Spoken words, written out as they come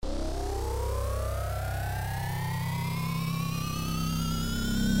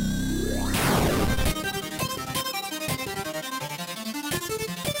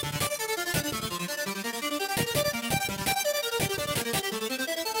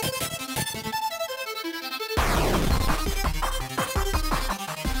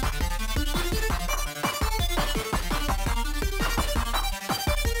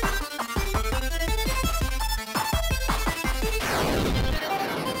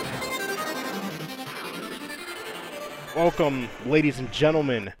Welcome, ladies and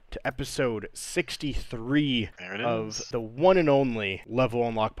gentlemen, to episode 63 of the one and only Level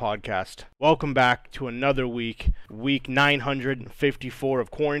Unlock podcast. Welcome back to another week 954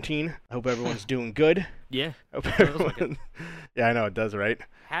 of quarantine. I hope everyone's doing good. Yeah. Hope everyone... Yeah, I know it does, right?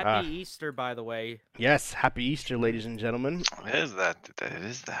 Happy Easter, by the way. Yes, happy Easter, ladies and gentlemen. It is that. It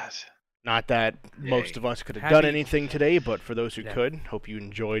is that. Not that most of us could have done anything today, but for those who could, hope you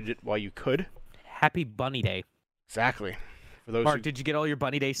enjoyed it while you could. Happy Bunny Day. Exactly. For those Mark, did you get all your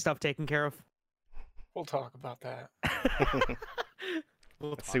Bunny Day stuff taken care of? We'll talk about that.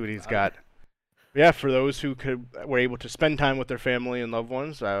 Let's see what he's got. Yeah, for those who were able to spend time with their family and loved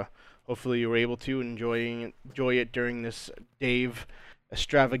ones, hopefully you were able to enjoy it during this Dave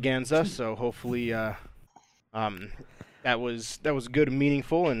extravaganza. So hopefully that was good and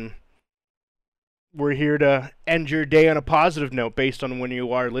meaningful, and we're here to end your day on a positive note based on when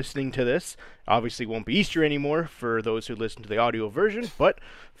you are listening to this. Obviously, it won't be Easter anymore for those who listen to the audio version, but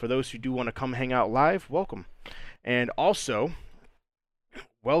for those who do want to come hang out live, welcome. And also,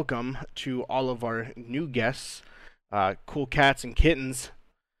 welcome to all of our new guests, cool cats and kittens,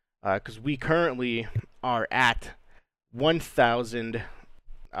 because we currently are at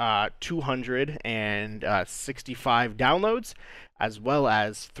 1,265 downloads, as well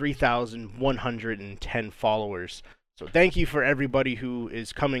as 3,110 followers. So thank you for everybody who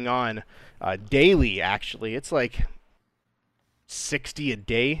is coming on daily, actually. It's like 60 a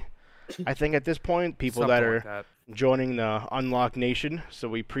day, I think, at this point. People that are joining the Unlock Nation. So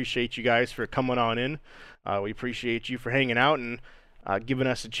we appreciate you guys for coming on in. We appreciate you for hanging out and giving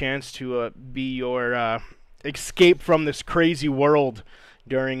us a chance to be your escape from this crazy world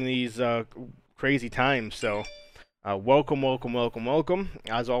during these crazy times. So welcome.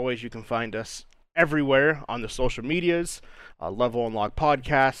 As always, you can find us everywhere on the social medias, Level Unlock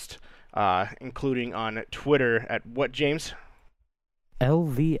Podcast, including on Twitter at what, James?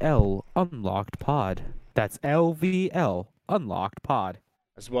 LVL Unlocked Pod. That's LVL Unlocked Pod.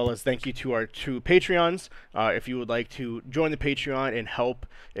 As well as thank you to our two Patreons. If you would like to join the Patreon and help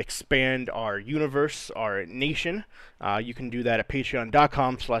expand our universe, our nation, you can do that at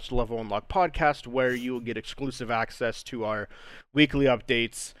patreon.com/levelunlockpodcast, where you will get exclusive access to our weekly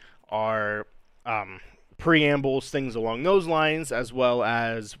updates, our preambles, things along those lines, as well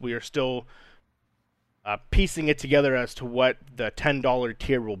as we are still piecing it together as to what the $10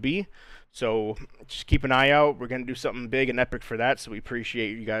 tier will be. So just keep an eye out. We're going to do something big and epic for that, so we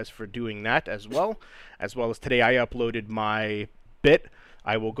appreciate you guys for doing that as well. As well as today I uploaded my bit.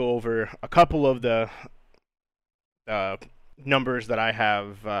 I will go over a couple of the numbers that I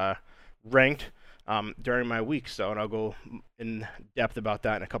have ranked during my week, and I'll go in depth about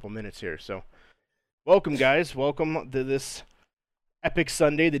that in a couple minutes here. So welcome, guys. Welcome to this epic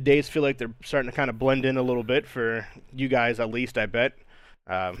Sunday. The days feel like they're starting to kind of blend in a little bit for you guys, at least, I bet.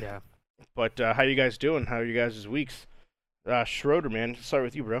 Yeah. But how you guys doing? How are you guys' weeks? Schroeder, man, start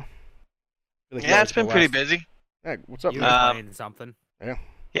with you, bro. Yeah, it's been pretty busy. Yeah, what's up, You man? were playing something. Yeah,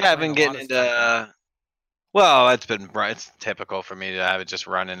 I've been getting into. Well, it's typical for me to have it just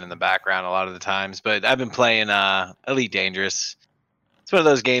running in the background a lot of the times. But I've been playing Elite Dangerous. It's one of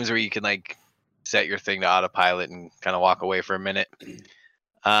those games where you can like set your thing to autopilot and kind of walk away for a minute.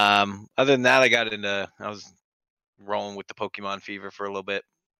 Other than that, I was rolling with the Pokemon Fever for a little bit.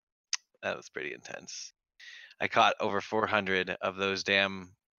 That was pretty intense. I caught over 400 of those damn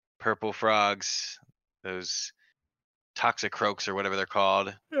purple frogs, those Toxicroaks or whatever they're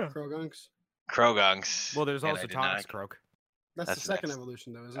called. Yeah. Crogunks. Crogunks. Well, there's and also I did not- Toxicroak. That's That's the second next.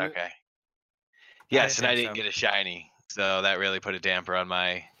 evolution, though, isn't it? Okay. Yes, and I think didn't so. get a shiny, so that really put a damper on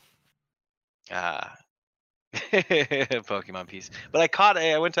my Pokemon piece. But I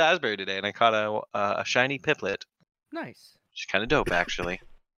went to Asbury today and I caught a shiny Piplet, Nice. which is kind of dope actually.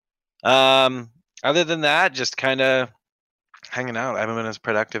 Other than that, just kind of hanging out. I haven't been as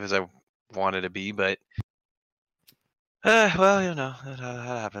productive as I wanted to be, but well, you know, that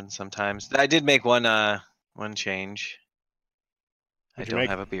happens sometimes. I did make one change. I What'd you don't make?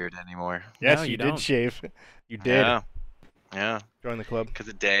 have a beard anymore. yes, No, you you did don't. shave. You did. Yeah, Join the club. because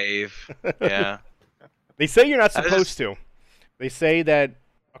of Dave. Yeah. They say you're not I just- supposed to. They say that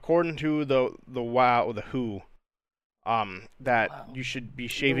according to the WHO, that Wow. you should be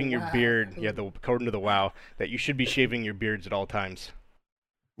shaving your WoW. beard. Yeah, according to the WoW, that you should be shaving your beards at all times.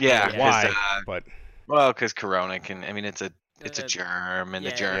 Yeah. Yeah. 'Cause, Why? But well, because Corona can. I mean, it's a Uh, germ, and the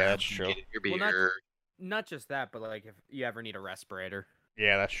yeah. germ Yeah, that's can true. get in your Well, not- beard. Not just that, but like if you ever need a respirator,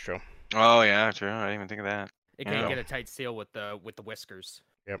 yeah, that's true. Oh yeah, true. I didn't even think of that. it Yeah. can't get a tight seal with the whiskers.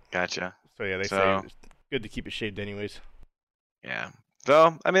 Gotcha. So yeah, they So- say it's good to keep it shaved anyways. Yeah.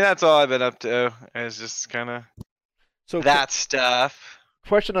 So I mean, that's all I've been up to. It's just kind of So that stuff.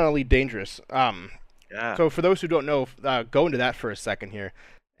 question on Elite Dangerous. Yeah. So for those who don't know, go into that for a second here,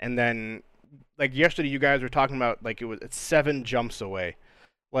 and then like yesterday, you guys were talking about like it's 7 jumps away.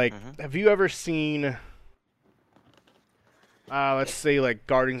 Like, have you ever seen, let's say like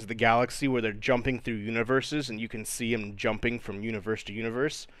Guardians of the Galaxy, where they're jumping through universes and you can see them jumping from universe to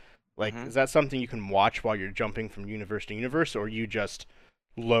universe? Like, is that something you can watch while you're jumping from universe to universe, or you just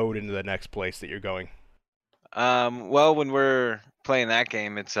load into the next place that you're going? Well, when we're playing that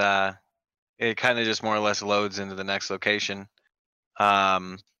game, it's it kind of just more or less loads into the next location. Yeah,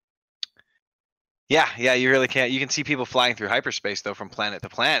 you really can't. You can see people flying through hyperspace though, from planet to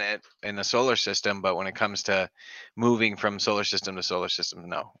planet in the solar system. But when it comes to moving from solar system to solar system,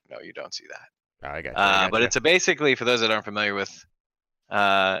 no, you don't see that. I got you. But it's basically, for those that aren't familiar with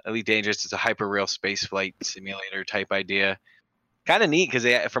Elite Dangerous, it's a hyper real space flight simulator type idea. Kind of neat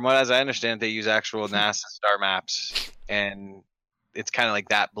because from what as I understand, they use actual NASA star maps, and it's kind of like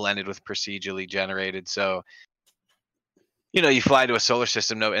that blended with procedurally generated. So, you fly to a solar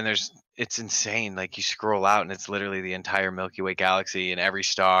system, and it's insane. Like, you scroll out and it's literally the entire Milky Way galaxy, and every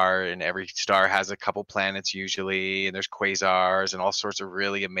star has a couple planets usually, and there's quasars and all sorts of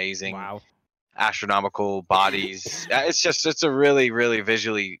really amazing astronomical bodies. It's a really, really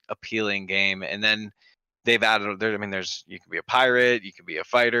visually appealing game. And then they've added there. I mean, you can be a pirate, you can be a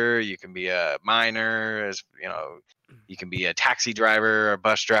fighter, you can be a miner, you can be a taxi driver, a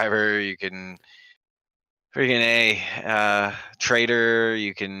bus driver, you can freaking a trader.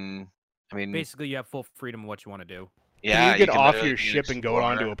 You can. I mean, basically, you have full freedom of what you want to do. Yeah, can you get off your ship and go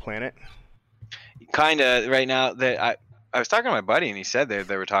onto a planet? Kind of. Right now, that I was talking to my buddy, and he said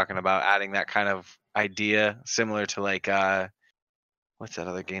they were talking about adding that kind of idea, similar to like what's that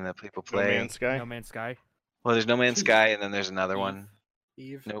other game that people play? No Man's Sky. No Man's Sky. Well, there's No Man's Sky, and then there's another one.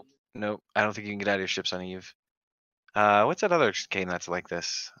 Eve. Nope. I don't think you can get out of your ships on Eve. What's that other game that's like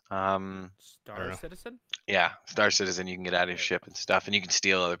this? Star Citizen? Yeah, Star Citizen. You can get out of your ship and stuff, and you can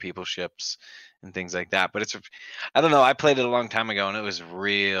steal other people's ships and things like that. But I don't know. I played it a long time ago, and it was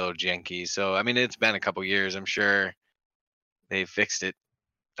real janky. So I mean, it's been a couple years. I'm sure they fixed it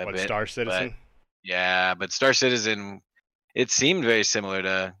a bit. Star Citizen? But Star Citizen, it seemed very similar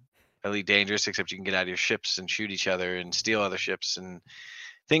to Elite Dangerous, except you can get out of your ships and shoot each other and steal other ships and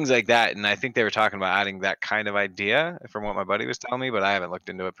things like that. And I think they were talking about adding that kind of idea from what my buddy was telling me, but I haven't looked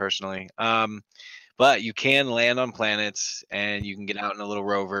into it personally. But you can land on planets, and you can get out in a little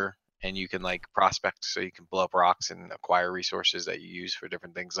rover, and you can like prospect, so you can blow up rocks and acquire resources that you use for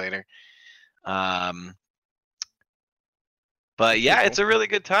different things later. But yeah, it's a really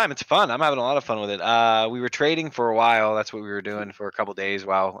good time. It's fun. I'm having a lot of fun with it. We were trading for a while. That's what we were doing for a couple days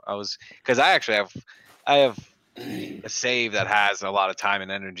while because I actually have a save that has a lot of time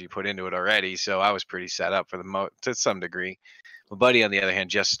and energy put into it already, so I was pretty set up for to some degree. My buddy, on the other hand,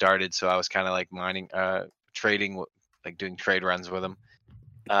 just started, so I was kind of like mining, trading, like doing trade runs with him.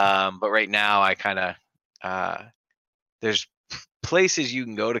 But right now, I kind of there's places you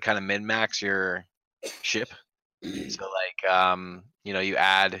can go to kind of min-max your ship. So like you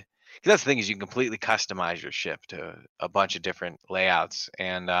add, 'cause that's the thing, is you can completely customize your ship to a bunch of different layouts,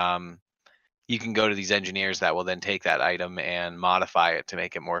 and you can go to these engineers that will then take that item and modify it to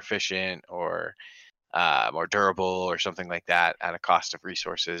make it more efficient or more durable or something like that at a cost of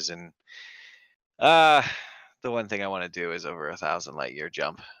resources. And the one thing I want to do is over 1,000 light year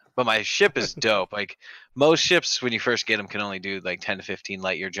jump. But my ship is dope. Like, most ships, when you first get them, can only do like 10 to 15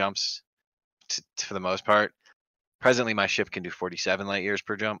 light year jumps for the most part. Presently, my ship can do 47 light years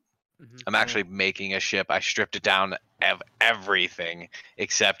per jump. I'm actually making a ship. I stripped it down of everything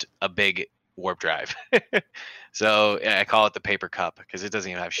except a big warp drive. So I call it the paper cup because it doesn't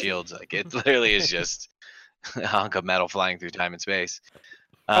even have shields. Like, it literally is just a hunk of metal flying through time and space.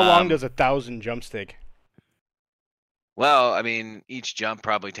 How long does 1,000 jumps take? Well, I mean, each jump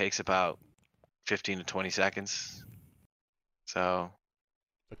probably takes about 15 to 20 seconds. So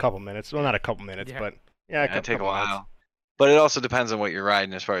a couple minutes. Well, not a couple minutes, but yeah, it'd take a while. Minutes. But it also depends on what you're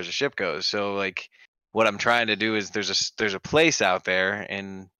riding as far as the ship goes. So like, what I'm trying to do is there's a place out there,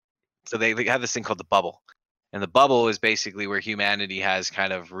 and so they have this thing called the bubble. And the bubble is basically where humanity has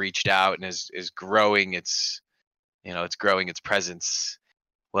kind of reached out and is growing its presence.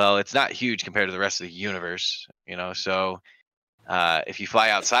 Well, it's not huge compared to the rest of the universe, so if you fly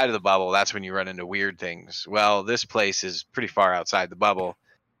outside of the bubble, that's when you run into weird things. Well, this place is pretty far outside the bubble,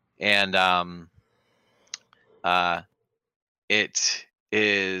 and it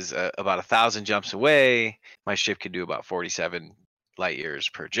is about 1,000 jumps away. My ship can do about 47 light years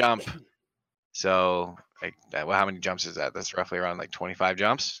per jump. So, like, how many jumps is that? That's roughly around like 25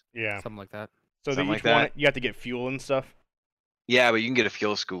 jumps. Yeah, something like that. So something that like each one that. you have to get fuel and stuff. Yeah, but you can get a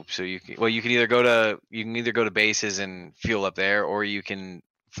fuel scoop. So you can either go to bases and fuel up there, or you can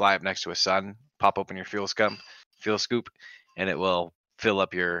fly up next to a sun, pop open your fuel scoop, and it will fill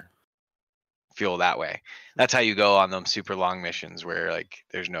up your fuel that way. That's how you go on them super long missions where like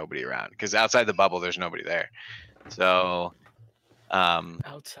there's nobody around, because outside the bubble there's nobody there. So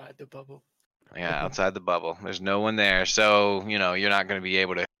Outside the bubble. yeah, outside the bubble there's no one there. So you're not going to be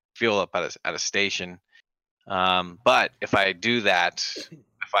able to fuel up at a station. But if I do that,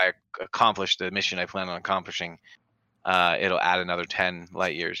 if I accomplish the mission I plan on accomplishing, it'll add another 10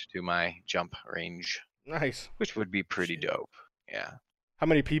 light years to my jump range, Nice. which would be pretty dope. Yeah. How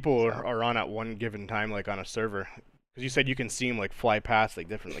many people So- are on at one given time, like on a server? Because you said you can see them like fly past like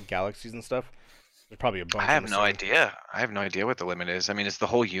different like galaxies and stuff. There's probably a bunch. I on have the no server. idea. I have no idea what the limit is. I mean, it's the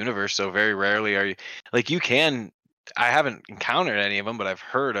whole universe, so very rarely are you like you can. I haven't encountered any of them, but I've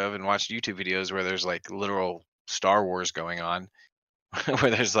heard of and watched YouTube videos where there's like literal Star Wars going on,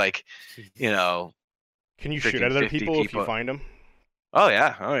 where there's like, Jeez. Can you shoot freaking at other 50 people if you people. find them? Oh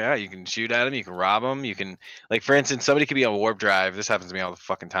yeah, you can shoot at them, you can rob them, you can like for instance, somebody could be on warp drive. This happens to me all the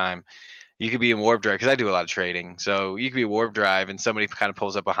fucking time. You could be in warp drive because I do a lot of trading. So you could be warp drive and somebody kind of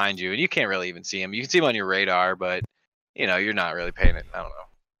pulls up behind you and you can't really even see them. You can see them on your radar, but you're not really paying it. I don't know.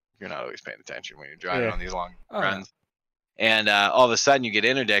 You're not always paying attention when you're driving Yeah. on these long Oh, yeah. runs. And all of a sudden you get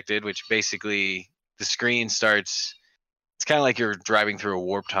interdicted, which basically the screen starts. It's kind of like you're driving through a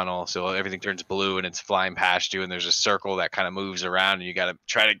warp tunnel, so everything turns blue and it's flying past you, and there's a circle that kind of moves around, and you got to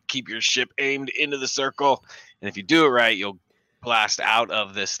try to keep your ship aimed into the circle. And if you do it right, you'll blast out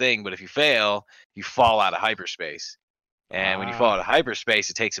of this thing. But if you fail, you fall out of hyperspace. And when you fall out of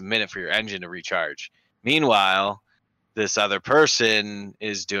hyperspace, it takes a minute for your engine to recharge. Meanwhile, this other person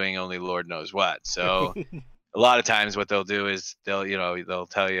is doing only Lord knows what. So a lot of times what they'll do is they'll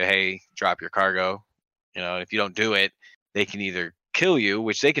tell you, hey, drop your cargo. And if you don't do it, they can either kill you,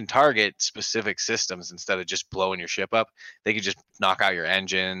 which they can target specific systems instead of just blowing your ship up. They could just knock out your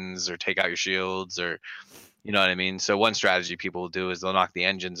engines or take out your shields, or you know what I mean. So one strategy people will do is they'll knock the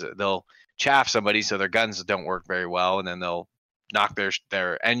engines. They'll chaff somebody so their guns don't work very well, and then they'll knock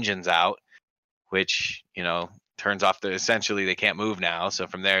their engines out, which turns off essentially they can't move now. So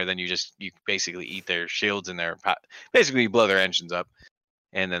from there, then you basically eat their shields and basically you blow their engines up,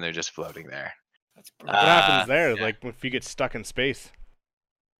 and then they're just floating there. That's What brutal. happens there? yeah. Like if you get stuck in space?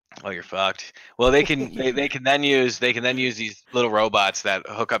 Oh, you're fucked. Well, they can they can then use these little robots that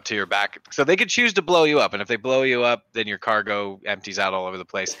hook up to your back. So they could choose to blow you up, and if they blow you up, then your cargo empties out all over the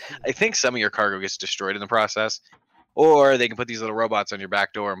place. I think some of your cargo gets destroyed in the process, or they can put these little robots on your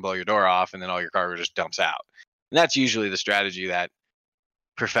back door and blow your door off, and then all your cargo just dumps out. And that's usually the strategy that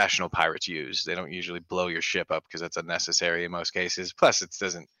professional pirates use. They don't usually blow your ship up because that's unnecessary in most cases. Plus, it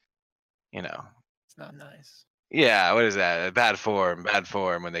doesn't, It's not nice. Yeah, what is that? Bad form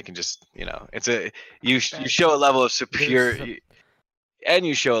when they can just, it's you show a level of and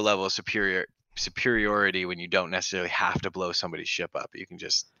you show a level of superiority when you don't necessarily have to blow somebody's ship up. You can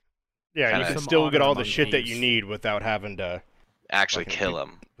just Yeah, and you Kinda- can Some still get honor all the among shit that you thieves. need without having to actually Fucking kill be-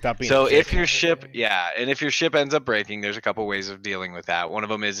 them. without being. So a if dick. your ship, and if your ship ends up breaking, there's a couple ways of dealing with that. One of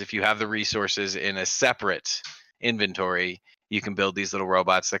them is if you have the resources in a separate inventory, you can build these little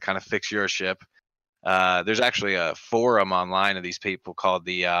robots that kind of fix your ship. There's actually a forum online of these people called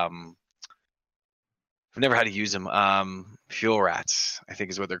the I've never had to use them. Fuel rats, I think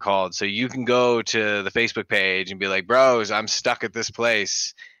is what they're called. So you can go to the Facebook page and be like, bros, I'm stuck at this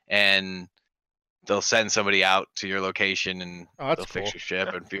place, and they'll send somebody out to your location and Oh, that's they'll fix cool. your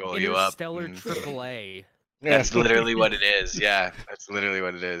ship and fuel you up. Interstellar and- AAA. That's literally what it is. Yeah, that's literally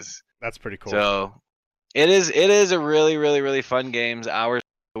what it is. That's pretty cool. So it is a really, really, really fun game. Hours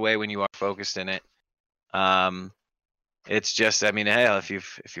away when you are focused in it. It's just, I mean, hell, if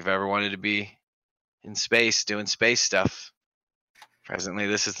you've ever wanted to be in space doing space stuff, presently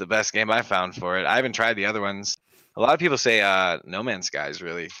this is the best game I found for it. I haven't tried the other ones. A lot of people say No Man's Sky's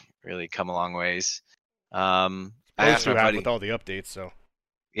really, really come a long ways. I Those asked two my have buddy. with all the updates. So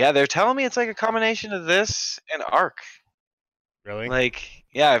Yeah, they're telling me it's like a combination of this and Ark. really, Like,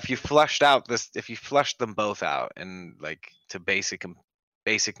 yeah, if you flushed them both out and like to basic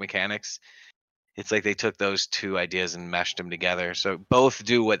mechanics, it's like they took those two ideas and meshed them together. So both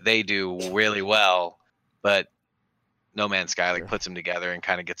do what they do really well, but No Man's Sky like Sure. puts them together and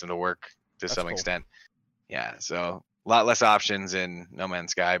kind of gets them to work to That's some cool. extent. Yeah, so a lot less options in No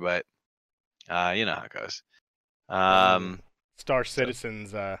Man's Sky, but you know how it goes. Star Citizens.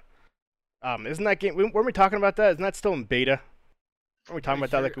 Isn't that game? Weren't we talking about that? Isn't that still in beta? Weren't we talking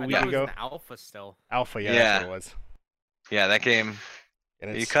about that like a I week thought it was ago? in alpha still. Alpha, yeah, Yeah. that's what it was. Yeah, that game.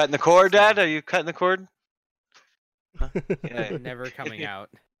 And Are you it's cutting the cord, Dad? Are you cutting the cord? Huh? Yeah. Never coming out.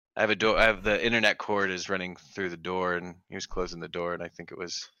 I have a door. I have the internet cord is running through the door, and he was closing the door, and I think it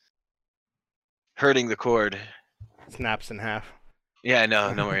was hurting the cord. snaps in half. Yeah,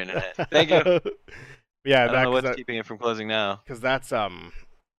 no more internet. Thank you. Yeah, I don't that know what's because keeping it from closing now. that's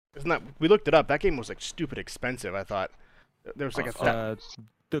isn't that we looked it up. That game was like stupid expensive. I thought there was like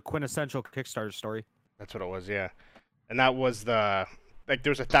The quintessential Kickstarter story. that's what it was. Yeah, and that was the like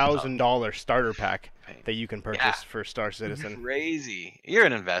there's $1,000 starter pack that you can purchase Yeah. for Star Citizen. Crazy. You're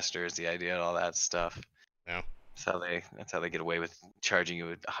an investor is the idea and all that stuff. Yeah. That's how they get away with charging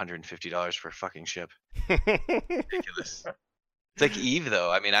you $150 for a fucking ship. Ridiculous. It's like Eve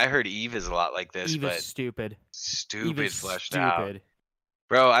though. I mean, I heard Eve is a lot like this, Eve but is stupid. Eve stupid is fleshed out. stupid.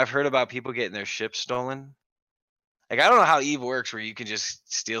 Bro, I've heard about people getting their ship stolen. Like, I don't know how Eve works where you can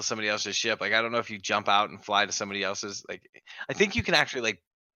just steal somebody else's ship. Like, I don't know if you jump out and fly to somebody else's. Like, I think you can actually, like,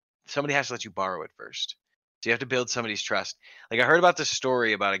 somebody has to let you borrow it first. So you have to build somebody's trust. Like, I heard about this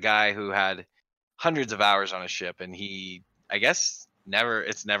story about a guy who had hundreds of hours on a ship, and he, I guess,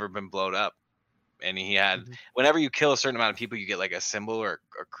 it's never been blown up. And he had, whenever you kill a certain amount of people, you get like a symbol or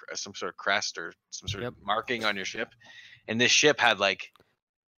some sort of crest or some sort of marking on your ship. And this ship had like,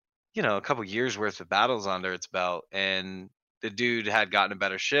 you know, a couple years worth of battles under its belt, and the dude had gotten a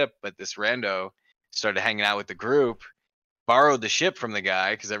better ship, but this rando started hanging out with the group, borrowed the ship from the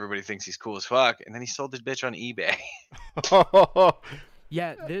guy because everybody thinks he's cool as fuck, and then he sold this bitch on eBay.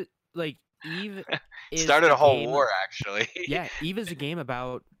 Yeah, like Eve is Started a whole game, war actually. Yeah, Eve is a game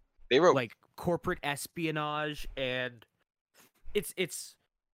about They wrote like corporate espionage, and it's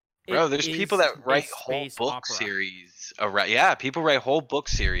Bro, it there's is people that a write whole space book opera series. Yeah, people write whole book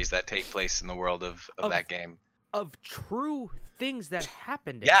series that take place in the world of that game. of true things that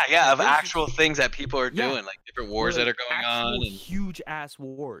happened. Yeah, yeah, of There's actual things that people are Yeah. doing, like different wars that are going on and huge ass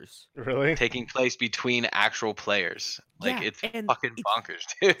wars. Really? taking place between actual players. Like, Yeah, it's and fucking it's- bonkers,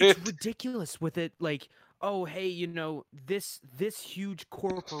 dude. It's ridiculous with it, like, oh hey, you know, this huge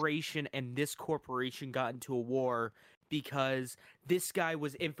corporation and this corporation got into a war because this guy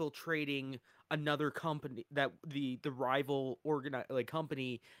was infiltrating another company, that the rival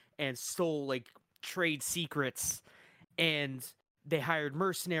company, and stole like trade secrets, and they hired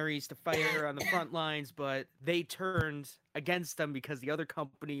mercenaries to fire on the front lines, but they turned against them because the other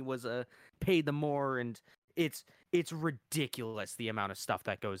company was paid them more, and it's ridiculous the amount of stuff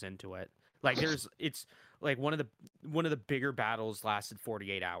that goes into it. Like it's like one of the bigger battles lasted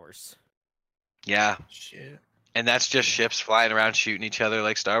 48 hours. Yeah, Shit. and that's just ships flying around shooting each other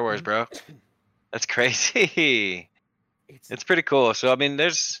like Star Wars, bro. That's crazy. It's pretty cool. So I mean,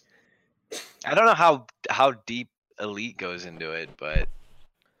 I don't know how deep Elite goes into it, but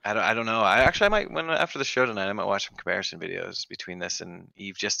I don't know. I might, after the show tonight, I might watch some comparison videos between this and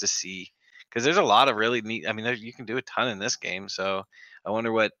Eve just to see, because there's a lot of really neat. I mean, you can do a ton in this game, so I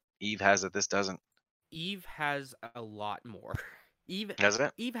wonder what Eve has that this doesn't. Eve has a lot more. Eve Has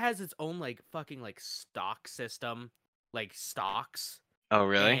it? Eve has its own like fucking like stock system, like stocks. Oh,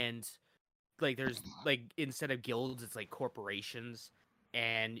 really? And like there's like, instead of guilds, it's like corporations,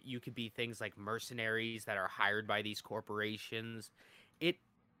 and you could be things like mercenaries that are hired by these corporations.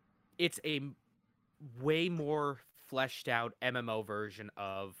 It's a way more fleshed out MMO version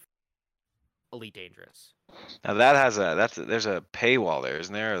of Elite Dangerous. Now that has there's a paywall there,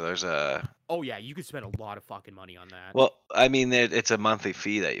 isn't there? Or there's a. Oh yeah, you could spend a lot of fucking money on that. Well, I mean, it's a monthly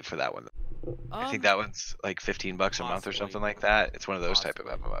fee for that one. I think that Um, one's like $15 a month or possibly. something like that. It's one of those type of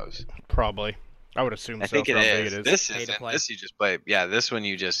Possibly. MMOs. Probably. I would assume I so. think for it how big is. it is. This Pay to isn't. play. This you just play. Yeah, this one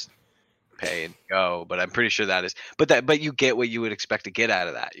you just pay and go. But I'm pretty sure that is. But you get what you would expect to get out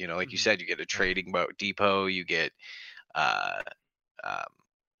of that. You know, like you said, you get a trading depot. You get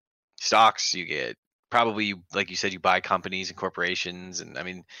stocks. You get probably, like you said, you buy companies and corporations, and I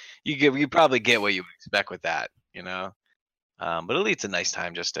mean, you probably get what you would expect with that. You know. But Elite's a nice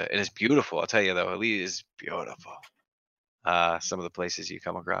time and it's beautiful. I'll tell you though, Elite is beautiful. Some of the places you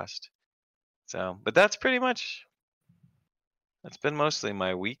come across. So, but that's been mostly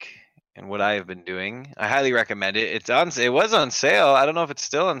my week and what I have been doing. I highly recommend it. It was on sale. I don't know if it's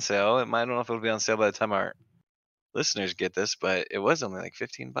still on sale. I don't know if it'll be on sale by the time our listeners get this, but it was only like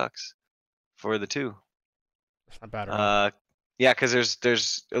 $15 for the two. It's not bad at all. Yeah, because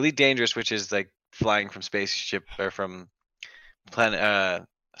there's Elite Dangerous, which is like flying from spaceship or from planet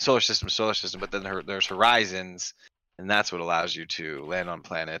solar system to solar system, but then there's Horizons, and that's what allows you to land on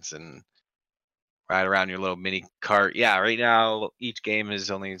planets and ride around your little mini cart. Yeah, right now each game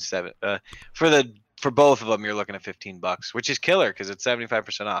is only $7. For both of them, you're looking at $15, which is killer because it's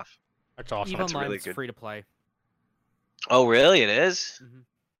 75% off. That's awesome. Eve That's Online really is good. free to play. Oh, really? It is?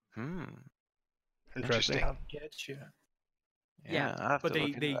 Mhm. Interesting. I'll get you. Yeah, I'll have but to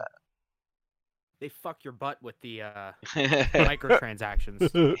look into they fuck your butt with the that.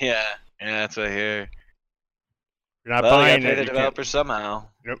 microtransactions. You're Yeah, that's what I hear. not Well, you gotta buying pay it. the You can't. developers somehow.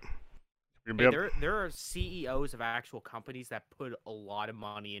 Yep. Hey, there are CEOs of actual companies that put a lot of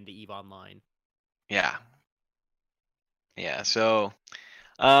money into EVE Online. Yeah. Yeah, so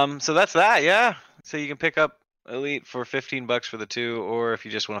so that's that, yeah. So you can pick up Elite for $15 for the 2, or if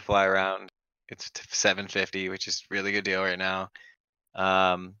you just want to fly around, it's $7.50, which is a really good deal right now.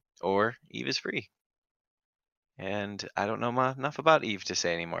 Or Eve is free. And I don't know enough about Eve to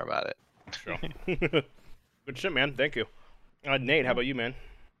say any more about it. Sure. Good shit, man. Thank you. Nate, how about you, man?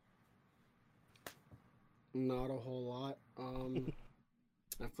 Not a whole lot.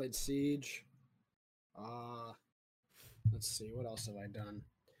 I've played Siege. Let's see, what else have I done?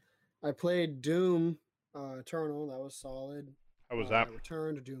 I played Doom Eternal. That was solid. How was that? I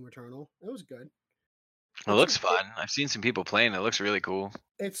returned to Doom Eternal. It was good. It looks fun. I've seen some people playing. It looks really cool.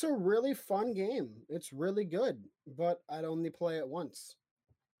 It's a really fun game. It's really good, but I'd only play it once.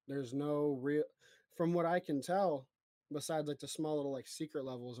 There's no real, from what I can tell, besides like the small little like secret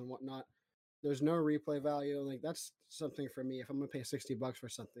levels and whatnot, there's no replay value. Like that's something for me. If I'm gonna pay $60 for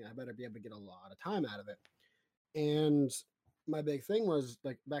something, I better be able to get a lot of time out of it. And my big thing was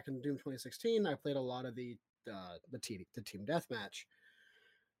like back in Doom 2016, I played a lot of the team deathmatch,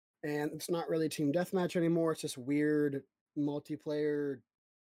 and it's not really team deathmatch anymore. It's this weird multiplayer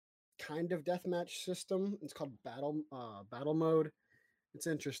kind of deathmatch system. It's called battle mode. It's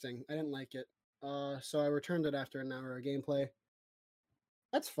interesting. I didn't like it, so I returned it after an hour of gameplay.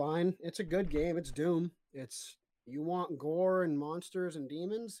 That's fine. It's a good game. It's Doom. It's you want gore and monsters and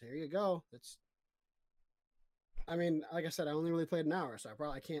demons. Here you go. It's. I mean, like I said, I only really played an hour, so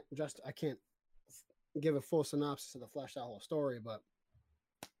I can't give a full synopsis of the fleshed out whole story. But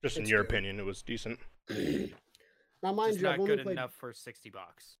Just in your opinion, it was decent. Now, mind Just you, I've not only good played. enough for $60.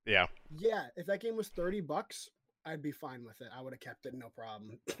 Yeah. Yeah, if that game was $30, I'd be fine with it. I would have kept it, no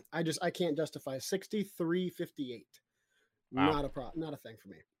problem. I can't justify $63.58. Wow. Not a not a thing for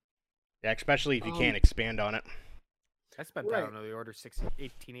me. Yeah, especially if you can't expand on it. I spent that on the order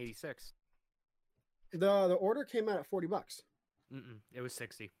 $18.86. The order came out at $40. It was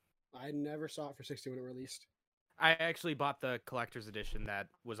 60. I never saw it for 60 when it released. I actually bought the collector's edition that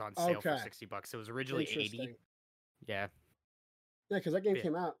was on sale for $60. It was originally 80. Yeah. Yeah, because that game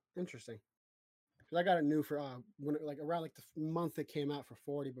came out. Interesting. Because I got it new for when it, like around like the month it came out for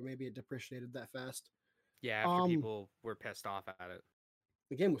 40, but maybe it depreciated that fast. Yeah, after people were pissed off at it.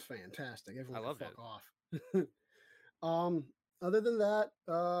 The game was fantastic. Everyone I loved fuck off. Other than that,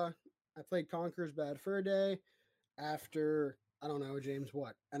 I played Conker's Bad Fur Day. After I don't know, James,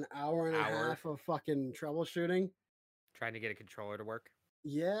 what, an hour and a half of fucking troubleshooting, trying to get a controller to work.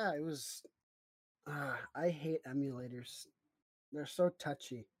 Yeah, it was. I hate emulators. They're so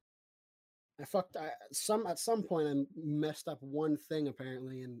touchy. At some point I messed up one thing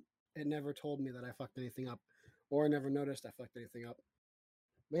apparently, and it never told me that I fucked anything up, or I never noticed I fucked anything up.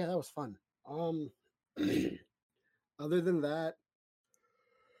 But yeah, that was fun. Other than that,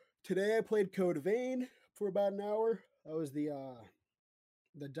 today I played Code Vein for about an hour. That was the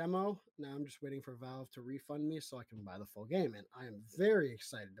demo. Now I'm just waiting for Valve to refund me so I can buy the full game, and I am very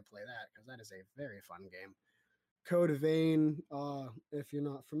excited to play that because that is a very fun game. Code Vein, if you're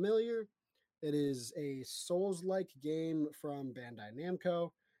not familiar, it is a Souls-like game from Bandai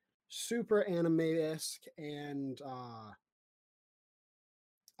Namco, super anime-esque and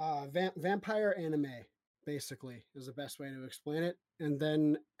vampire anime, basically, is the best way to explain it, and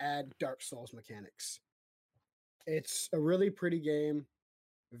then add Dark Souls mechanics. It's a really pretty game,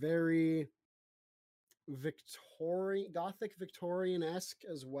 very Gothic Victorian-esque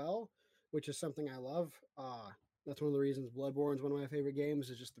as well, which is something I love. That's one of the reasons Bloodborne is one of my favorite games,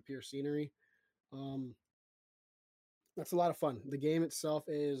 is just the pure scenery. That's a lot of fun. The game itself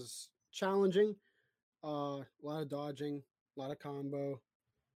is challenging, a lot of dodging, a lot of combo.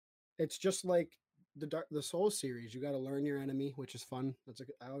 It's just like the Souls series. You got to learn your enemy, which is fun.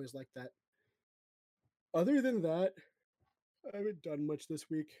 I always like that. Other than that, I haven't done much this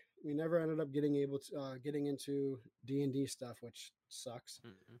week. We never ended up getting into D&D stuff, which sucks.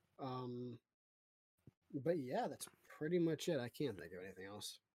 But yeah, that's pretty much it. I can't think of anything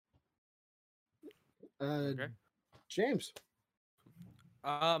else. Okay. James.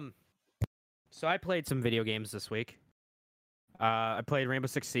 So I played some video games this week. I played Rainbow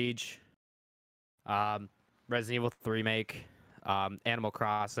Six Siege, Resident Evil 3 Remake, Animal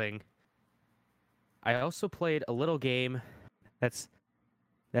Crossing. I also played a little game that's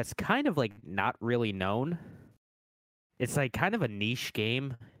kind of like not really known. It's like kind of a niche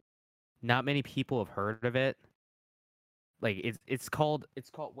game. Not many people have heard of it. Like it's called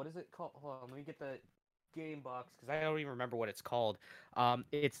what is it called? Hold on, let me get the game box because I don't even remember what it's called.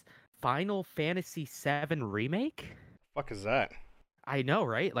 It's Final Fantasy VII Remake. Fuck is that? I know,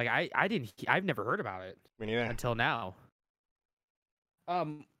 right? Like I've never heard about it Me neither. until now.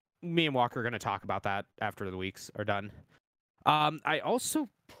 Me and Walker are gonna talk about that after the weeks are done. I also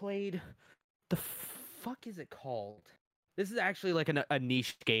played the fuck is it called? This is actually like a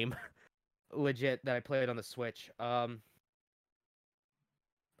niche game, legit that I played on the Switch. Hold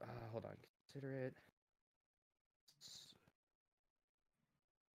on, consider it.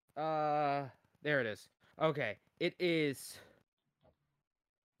 There it is. Okay, it is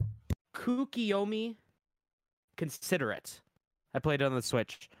Kukiyomi Consider It. I played it on the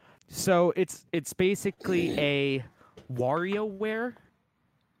Switch. So it's basically a WarioWare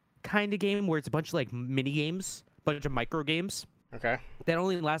kind of game where it's a bunch of like mini games, bunch of micro games Okay. that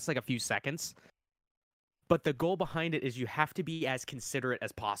only last like a few seconds. But the goal behind it is you have to be as considerate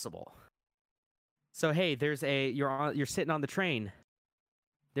as possible. So hey, you're sitting on the train.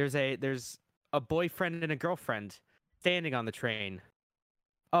 There's a boyfriend and a girlfriend standing on the train.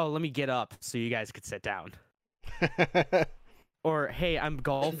 Oh, let me get up so you guys could sit down. Or hey, I'm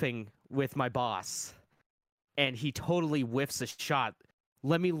golfing with my boss and he totally whiffs a shot.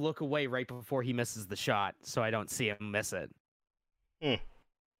 Let me look away right before he misses the shot so I don't see him miss it.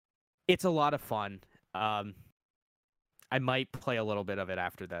 It's a lot of fun. I might play a little bit of it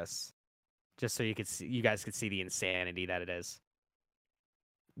after this, just so you guys could see the insanity that it is.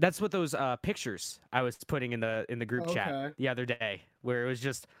 That's what those pictures I was putting in the group chat the other day, where it was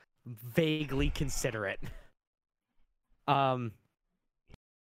just vaguely considerate. I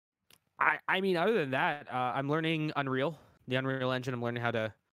mean, other than that, I'm learning Unreal, the Unreal Engine. I'm learning how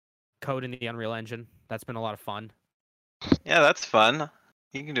to code in the Unreal Engine. That's been a lot of fun. Yeah, that's fun.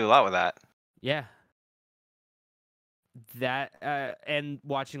 You can do a lot with that. Yeah. That and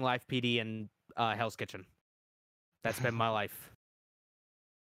watching Live PD and Hell's Kitchen. That's been my life.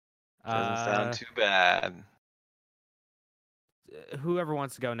 Doesn't sound too bad. Whoever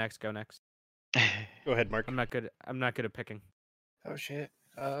wants to go next, go next. Go ahead, Mark. I'm not good at picking. Oh shit.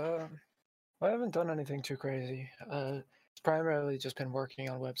 Well, I haven't done anything too crazy. It's primarily just been working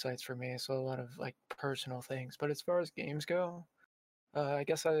on websites for me, so a lot of like personal things. But as far as games go, I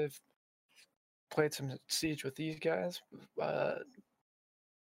guess I've played some Siege with these guys.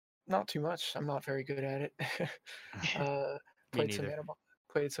 Not too much. I'm not very good at it.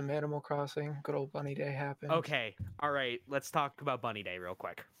 Played some Animal Crossing. Good old Bunny Day happened. Okay, all right. Let's talk about Bunny Day real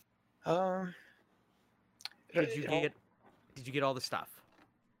quick. Did you get all the stuff?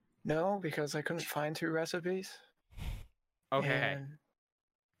 No, because I couldn't find 2 recipes. Okay. And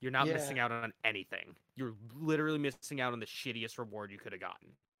you're not missing out on anything. You're literally missing out on the shittiest reward you could have gotten.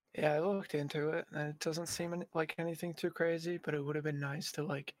 Yeah, I looked into it, and it doesn't seem like anything too crazy, but it would have been nice to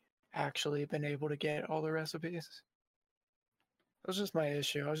like actually been able to get all the recipes. That was just my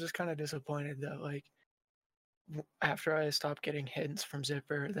issue. I was just kind of disappointed that like after I stopped getting hints from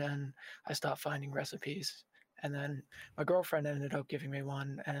Zipper, then I stopped finding recipes, and then my girlfriend ended up giving me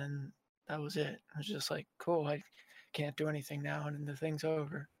one, and that was it. I was just like, cool, I can't do anything now, and then the thing's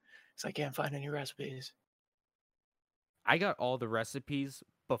over, because I can't find any recipes. I got all the recipes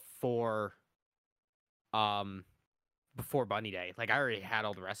before Bunny Day. Like I already had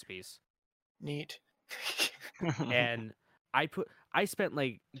all the recipes. Neat. And I spent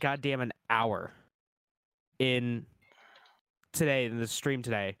like goddamn an hour in the stream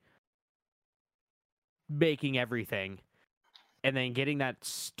today making everything and then getting that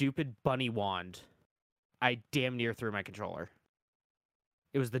stupid bunny wand. I damn near threw my controller.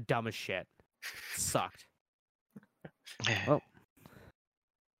 It was the dumbest shit. It sucked. Oh.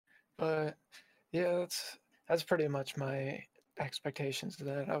 But yeah, that's pretty much my expectations of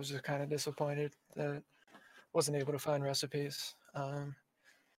that. I was just kind of disappointed that I wasn't able to find recipes. And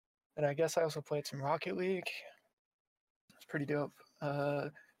I guess I also played some Rocket League. It's pretty dope.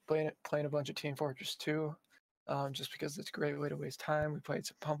 Playing a bunch of Team Fortress 2, just because it's a great way to waste time. We played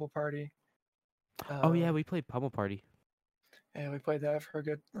some Pummel Party. Oh yeah, we played Pummel Party. Yeah, we played that for a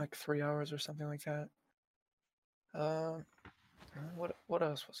good like 3 hours or something like that. What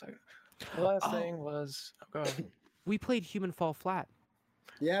else was I? The last thing was go ahead. We played Human Fall Flat.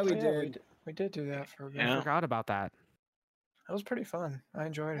 Yeah, we did. We did do that for a bit. I forgot about that. That was pretty fun. I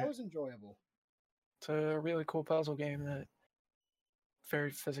enjoyed it. That was enjoyable. It's a really cool puzzle game that very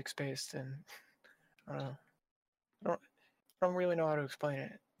physics based, and I don't really know how to explain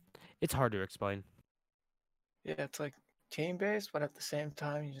it. It's hard to explain. Yeah, it's like team based, but at the same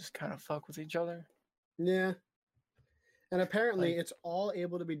time you just kind of fuck with each other. Yeah. And apparently, Like- it's all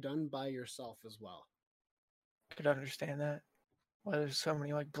able to be done by yourself as well. Could understand that. Why there's so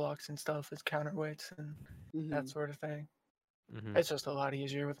many like blocks and stuff as counterweights and that Mhm. sort of thing. Mhm. It's just a lot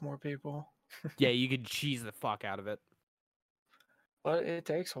easier with more people. Yeah, you could cheese the fuck out of it. But it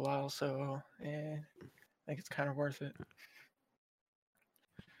takes a while, so I think it's kind of worth it.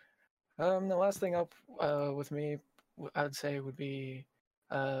 The last thing up with me, I would say would be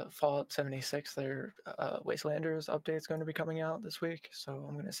Fallout 76. Their Wastelanders update's going to be coming out this week, so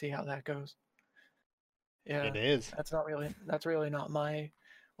I'm going to see how that goes. Yeah, It is. that's really not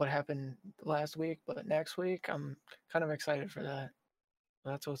what happened last week, but next week I'm kind of excited for that.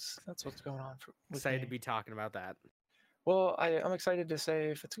 That's what's going on with Excited me. to be talking about that. Well, I'm excited to say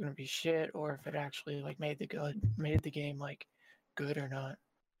if it's gonna be shit or if it actually like made the game like good or not.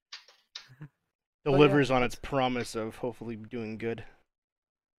 Delivers on its promise of hopefully doing good.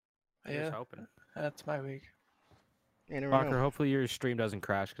 Here's Yeah, hoping. that's my week. You never Barker, know. hopefully your stream doesn't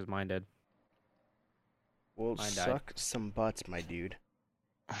crash because mine did. Will Mine died. suck some butts, my dude.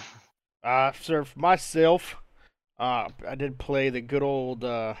 So for myself, I did play the good old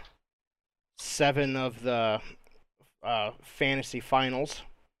 7 of the fantasy finals.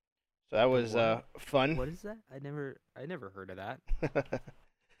 So that was what? fun. What is that? I never heard of that.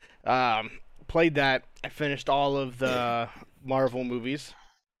 Played that. I finished all of the Marvel movies.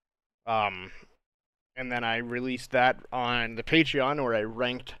 And then I released that on the Patreon, where I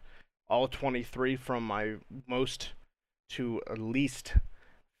ranked all 23 from my most to least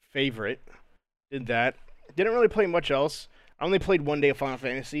favorite. Did that. Didn't really play much else. I only played one day of Final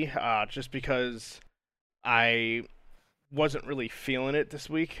Fantasy, just because I wasn't really feeling it this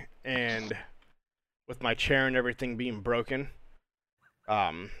week, and with my chair and everything being broken,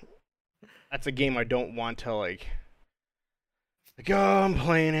 that's a game I don't want to like, oh, I'm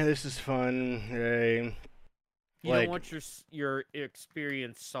playing it, this is fun, yay. You Like- don't want your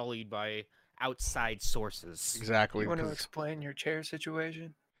experience sullied by outside sources. Exactly. You want to 'cause- explain your chair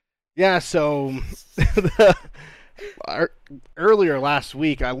situation? Yeah, so earlier last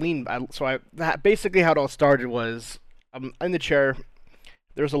week, basically how it all started was I'm in the chair.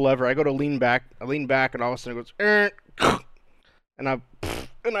 There's a lever. I go to lean back. I lean back, and all of a sudden it goes, and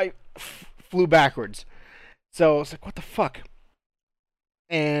I flew backwards. So I was like, what the fuck?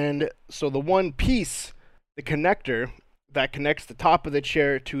 And so the one piece, the connector that connects the top of the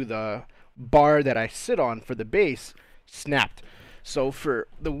chair to the bar that I sit on for the base, snapped. So for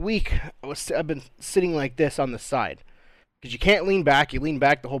the week, I've been sitting like this on the side. Because you can't lean back. You lean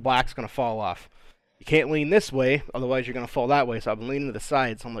back, the whole back's going to fall off. You can't lean this way, otherwise you're going to fall that way. So I've been leaning to the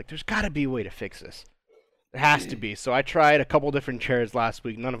side. So I'm like, there's got to be a way to fix this. There has to be. So I tried a couple different chairs last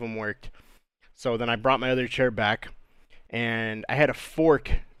week. None of them worked. So then I brought my other chair back. And I had a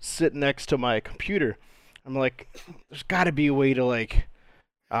fork sit next to my computer. I'm like, there's got to be a way to, like,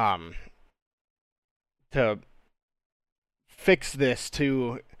 to fix this,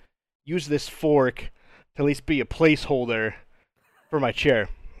 to use this fork to at least be a placeholder for my chair.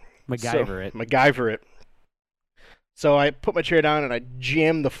 MacGyver it. MacGyver it. So I put my chair down and I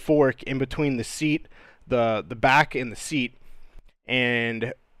jammed the fork in between the seat, the back and the seat,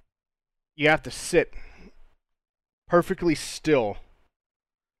 and you have to sit perfectly still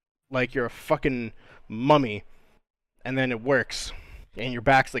like you're a fucking mummy, and then it works. And your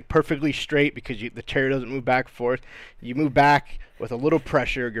back's like perfectly straight because the chair doesn't move back and forth. You move back with a little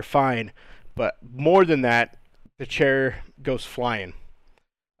pressure, you're fine. But more than that, the chair goes flying.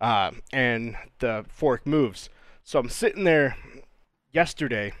 And the fork moves. So I'm sitting there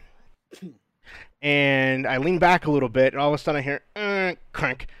yesterday, and I lean back a little bit, and all of a sudden I hear,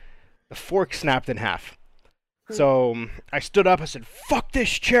 crank. The fork snapped in half. So I stood up, I said, fuck this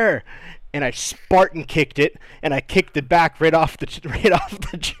chair! And I Spartan kicked it, and I kicked it back right off the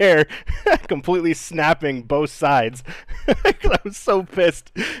chair, completely snapping both sides. I was so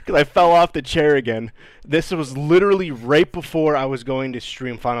pissed because I fell off the chair again. This was literally right before I was going to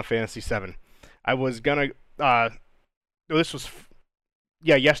stream Final Fantasy VII. I was gonna,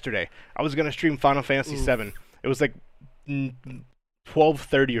 yesterday. I was gonna stream Final Fantasy VII. It was like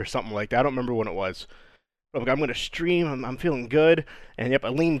 12:30 or something like that. I don't remember when it was. I'm going to stream. I'm feeling good, and yep, I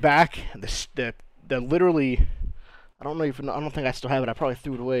leaned back. The literally, I don't think I still have it. I probably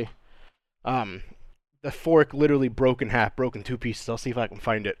threw it away. The fork literally broke in half, broke in two pieces. I'll see if I can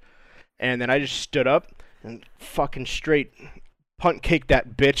find it. And then I just stood up and fucking straight punt kicked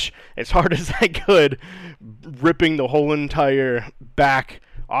that bitch as hard as I could, ripping the whole entire back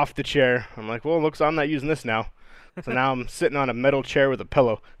off the chair. I'm like, well, looks I'm not using this now. So now I'm sitting on a metal chair with a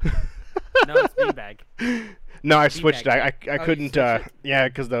pillow. No, it's beanbag. No, I switched. Beanbag. I Oh, you couldn't. switched it? Yeah,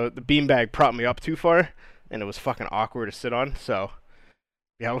 because the beanbag propped me up too far, and it was fucking awkward to sit on. So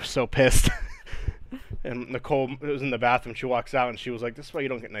yeah, I was so pissed. And Nicole was in the bathroom. She walks out and she was like, "This is why you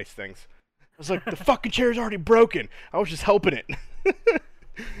don't get nice things." I was like, "The fucking chair's already broken. I was just helping it."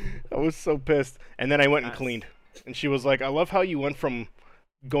 I was so pissed. And then I went and Nice. cleaned. And she was like, "I love how you went from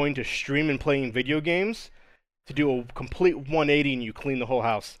going to stream and playing video games to do a complete 180 and you clean the whole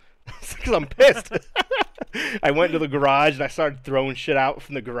house." Because I'm pissed. I went to the garage and I started throwing shit out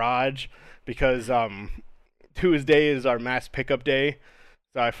from the garage because Tuesday is our mass pickup day.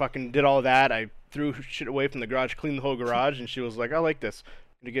 So I fucking did all that. I threw shit away from the garage, cleaned the whole garage, and she was like, "I like this.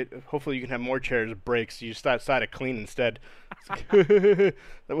 Hopefully you can have more chairs break, so you just decided to clean instead." That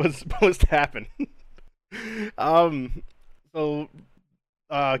was supposed to happen. So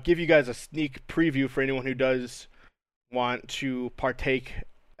give you guys a sneak preview for anyone who does want to partake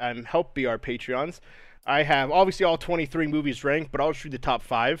and help be our Patreons. I have obviously all 23 movies ranked, but I'll just read the top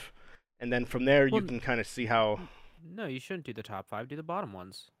 5, and then from there Well, you can kind of see how. No, you shouldn't do the top 5. Do the bottom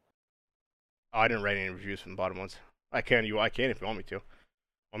ones. Oh, I didn't write any reviews from the bottom ones. I can if you want me to.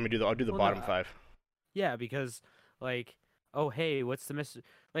 I'll do the Well, no, bottom 5. Yeah, because like, oh hey, what's the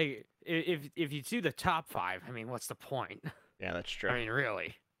like if you do the top 5, I mean, what's the point? Yeah, that's true. I mean,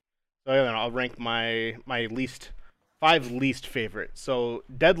 really. So yeah, then I'll rank my least 5 least favorite. So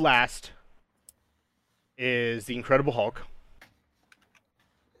dead last is The Incredible Hulk.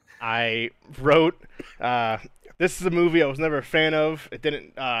 I wrote, this is a movie I was never a fan of. It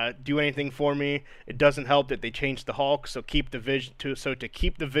didn't do anything for me. It doesn't help that they changed the Hulk. So to keep the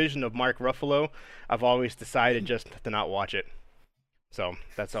vision of Mark Ruffalo, I've always decided just to not watch it. So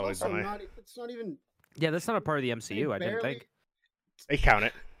that's It's always also my. it's not even Yeah, that's not a part of the MCU. I didn't barely- think. They count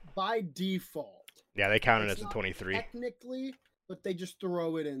it. by default. Yeah, they count it It's as a not 23. Technically, but they just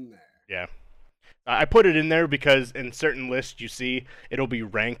throw it in there. Yeah. I put it in there because in certain lists you see it'll be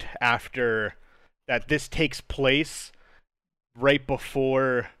ranked after that this takes place right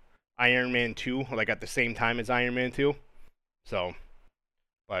before Iron Man 2, like at the same time as Iron Man 2. So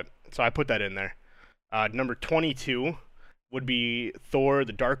I put that in there. Number 22 would be Thor: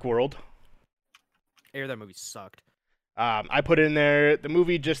 The Dark World. I hear that movie sucked. I put in there, the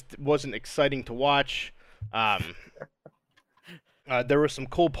movie just wasn't exciting to watch. There were some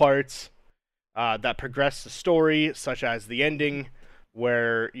cool parts that progressed the story, such as the ending,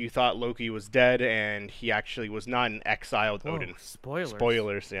 where you thought Loki was dead and he actually was not an exiled Whoa, Odin. spoilers.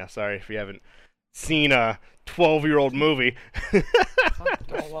 Spoilers, yeah, sorry if you haven't seen a 12-year-old movie.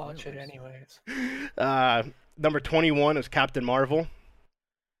 Don't watch it anyways. Number 21 is Captain Marvel.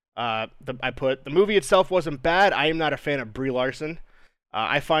 The movie itself wasn't bad. I am not a fan of Brie Larson.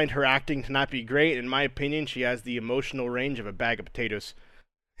 I find her acting to not be great. In my opinion, she has the emotional range of a bag of potatoes.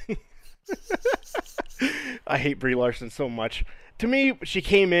 I hate Brie Larson so much. To me, she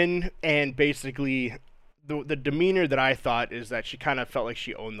came in and basically the demeanor that I thought is that she kind of felt like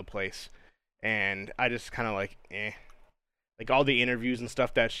she owned the place, and I just kind of like like all the interviews and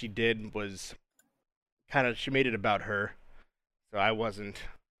stuff that she did was kind of, she made it about her, so I wasn't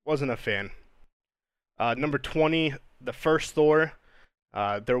a fan. Number 20, the first Thor.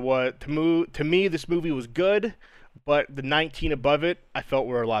 There was to me this movie was good, but the 19 above it I felt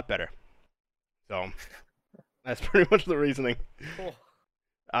were a lot better. So that's pretty much the reasoning. Cool.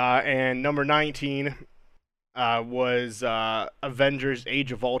 And number 19 was Avengers: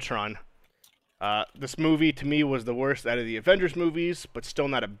 Age of Ultron. This movie to me was the worst out of the Avengers movies, but still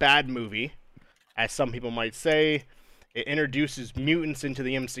not a bad movie, as some people might say. It introduces mutants into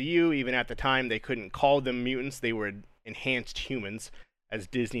the MCU. Even at the time, they couldn't call them mutants. They were enhanced humans, as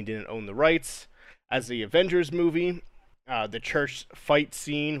Disney didn't own the rights. As the Avengers movie, the church fight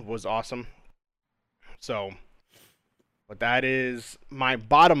scene was awesome. So, but that is my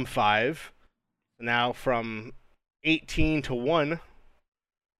bottom 5. Now from 18 to 1, you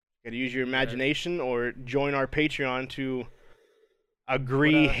gotta use your imagination or join our Patreon to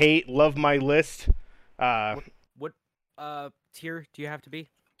agree, What, hate, love my list. What tier do you have to be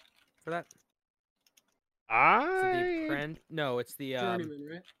for that? Is it the I friend? No, it's the Journeyman,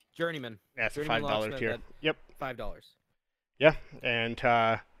 right? journeyman. yeah, it's a Journeyman $5 Locksmith tier. at Yep. $5. Yeah, and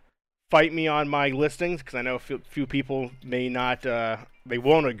fight me on my listings because I know a few people may not, they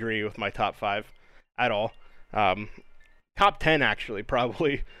won't agree with my top 5 at all. Top 10 actually,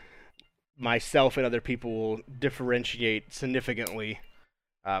 probably. Myself and other people will differentiate significantly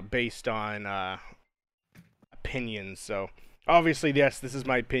based on opinions. So obviously, yes, this is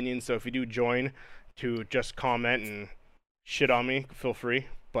my opinion. So if you do join to just comment and shit on me, feel free.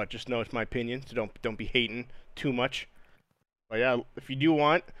 But just know it's my opinion, so don't be hating too much. But yeah, if you do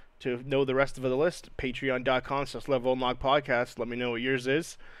want to know the rest of the list, patreon.com/levelunlockpodcast. Let me know what yours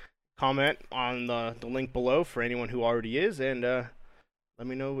is. comment on the link below for anyone who already is, and let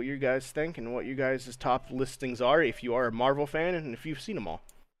me know what you guys think and what you guys' top listings are if you are a Marvel fan and if you've seen them all.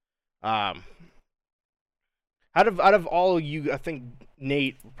 Out of all of you, I think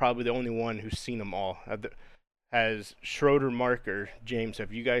Nate probably the only one who's seen them all. Has Schroeder, Mark, or James?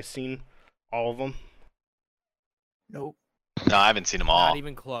 Have you guys seen all of them? Nope. No, I haven't seen them all. Not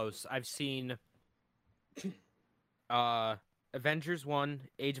even close. I've seen Avengers 1,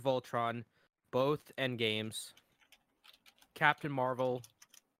 Age of Ultron, both Endgames, Captain Marvel,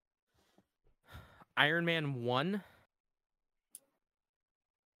 Iron Man 1,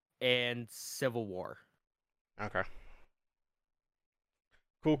 and Civil War. Okay.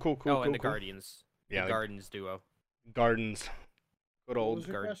 Cool. Oh, and the Guardians. Yeah, the Gardens duo. Gardens. Good What old was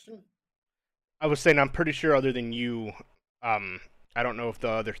your Guard- question? I was saying I'm pretty sure other than you, I don't know if the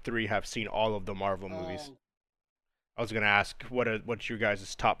other three have seen all of the Marvel movies. Oh, I was gonna ask what's your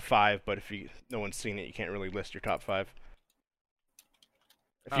guys' top 5, but if no one's seen it, you can't really list your top 5.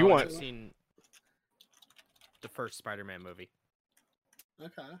 If you want, I've seen the first Spider-Man movie.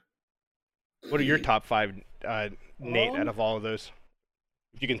 okay. what are your top 5, Nate, out Um, of all of those?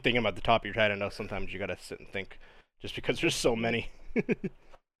 If you can think about the top of your head, I know sometimes you gotta sit and think, just because there's so many.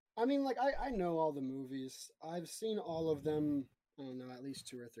 I mean, like, I know all the movies. I've seen all of them, I don't know, at least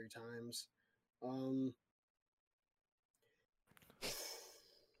 2 or 3 times.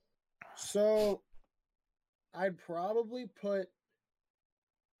 So, I'd probably put.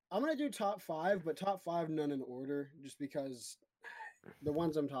 I'm going to do top 5, but top 5 none in order, just because the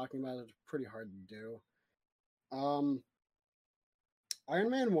ones I'm talking about are pretty hard to do. Iron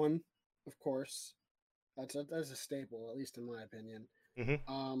Man 1, of course. That's a staple, at least in my opinion.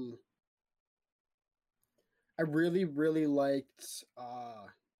 Mhm. I really, really liked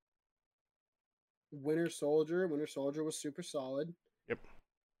Winter Soldier. Winter Soldier was super solid. Yep.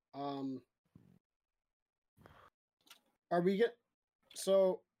 Are we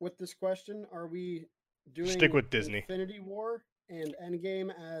so with this question? Are we doing Stick with Disney. Infinity War and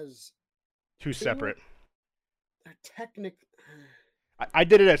Endgame as Two separate. technic? I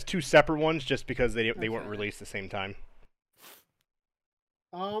did it as 2 separate ones just because they weren't Okay. released at the same time.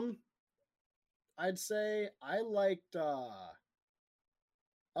 I'd say I liked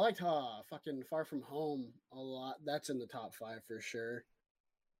fucking Far From Home a lot. That's in the top 5 for sure.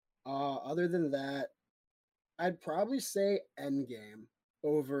 Other than that, I'd probably say Endgame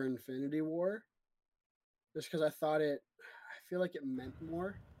over Infinity War, just because I feel like it meant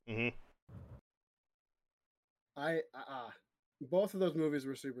more. Mhm. Both of those movies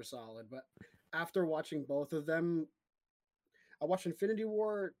were super solid, but after watching both of them, I watched Infinity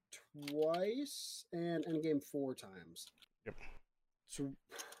War twice and Endgame 4 times. Yep. So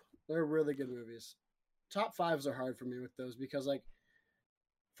they're really good movies. Top 5s are hard for me with those because, like,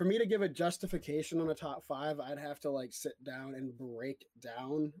 for me to give a justification on a top 5, I'd have to like sit down and break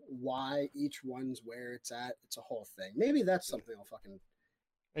down why each one's where it's at. It's a whole thing. Maybe that's something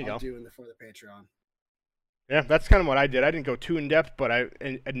There you I'll go. do for the Patreon. Yeah, that's kind of what I did. I didn't go too in depth, but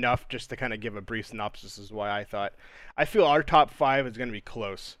enough just to kind of give a brief synopsis is why I thought. I feel our top 5 is going to be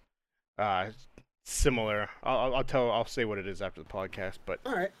close, similar. I'll say what it is after the podcast, but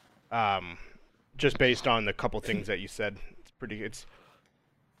All right. just based on the couple things that you said, it's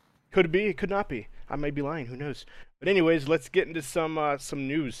could be, it could not be. I may be lying. Who knows? But anyways, let's get into some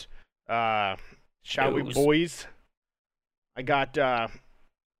news. Shall we, News. boys? I got 3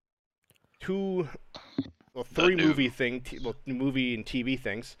 movie and TV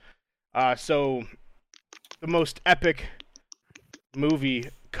things. So the most epic movie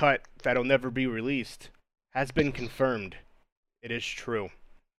cut that'll never be released has been confirmed. It is true.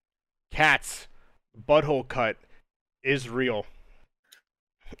 Cats butthole cut is real.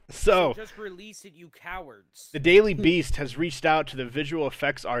 So just release it, you cowards. the Daily Beast has reached out to the visual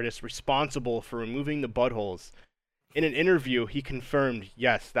effects artist responsible for removing the buttholes. In an interview, he confirmed,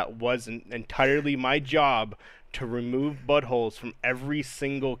 yes, that was entirely my job to remove buttholes from every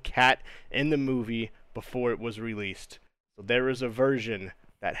single cat in the movie before it was released. So there is a version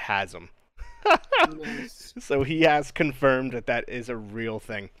that has them. Nice. So he has confirmed that is a real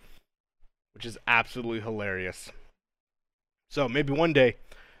thing, which is absolutely hilarious. So maybe one day,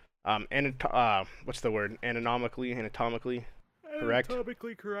 what's the word? Anatomically correct?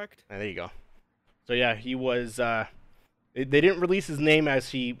 Anatomically correct. There you go. So yeah, he was. They didn't release his name as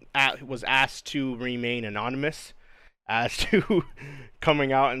he was asked to remain anonymous, as to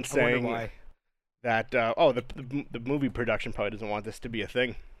coming out and saying that the movie production probably doesn't want this to be a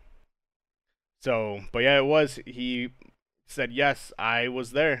thing. So, but yeah, it was. He said, yes, I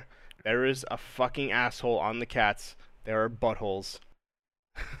was there. There is a fucking asshole on the cats. There are buttholes.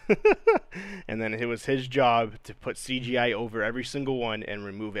 And then it was his job to put CGI over every single one and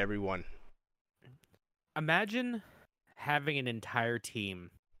remove every one. Imagine having an entire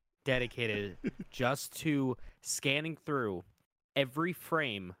team dedicated just to scanning through every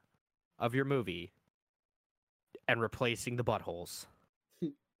frame of your movie and replacing the buttholes.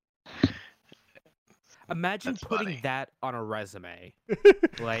 Imagine That's putting funny. that on a resume.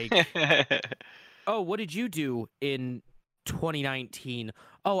 Like, oh, what did you do in 2019?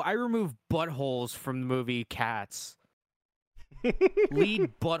 Oh, I removed buttholes from the movie Cats.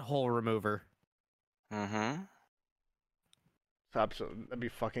 Lead butthole remover. Mm-hmm. Absolutely, that'd be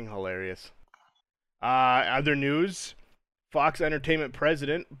fucking hilarious. Other news: Fox Entertainment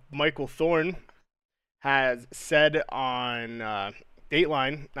president Michael Thorne has said on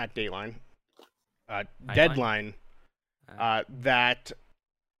Dateline, not Dateline, Deadline, that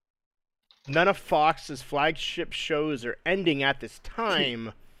none of Fox's flagship shows are ending at this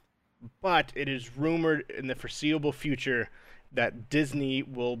time, but it is rumored in the foreseeable future that Disney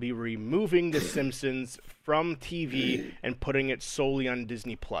will be removing The Simpsons from TV and putting it solely on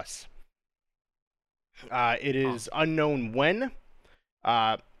Disney Plus. It is unknown when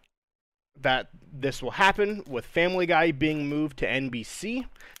that this will happen, with Family Guy being moved to NBC,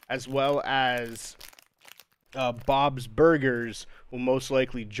 as well as Bob's Burgers will most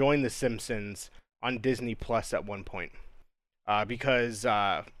likely join The Simpsons on Disney Plus at one point. Because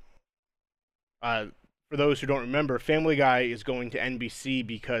for those who don't remember, Family Guy is going to NBC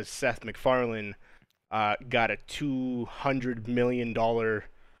because Seth MacFarlane got a $200 million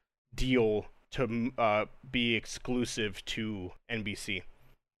deal to be exclusive to NBC.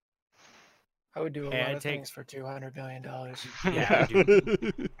 I would do a Hey, lot I'd of take- things for $200 million. Yeah,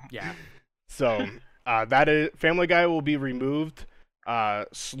 dude. Yeah. So that is, Family Guy will be removed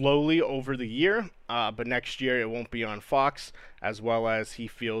slowly over the year, but next year it won't be on Fox, as well as he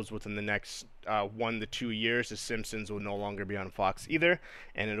feels within the next 1 to 2 years, The Simpsons will no longer be on Fox either,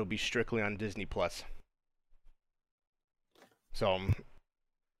 and it'll be strictly on Disney Plus. So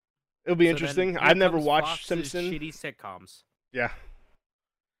it'll be So then interesting. here I've never comes watched Fox's Simpsons. shitty sitcoms. Yeah.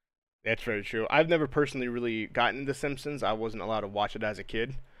 That's very true. I've never personally really gotten into Simpsons. I wasn't allowed to watch it as a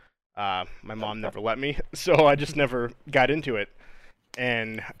kid. My mom never let me, so I just never got into it.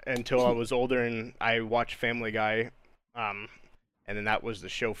 And until I was older and I watched Family Guy, and then that was the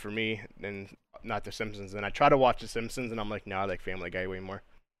show for me, and not The Simpsons. And I try to watch The Simpsons, and I'm like, no, I like Family Guy way more.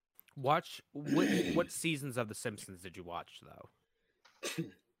 Watch what seasons of The Simpsons did you watch though?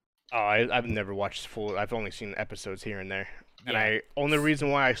 Oh, I've never watched full. I've only seen episodes here and there. And Yeah. only reason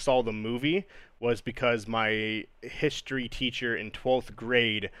why I saw the movie was because my history teacher in 12th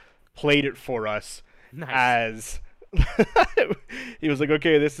grade played it for us Nice. as he was like,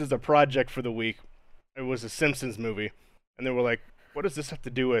 okay, this is a project for the week. It was a Simpsons movie. And they were like, what does this have to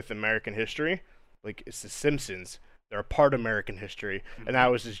do with American history? Like, it's the Simpsons. They're a part of American history. And that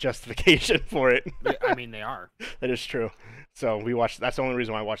was his justification for it. I mean, they are. That is true. So we watched, that's the only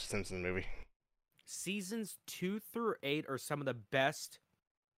reason why I watched the Simpsons movie. Seasons 2 through 8 are some of the best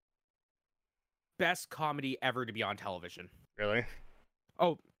comedy ever to be on television. Really?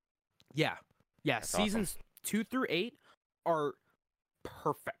 Oh, yeah. Yeah, That's awesome. seasons 2 through 8 are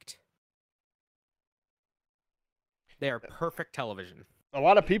perfect. They are perfect television. A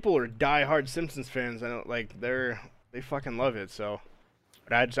lot of people are diehard Simpsons fans. I don't like they fucking love it. So,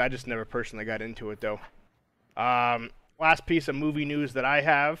 but I just never personally got into it though. Last piece of movie news that I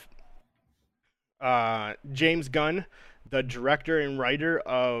have. James Gunn, the director and writer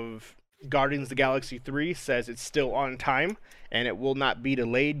of Guardians of the Galaxy 3, says it's still on time and it will not be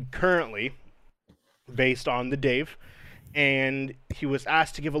delayed currently, based on the Dave. And he was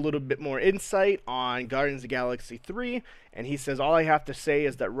asked to give a little bit more insight on Guardians of the Galaxy 3, and he says, all I have to say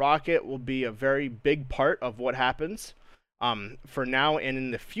is that Rocket will be a very big part of what happens for now and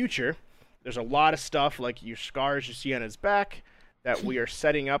in the future. There's a lot of stuff, like your scars you see on his back, that we are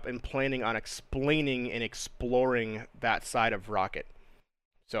setting up and planning on explaining and exploring that side of Rocket.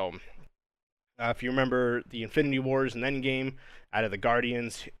 So, if you remember the Infinity Wars and Endgame, out of the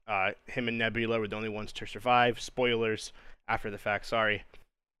Guardians, him and Nebula were the only ones to survive. Spoilers after the fact, sorry.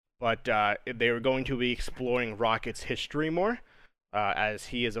 But they were going to be exploring Rocket's history more, as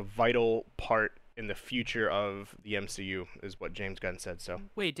he is a vital part in the future of the MCU, is what James Gunn said. So,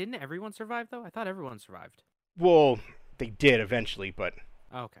 Wait, didn't everyone survive though? I thought everyone survived. well, they did eventually, but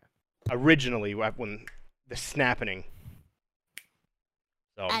Oh, okay. originally when the snapping.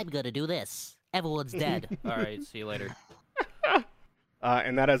 So, I'm gonna do this. Everyone's dead. All right. See you later.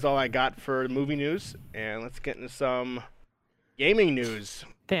 and that is all I got for movie news. And let's get into some gaming news.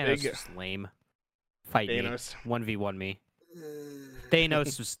 Thanos Big- is lame. Fight Thanos. me. 1v1 me.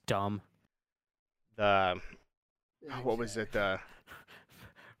 Thanos was dumb. The what was it?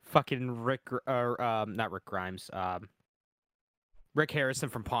 Fucking not Rick Grimes. Rick Harrison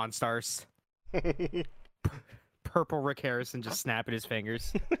from Pawn Stars. Purple Rick Harrison just snapping his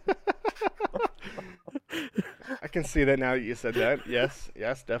fingers. I can see that now that you said that. Yes,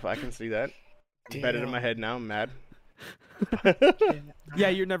 Def, I can see that. Better in Damn. my head now. I'm mad. Yeah,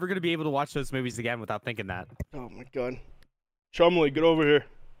 you're never gonna be able to watch those movies again without thinking that. Oh my god. Chumley, get over here.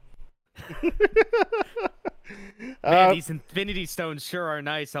 Man, these Infinity Stones sure are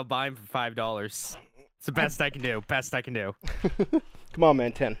nice. I'll buy them for $5. It's the best I can do. Best I can do. Come on,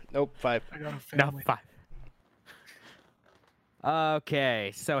 man. 10. Nope, 5. I got a No, family. 5.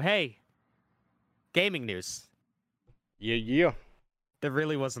 Okay, so hey, gaming news. Yeah. There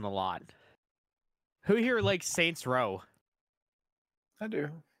really wasn't a lot. Who here likes Saints Row? I do.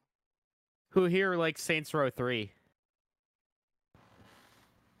 Who here likes Saints Row 3?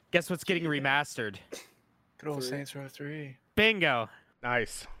 Guess what's getting remastered? Good old 3. Saints Row 3. Bingo.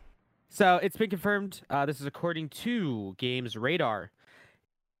 Nice. So it's been confirmed. This is according to Games Radar.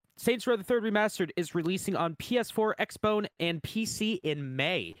 Saints Row the Third Remastered is releasing on PS4, Xbone, and PC in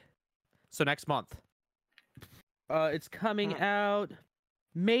May. So next month. It's coming out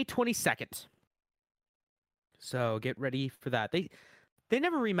May 22nd. So get ready for that. They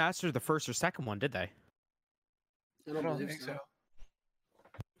never remastered the first or second one, did they? I I don't don't believe think so. so.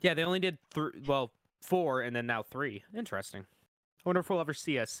 Yeah, they only did 4 and then now 3. Interesting. I wonder if we'll ever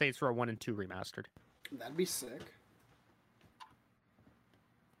see a Saints Row 1 and 2 remastered. That'd be sick.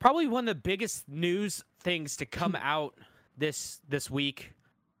 Probably one of the biggest news things to come out this week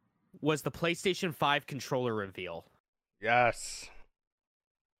was the PlayStation 5 controller reveal. Yes.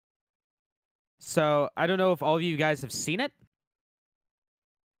 So I don't know if all of you guys have seen it,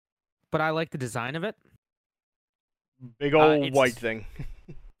 but I like the design of it. Big old it's- white thing.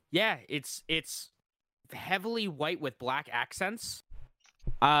 Yeah, it's heavily white with black accents.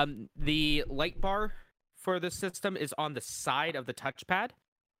 The light bar for the system is on the side of the touchpad,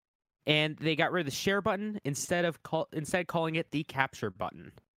 and they got rid of the share button instead calling it the capture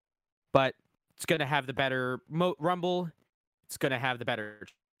button. But it's gonna have the better rumble. It's gonna have the better.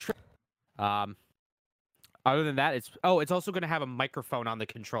 Other than that, it's also gonna have a microphone on the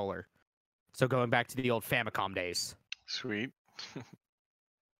controller. So going back to the old Famicom days. Sweet.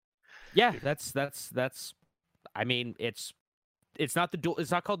 Yeah, that's. I mean, it's not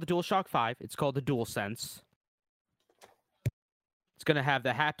called the DualShock 5. It's called the DualSense. It's gonna have the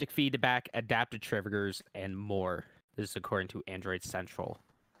haptic feedback, adaptive triggers, and more. This is according to Android Central.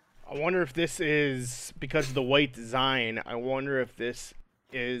 I wonder if this is, because of the white design, I wonder if this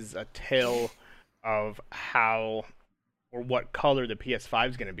is a tale of how or what color the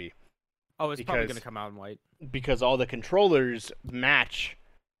PS5 is going to be. Oh, it's probably Because- gonna come out in white. Because all the controllers match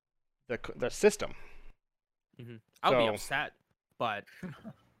the system. I'll be So- upset, but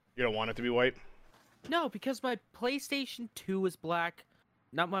You don't want it to be white? no, because my PlayStation 2 is black.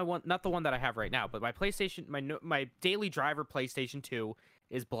 Not the one that I have right now, but my PlayStation, my daily driver PlayStation 2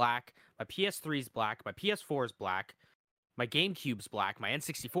 is black. My PS3 is black. My PS4 is black. My GameCube's black. My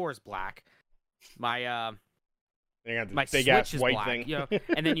N64 is black. My They got the my big Switch ass is white black. thing. You know,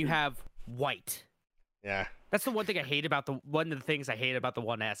 and then you have white. Yeah. That's the one thing I hate about one of the things I hate about the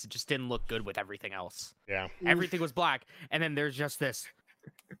 1S. It just didn't look good with everything else. Yeah. Everything was black, and then there's just this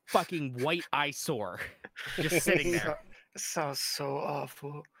fucking white eyesore just sitting there. This sounds so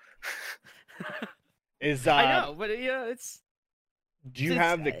awful. Is I know, but yeah, it's Do you It's-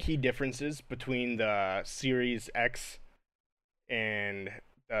 have the key differences between the Series X and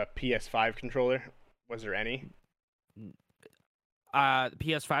the PS5 controller? Was there any? the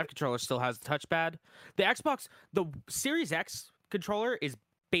PS5 controller still has the touchpad. The Series X controller is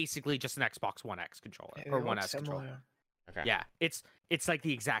basically just an Xbox One X controller Yeah, they or look One S controller. similar. Okay. Yeah, it's like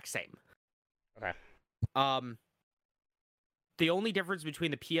the exact same. Okay. The only difference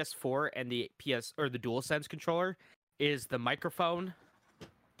between the PS4 and the the DualSense controller is the microphone,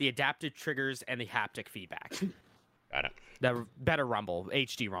 the adaptive triggers, and the haptic feedback. Got it. The better rumble,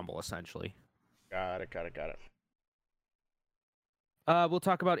 HD rumble, essentially. Got it. We'll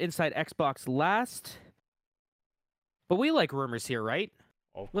talk about Inside Xbox last. But we like rumors here, right?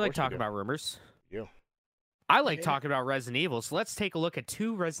 Well, of We like course talking do. about rumors. You. I like Yeah. talking about Resident Evil, so let's take a look at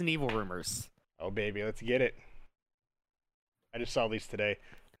 2 Resident Evil rumors. Oh baby, let's get it. I just saw these today.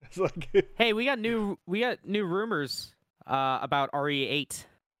 It's like Hey, we got new rumors about RE8.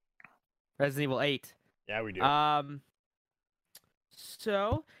 Resident Evil 8. yeah, we do.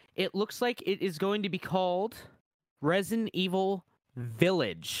 So it looks like it is going to be called Resident Evil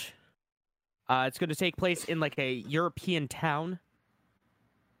Village. It's going to take place in like a European town.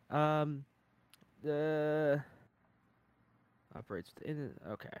 The operates in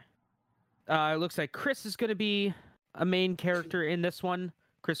okay. It looks like Chris is going to be a main character in this one.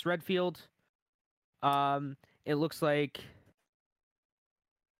 Chris Redfield. It looks like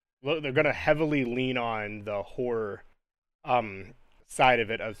Look, they're gonna heavily lean on the horror side of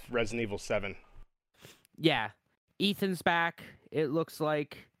it of Resident Evil 7. yeah, Ethan's back. It looks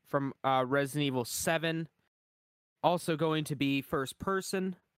like from Resident Evil 7. Also going to be first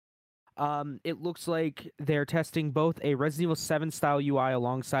person. It looks like they're testing both a Resident Evil 7 style UI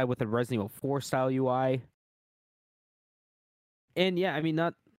alongside with a Resident Evil 4 style UI. And yeah, I mean,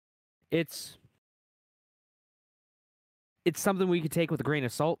 it's something we could take with a grain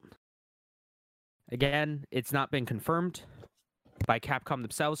of salt. Again, it's not been confirmed by Capcom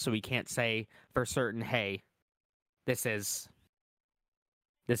themselves, so we can't say for certain, hey, this is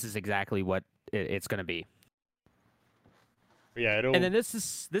exactly what it's going to be. Yeah, it'll. And then this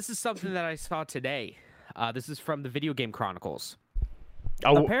is something that I saw today. This is from the Video Game Chronicles.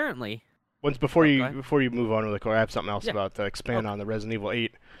 Apparently, Once before you ahead. before you move on, really quick, I have something else Yeah. about to expand Okay. on the Resident Evil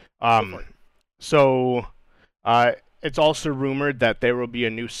 8. for it. So, it's also rumored that there will be a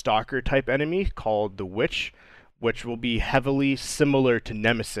new stalker type enemy called the Witch, which will be heavily similar to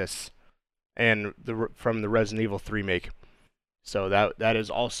Nemesis, and from the Resident Evil 3 remake. So that is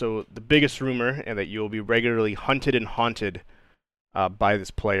also the biggest rumor, and that you will be regularly hunted and haunted by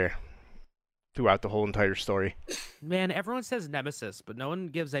this player throughout the whole entire story. Man, everyone says Nemesis, but no one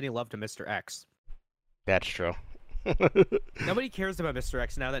gives any love to Mr. X. That's true. Nobody cares about Mr.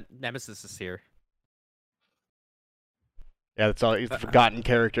 X now that Nemesis is here. Yeah, that's all. He's the forgotten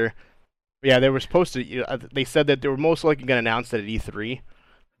character. But yeah, they were supposed to. They said that they were most likely going to announce that at E3,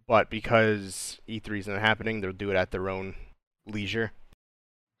 but because E3 isn't happening, they'll do it at their own leisure.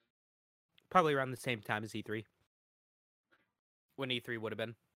 Probably around the same time as E3. When E3 would have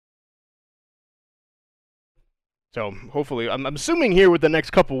been. So hopefully, I'm assuming here with the next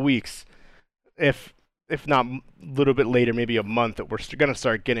couple weeks, if not a little bit later, maybe a month, that we're going to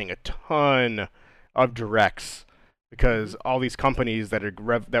start getting a ton of directs, because all these companies that were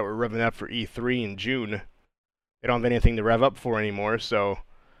revving up for E3 in June, they don't have anything to rev up for anymore. So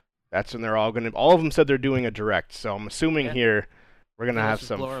that's when they're all going to. All of them said they're doing a direct. So I'm assuming Yeah. here we're going to Let's have just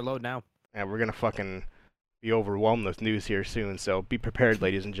some. blow our load now. And we're going to fucking be overwhelmed with news here soon. So be prepared,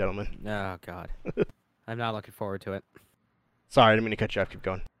 ladies and gentlemen. Oh God, I'm not looking forward to it. Sorry, I didn't mean to cut you off. Keep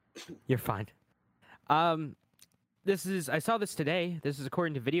going. You're fine. I saw this today. This is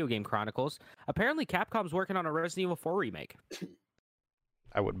according to Video Game Chronicles. Apparently, Capcom's working on a Resident Evil 4 remake.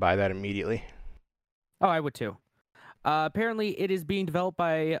 I would buy that immediately. Oh, I would too. Apparently, it is being developed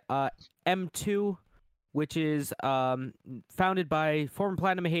by M2, which is founded by former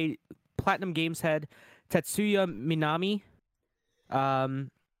Platinum Games head Tetsuya Minami.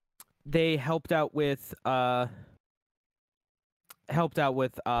 They helped out with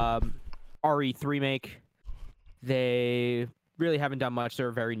RE3 remake. They really haven't done much. They're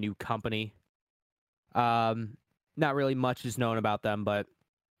a very new company. Not really much is known about them, but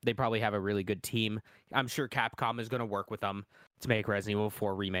they probably have a really good team. I'm sure Capcom is going to work with them to make Resident Evil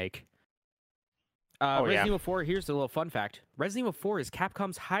 4 remake. Resident Evil 4, here's a little fun fact. Resident Evil 4 is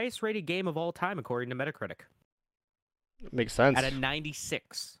Capcom's highest rated game of all time, according to Metacritic. Makes sense. At a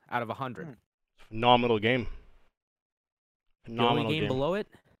 96 out of 100. Phenomenal game. The Phenomenal only game below it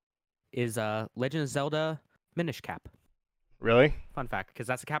is Legend of Zelda Minish Cap. Really? Fun fact, because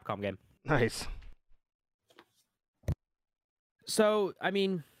that's a Capcom game. Nice. So, I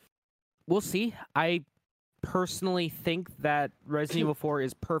mean, we'll see. I personally think that Resident Evil 4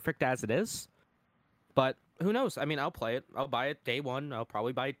 is perfect as it is. But who knows? I mean, I'll play it. I'll buy it day one. I'll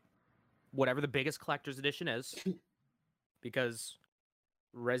probably buy whatever the biggest collector's edition is. Because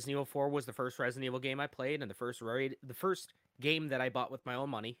Resident Evil 4 was the first Resident Evil game I played and the first game that I bought with my own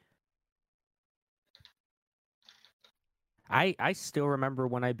money. I still remember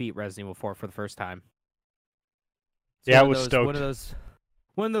when I beat Resident Evil 4 for the first time. It's Yeah, I one of was those- stoked.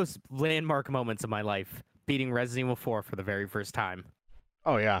 One of those landmark moments of my life, beating Resident Evil 4 for the very first time.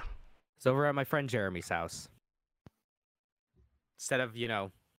 Oh, yeah. It's over at my friend Jeremy's house. Instead of,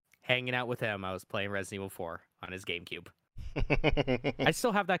 hanging out with him, I was playing Resident Evil 4 on his GameCube. I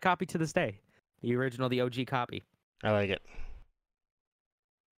still have that copy to this day. The original, the OG copy. I like it.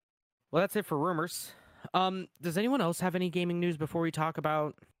 Well, that's it for rumors. Does anyone else have any gaming news before we talk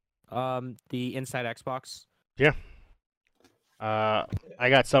about the Inside Xbox? I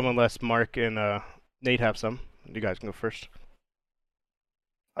got some unless Mark and Nate have some. You guys can go first.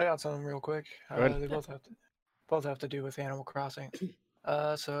 I got something real quick. Go ahead. They both have to do with Animal Crossing.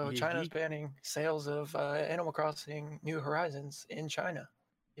 So China's banning sales of Animal Crossing New Horizons in China.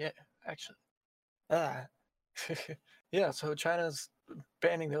 Yeah, actually. Ah. Yeah, so China's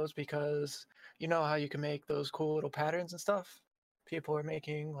banning those because you know how you can make those cool little patterns and stuff? People are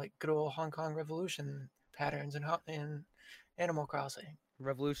making like good old Hong Kong Revolution patterns in Animal Crossing.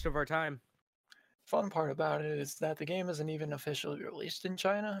 Revolution of our time. Fun part about it is that the game isn't even officially released in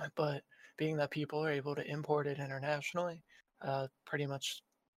China, but being that people are able to import it internationally, pretty much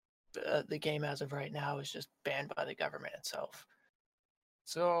the game as of right now is just banned by the government itself.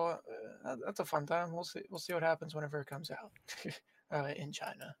 So that's a fun time. We'll see. We'll see what happens whenever it comes out in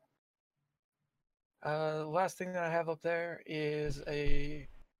China. The last thing that I have up there is a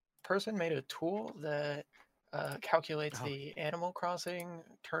person made a tool that calculates Oh. the Animal Crossing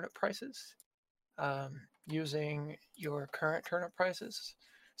turnip prices using your current turnip prices.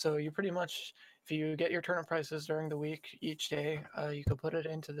 So you pretty much, if you get your turnip prices during the week each day, you can put it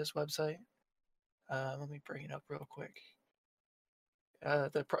into this website. Let me bring it up real quick.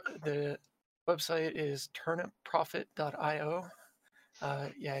 The website is turnipprofit.io.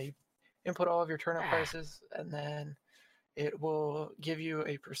 Yeah, you input all of your turnip prices, and then it will give you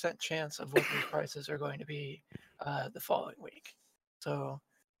a % chance of what these prices are going to be the following week. So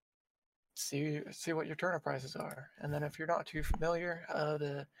see what your turnip prices are, and then if you're not too familiar,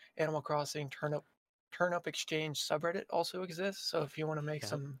 the Animal Crossing turnip exchange subreddit also exists. So if you want to make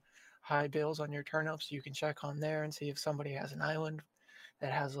some high bills on your turnips, you can check on there and see if somebody has an island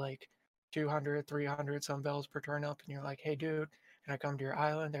that has like 200, 300 some bells per turnip, and you're like, hey dude, can I come to your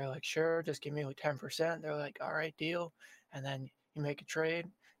island? They're like, sure, just give me like 10%. They're like, all right, deal. And then you make a trade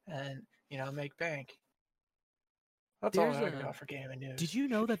and, make bank. That's all I got for gaming news. Did you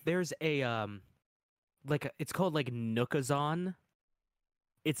know that there's a it's called like Nookazon?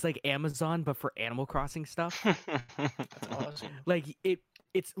 It's like Amazon but for Animal Crossing stuff. That's awesome. Like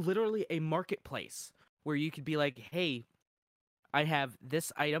it's literally a marketplace where you could be like, hey, I have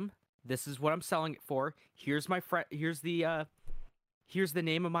this item. This is what I'm selling it for. Here's my here's the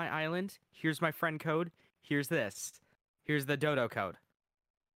name of my island. Here's my friend code. Here's this. Here's the Dodo code.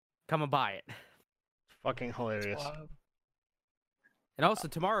 Come and buy it. Fucking hilarious. And also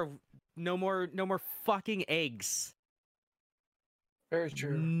tomorrow, no more fucking eggs. Very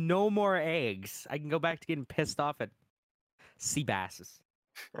true. No more eggs. I can go back to getting pissed off at sea basses.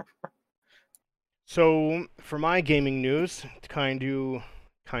 So for my gaming news, to kind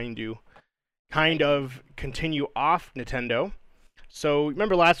of continue off Nintendo. So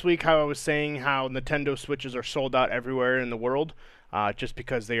remember last week how I was saying how Nintendo Switches are sold out everywhere in the world, just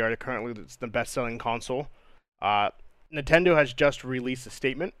because they are currently the best-selling console. Nintendo has just released a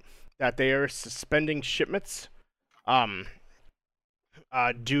statement that they are suspending shipments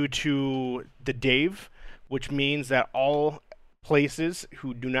due to the Dave, which means that all places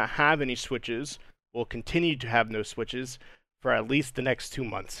who do not have any Switches will continue to have no Switches for at least the next 2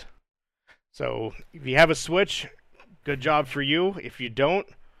 months. So if you have a Switch, good job for you. If you don't,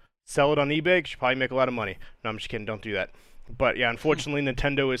 sell it on eBay. You should probably make a lot of money. No, I'm just kidding. Don't do that. But yeah, unfortunately,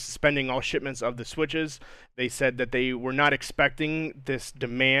 Nintendo is suspending all shipments of the Switches. They said that they were not expecting this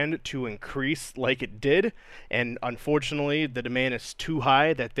demand to increase like it did. And unfortunately, the demand is too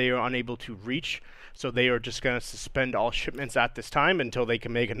high that they are unable to reach. So they are just going to suspend all shipments at this time until they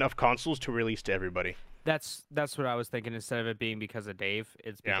can make enough consoles to release to everybody. That's what I was thinking. Instead of it being because of Dave,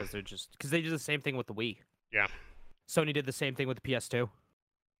 it's because they did the same thing with the Wii. Yeah. Sony did the same thing with the PS2,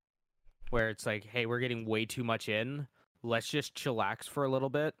 where it's like, hey, we're getting way too much in. Let's just chillax for a little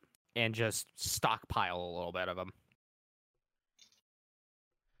bit and just stockpile a little bit of them.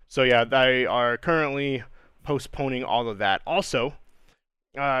 So yeah, they are currently postponing all of that. Also,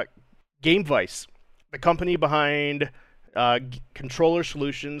 GameVice, the company behind controller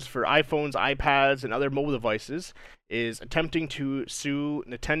solutions for iPhones, iPads, and other mobile devices, is attempting to sue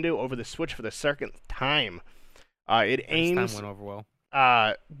Nintendo over the Switch for the second time. It aims. This time went over well.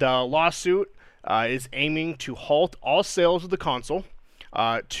 The lawsuit is aiming to halt all sales of the console,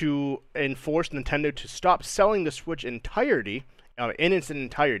 to enforce Nintendo to stop selling the Switch in its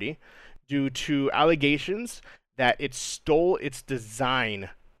entirety, due to allegations that it stole its design,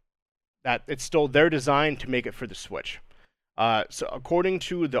 that it stole their design to make it for the Switch. So according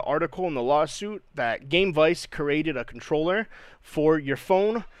to the article in the lawsuit, that GameVice created a controller for your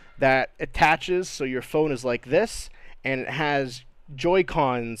phone that attaches, so your phone is like this, and it has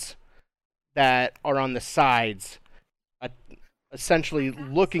Joy-Cons that are on the sides, essentially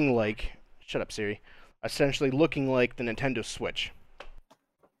looking like, shut up Siri, essentially looking like the Nintendo Switch.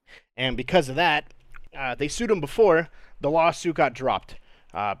 And because of that, they sued them before. The lawsuit got dropped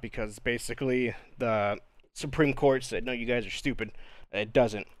because basically the Supreme Court said, no, you guys are stupid. It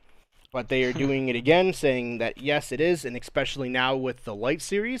doesn't. But they are doing it again, saying that yes, it is, and especially now with the Lite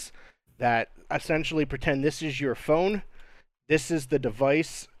series, that essentially pretend this is your phone. This is the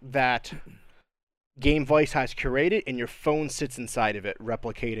device that Game Vice has curated, and your phone sits inside of it,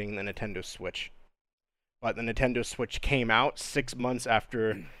 replicating the Nintendo Switch. But the Nintendo Switch came out 6 months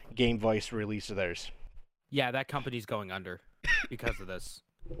after Game Vice released theirs. Yeah, that company's going under because of this.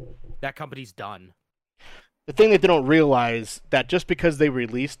 That company's done. The thing that they don't realize that just because they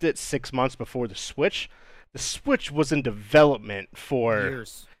released it 6 months before the Switch was in development for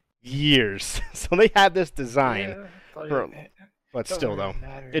years. So they had this design, but still though,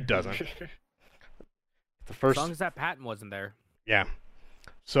 it doesn't. The first, as long as that patent wasn't there. Yeah.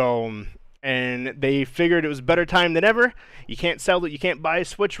 So, and they figured it was a better time than ever. You can't sell it. You can't buy a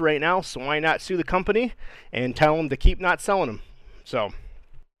Switch right now. So why not sue the company and tell them to keep not selling them? So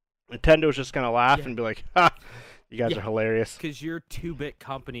Nintendo's just gonna laugh and be like, "Ha, you guys are hilarious." Because your 2-bit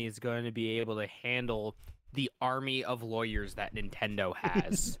company is going to be able to handle the army of lawyers that Nintendo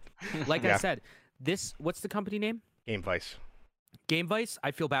has. Like I said, what's the company name? Game Vice. Game Vice.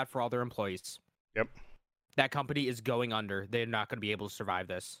 I feel bad for all their employees. Yep. That company is going under. They're not going to be able to survive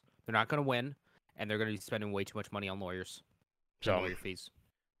this. They're not going to win, and they're going to be spending way too much money on lawyers. So, lawyer fees.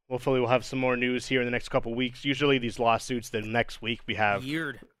 Hopefully we'll have some more news here in the next couple weeks. Usually these lawsuits, the next week we have...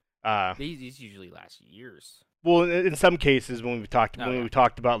 Weird. These usually last years. Well, in some cases, when we talked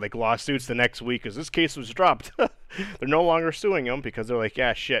about like lawsuits, the next week, because this case was dropped, they're no longer suing them because they're like,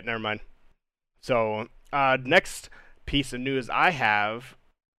 yeah, shit, never mind. So, next piece of news I have,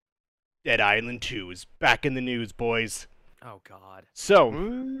 Dead Island 2 is back in the news, boys. Oh God. So,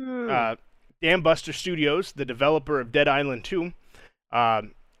 Dambuster Studios, the developer of Dead Island 2,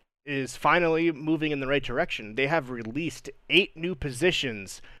 is finally moving in the right direction. They have released 8 new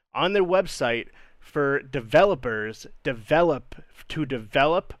positions on their website for developers to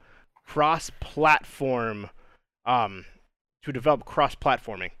develop cross-platform,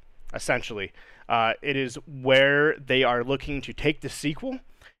 cross-platforming, essentially. It is where they are looking to take the sequel,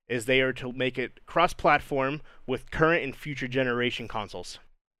 is they are to make it cross-platform with current and future generation consoles.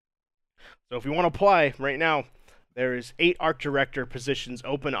 So if you want to apply right now, there is 8 art director positions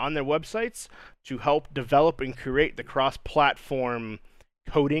open on their websites to help develop and create the cross-platform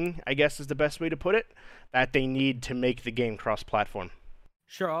coding, I guess is the best way to put it, that they need to make the game cross-platform.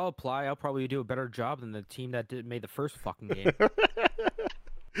 Sure, I'll apply. I'll probably do a better job than the team that made the first fucking game.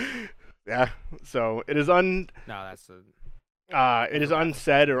 Yeah, so it is it is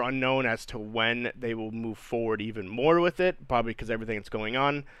unsaid or unknown as to when they will move forward even more with it, probably because everything that's going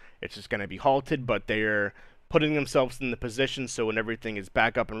on, it's just going to be halted, but they're putting themselves in the position so when everything is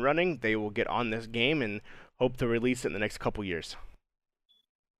back up and running, they will get on this game and hope to release it in the next couple years.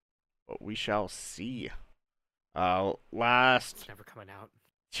 But we shall see. It's never coming out.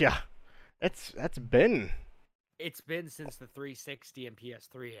 Yeah, it's been since the 360 and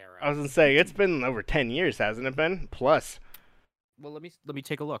PS3 era. I was gonna say it's been over 10 years, hasn't it been? Plus. Well, let me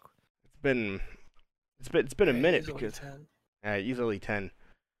take a look. It's been a minute because 10. Easily 10.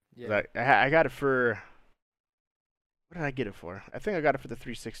 Yeah. I got it for. What did I get it for? I think I got it for the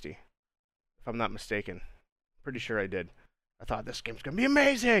 360, if I'm not mistaken. Pretty sure I did. I thought this game's gonna be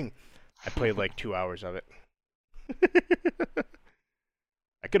amazing. I played like 2 hours of it.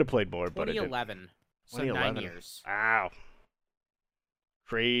 I could have played more, but I didn't. 2011. So 2011. 9 years. Wow.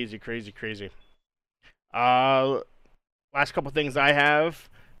 Crazy. Last couple things I have.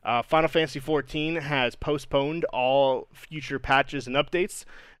 Final Fantasy XIV has postponed all future patches and updates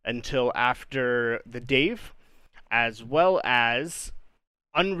until after the Dave, as well as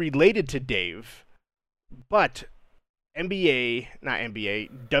unrelated to Dave, but WWE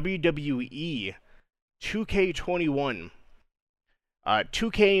 2K21.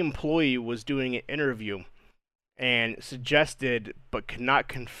 2K employee was doing an interview and suggested, but could not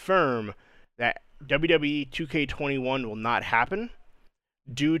confirm, that WWE 2K21 will not happen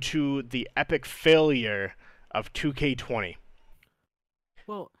due to the epic failure of 2K20.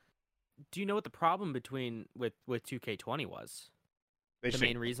 Well, do you know what the problem with 2K20 was? The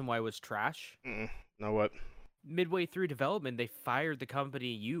main reason why it was trash? Know what? Midway through development, they fired the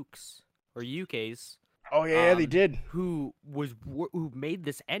company UK's. Oh yeah, they did. Who made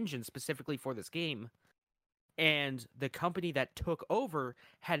this engine specifically for this game, and the company that took over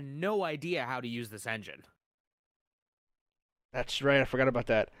had no idea how to use this engine. That's right. I forgot about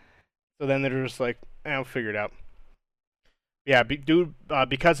that. So then they're just like, I'll figure it out. Yeah,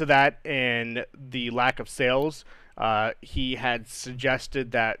 because of that and the lack of sales, he had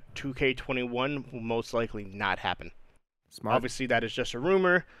suggested that 2K21 will most likely not happen. Smart. Obviously, that is just a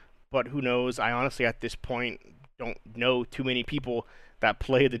rumor, but who knows? I honestly, at this point, don't know too many people that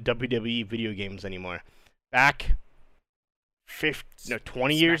play the WWE video games anymore. Back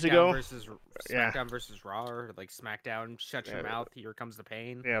 20 years ago. SmackDown versus Raw, or like SmackDown, shut your mouth, here comes the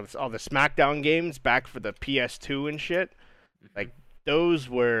pain. Yeah, all the SmackDown games back for the PS2 and shit. Like, those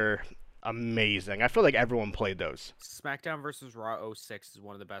were amazing. I feel like everyone played those. SmackDown versus Raw 06 is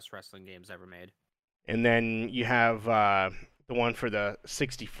one of the best wrestling games ever made. And then you have the one for the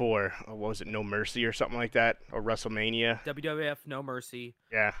 64. What was it? No Mercy or something like that, or WrestleMania. WWF No Mercy.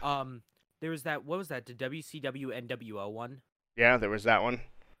 Yeah. There was that. What was that? The WCW NWO one. Yeah, there was that one.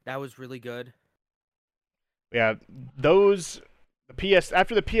 That was really good. Yeah, after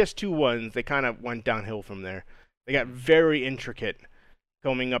the PS2 ones, they kind of went downhill from there. They got very intricate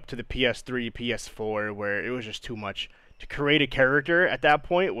coming up to the PS3, PS4, where it was just too much. To create a character at that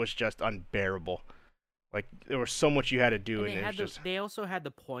point was just unbearable. Like, there was so much you had to do, and it was just... They also had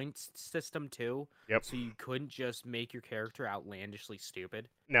the points system too. Yep. So you couldn't just make your character outlandishly stupid.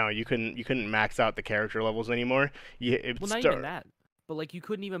 No, you couldn't max out the character levels anymore. Not even that. But like, you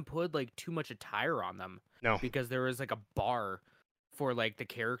couldn't even put like too much attire on them. No. Because there was like a bar for like the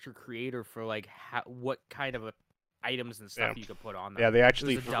character creator for like what kind of items and stuff you could put on them. Yeah, they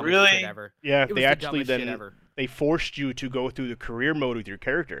actually really. Yeah, they actually they forced you to go through the career mode with your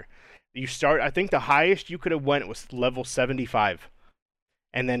character. I think the highest you could have went was level 75.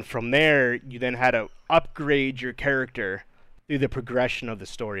 And then from there, you then had to upgrade your character through the progression of the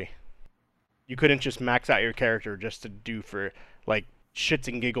story. You couldn't just max out your character just to do for like shits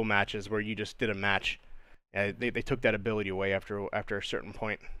and giggle matches where you just did a match. They took that ability away after a certain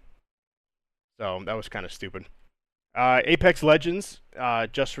point. So that was kind of stupid. Apex Legends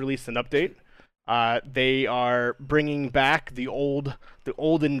just released an update. They are bringing back the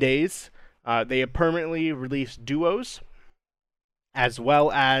olden days. They have permanently released duos, as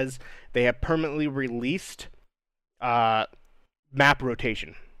well as they have permanently released map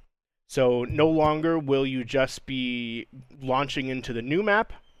rotation. So no longer will you just be launching into the new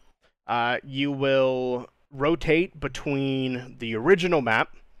map. You will rotate between the original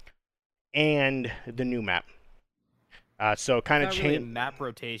map and the new map. So kind of change really map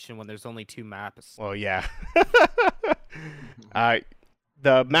rotation when there's only 2 maps. Well, yeah.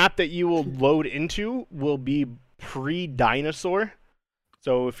 The map that you will load into will be pre-dinosaur.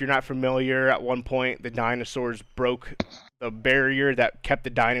 So if you're not familiar, at one point the dinosaurs broke the barrier that kept the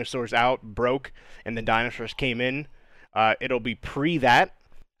dinosaurs out, broke, and the dinosaurs came in. It'll be pre that,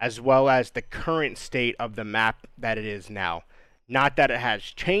 as well as the current state of the map that it is now. Not that it has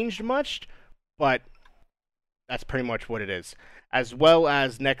changed much, but that's pretty much what it is. As well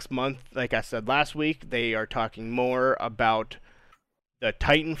as next month, like I said last week, they are talking more about the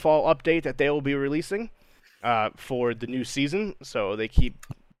Titanfall update that they will be releasing for the new season. So they keep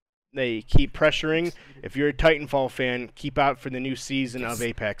pressuring. If you're a Titanfall fan, keep out for the new season of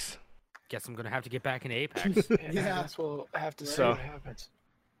Apex. Guess I'm gonna have to get back into Apex. Yeah, I guess we'll have to see what happens.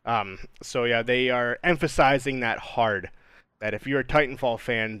 So yeah, they are emphasizing that hard. That if you're a Titanfall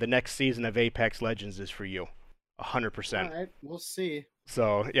fan, the next season of Apex Legends is for you. 100%. All right, we'll see.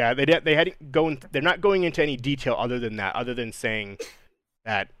 So yeah, they're not going into any detail other than that, other than saying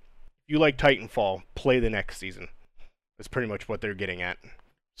that if you like Titanfall, play the next season. That's pretty much what they're getting at.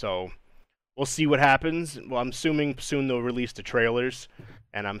 So we'll see what happens. Well, I'm assuming soon they'll release the trailers,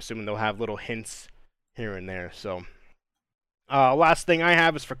 and I'm assuming they'll have little hints here and there. So last thing I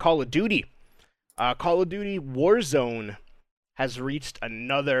have is for Call of Duty. Call of Duty Warzone has reached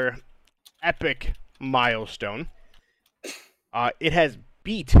another epic milestone. It has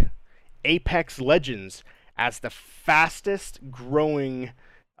beat Apex Legends as the fastest growing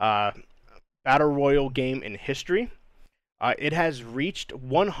battle royale game in history. It has reached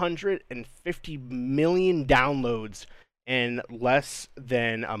 150 million downloads in less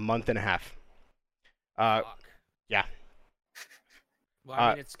than a month and a half. Yeah. Well,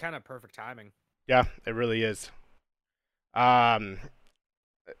 I mean, it's kind of perfect timing. Yeah, it really is. It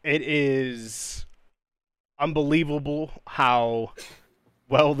is unbelievable how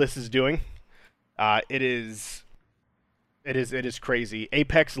well this is doing. It is crazy.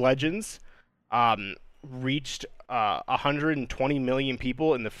 Apex Legends reached 120 million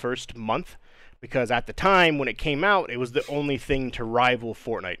people in the first month, because at the time when it came out, it was the only thing to rival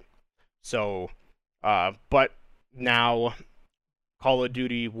Fortnite. So, but now Call of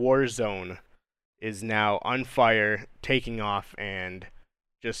Duty Warzone is now on fire, taking off, and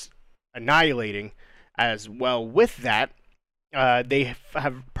just annihilating. As well with that, they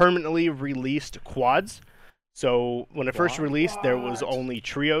have permanently released quads. So when it first released, there was only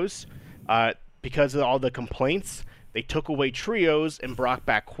trios. Because of all the complaints, they took away trios and brought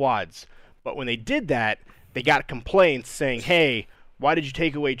back quads. But when they did that, they got complaints saying, "Hey, why did you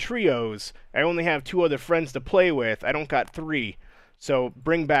take away trios? I only have 2 other friends to play with. I don't got 3. So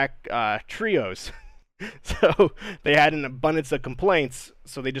bring back trios." So they had an abundance of complaints,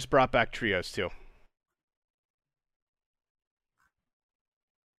 so they just brought back trios too.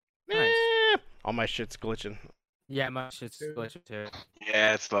 Nice. All my shit's glitching. Yeah, my shit's glitching too.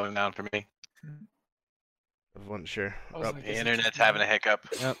 Yeah, it's slowing down for me. I wasn't sure. I was Oh, like, The is it internet's just having a me? hiccup.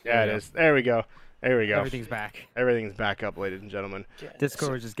 Yep, yeah, it is. There we go. There we go. Everything's back. Everything's back up, ladies and gentlemen. Yeah,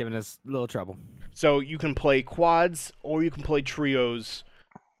 Discord was just giving us a little trouble. So you can play quads or you can play trios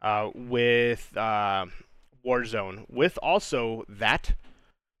with Warzone. With also that.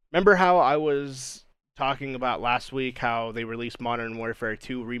 Remember how I was talking about last week how they released Modern Warfare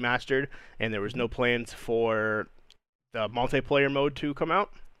 2 remastered and there was no plans for the multiplayer mode to come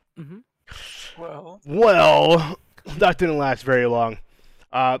out? Mm-hmm. Well, That didn't last very long.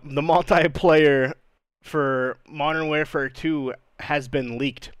 The multiplayer for Modern Warfare 2 has been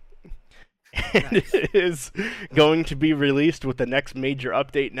leaked. And Nice. it is going to be released with the next major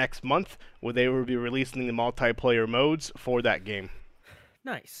update next month, where they will be releasing the multiplayer modes for that game.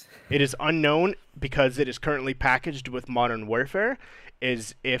 Nice. It is unknown because it is currently packaged with Modern Warfare.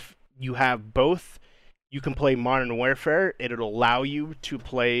 Is if you have both, you can play Modern Warfare. It'll allow you to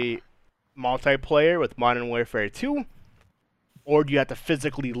play multiplayer with Modern Warfare 2, or do you have to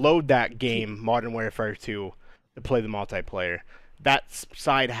physically load that game, Modern Warfare 2, to play the multiplayer? That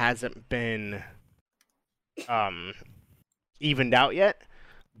side hasn't been evened out yet,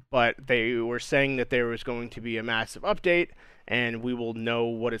 but they were saying that there was going to be a massive update, and we will know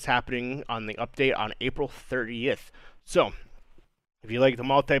what is happening on the update on April 30th. So, if you like the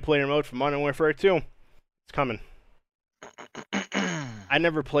multiplayer mode for Modern Warfare 2, it's coming. I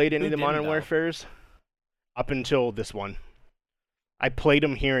never played any Who of the didn't, Modern though? Warfares up until this one. I played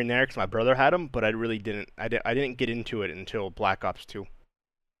them here and there because my brother had them, but I really didn't. I didn't get into it until Black Ops 2.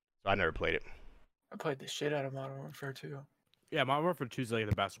 So I never played it. I played the shit out of Modern Warfare 2. Yeah, Modern Warfare 2 is like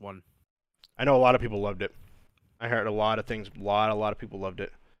the best one. I know a lot of people loved it. I heard a lot of things. A lot of people loved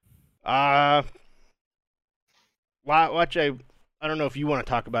it. Watch. I don't know if you want to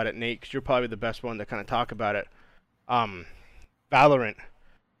talk about it, Nate, because you're probably the best one to kind of talk about it. Valorant.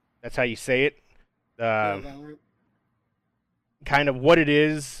 That's how you say it. Yeah, Valorant. Kind of what it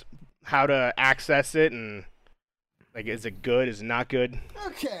is, how to access it, and like, is it good? Is it not good?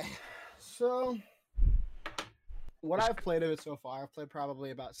 Okay, so what I've played of it so far, I've played probably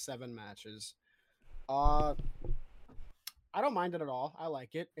about 7 matches. I don't mind it at all. I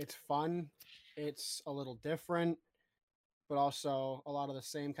like it. It's fun. It's a little different, but also a lot of the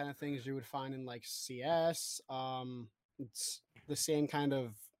same kind of things you would find in like CS. It's the same kind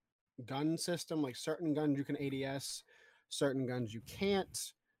of gun system. Like certain guns you can ADS, certain guns you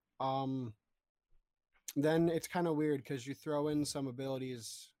can't. Then it's kind of weird because you throw in some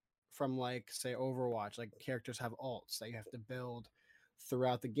abilities from like say Overwatch, like characters have ults that you have to build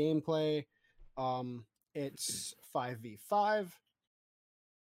throughout the gameplay. It's 5v5,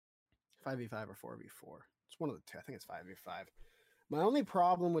 5v5 or 4v4. It's one of the two. I think it's 5v5. My only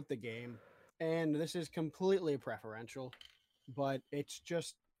problem with the game, and this is completely preferential, but it's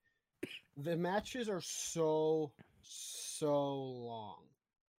just the matches are so long.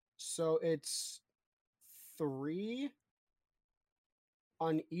 So it's 3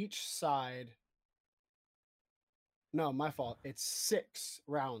 on each side. No, my fault. It's 6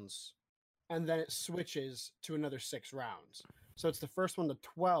 rounds. And then it switches to another 6 rounds. So it's the first one to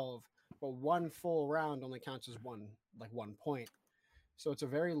 12, but one full round only counts as one point. So it's a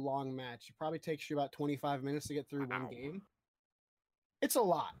very long match. It probably takes you about 25 minutes to get through one game. It's a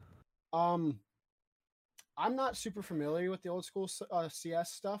lot. I'm not super familiar with the old school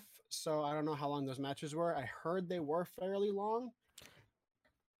CS stuff, so I don't know how long those matches were. I heard they were fairly long.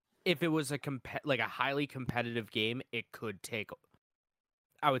 If it was a highly competitive game, it could take,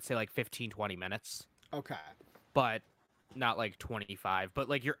 I would say, like 15-20 minutes, Okay. but not like 25. But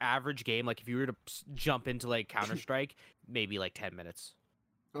like your average game, like if you were to jump into like Counter-Strike, maybe like 10 minutes.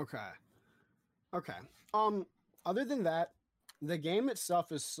 Okay. Other than that, the game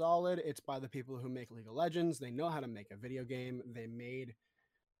itself is solid. It's by the people who make League of Legends. They know how to make a video game. They made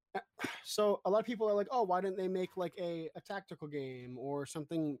so a lot of people are like, oh, why didn't they make like a tactical game or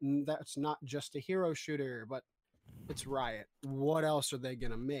something that's not just a hero shooter? But it's Riot. What else are they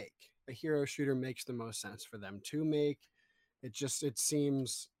gonna make? A hero shooter makes the most sense for them to make. It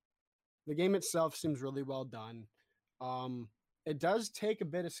seems the game itself seems really well done. It does take a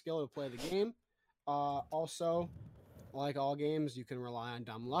bit of skill to play the game. Also, like all games, you can rely on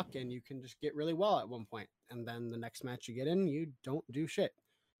dumb luck and you can just get really well at one point, and then the next match you get in, you don't do shit.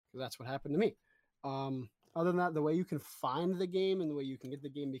 That's what happened to me. Other than that, the way you can find the game and the way you can get the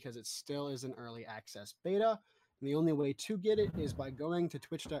game, because it still is an early access beta, and the only way to get it is by going to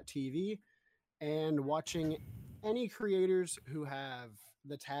twitch.tv and watching any creators who have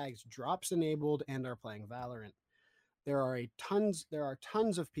the tags drops enabled and are playing Valorant. There are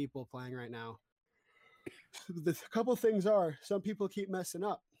tons of people playing right now. The couple things are, some people keep messing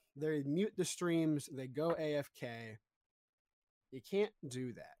up. They mute the streams, they go AFK. You can't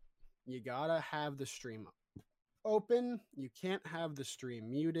do that. You gotta have the stream open. You can't have the stream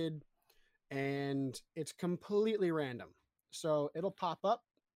muted, and it's completely random. So it'll pop up,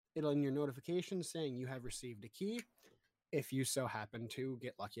 it'll in your notifications saying you have received a key, if you so happen to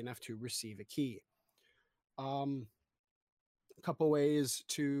get lucky enough to receive a key. A couple ways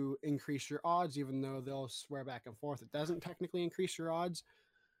to increase your odds, even though they'll swear back and forth, it doesn't technically increase your odds.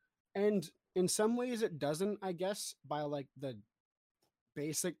 And in some ways it doesn't, I guess, by like the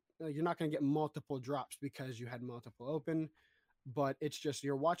basic, you're not going to get multiple drops because you had multiple open, but it's just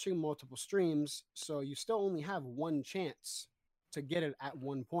you're watching multiple streams, so you still only have one chance to get it at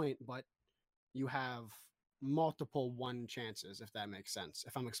one point, but you have multiple one chances, if that makes sense,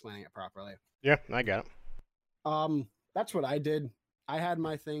 if I'm explaining it properly. Yeah, I got it. That's what I did. I had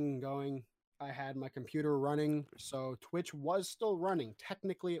my thing going. I had my computer running, so Twitch was still running.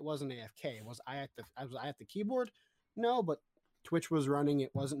 Technically, it wasn't AFK. Was I at the keyboard? No, but Twitch was running.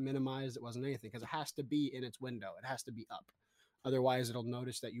 It wasn't minimized. It wasn't anything because it has to be in its window. It has to be up. Otherwise, it'll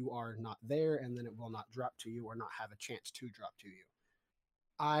notice that you are not there, and then it will not drop to you or not have a chance to drop to you.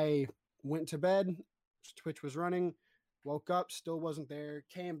 I went to bed. Twitch was running. Woke up, still wasn't there.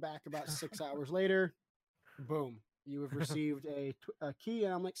 Came back about 6 hours later. Boom. You have received a key,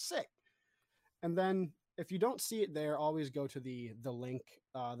 and I'm like, sick. And then if you don't see it there, always go to the link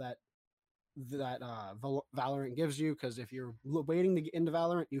that Valorant gives you, because if you're waiting to get into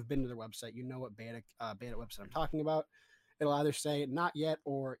Valorant, you've been to their website. You know what beta website I'm talking about. It'll either say not yet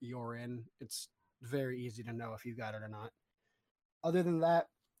or you're in. It's very easy to know if you got it or not. Other than that,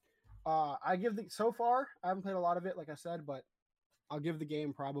 so far, I haven't played a lot of it, like I said, but I'll give the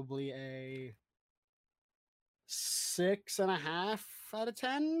game probably a 6.5 out of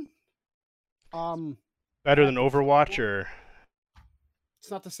 10. Better than Overwatch, or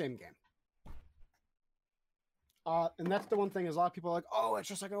it's not the same game. And that's the one thing is a lot of people are like, oh, it's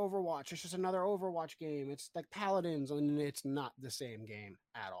just like an Overwatch. It's just another Overwatch game. It's like Paladins, and it's not the same game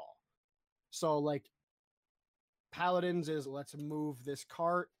at all. So like Paladins is let's move this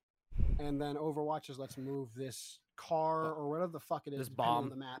cart, and then Overwatch is let's move this car or whatever the fuck it is. This bomb on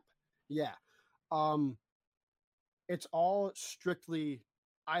the map. Yeah. It's all strictly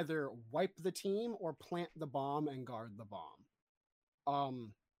either wipe the team or plant the bomb and guard the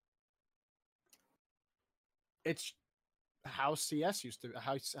bomb. It's how CS used to,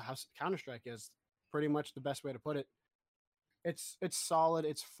 how Counter-Strike is, pretty much the best way to put it. It's solid,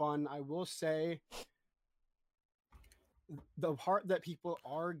 it's fun. I will say the part that people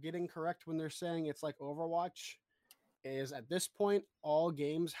are getting correct when they're saying it's like Overwatch is at this point, all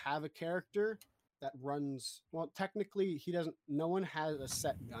games have a character that runs, well, technically no one has a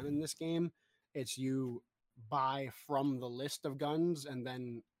set gun in this game. It's you buy from the list of guns, and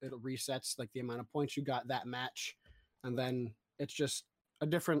then it resets like the amount of points you got that match, and then it's just a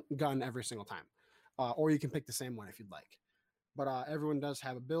different gun every single time. Or you can pick the same one if you'd like. But everyone does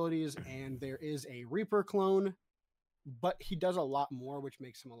have abilities, and there is a Reaper clone, but he does a lot more, which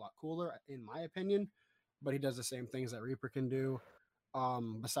makes him a lot cooler, in my opinion. But he does the same things that Reaper can do,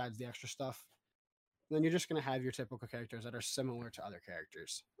 besides the extra stuff. Then you're just going to have your typical characters that are similar to other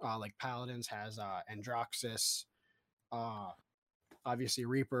characters. Like Paladins has Androxus, obviously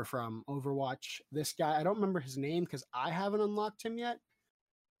Reaper from Overwatch. This guy, I don't remember his name because I haven't unlocked him yet,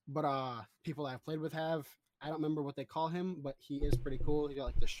 but people I've played with have. I don't remember what they call him, but he is pretty cool. He got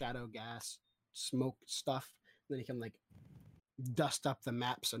like the shadow gas, smoke stuff. Then he can like dust up the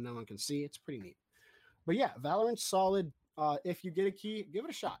map so no one can see. It's pretty neat. But yeah, Valorant's solid. If you get a key, give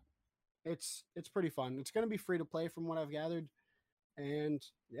it a shot. It's pretty fun. It's going to be free to play from what I've gathered. And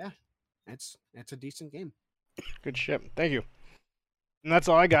yeah, it's a decent game. Good shit. Thank you. And that's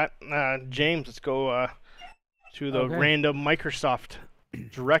all I got. James, let's go to the random Microsoft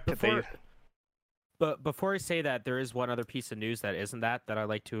Direct that they... But before I say that, there is one other piece of news that isn't that I'd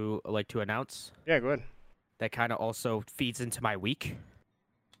like to announce. Yeah, go ahead. That kind of also feeds into my week.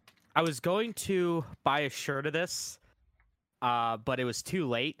 I was going to buy a shirt of this, but it was too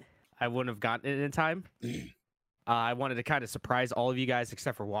late. I wouldn't have gotten it in time. I wanted to kind of surprise all of you guys,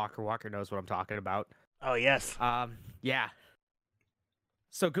 except for Walker. Walker knows what I'm talking about. Oh, yes. Yeah.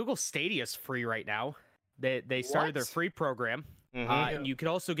 So Google Stadia is free right now. They started their free program. Mm-hmm. And you can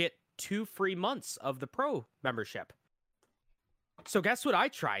also get 2 free months of the Pro membership. So guess what I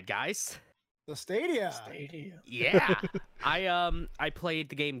tried, guys? The Stadia. Stadia. Yeah. I played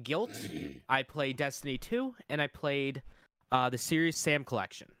the game Guilt, I played Destiny 2, and I played the Serious Sam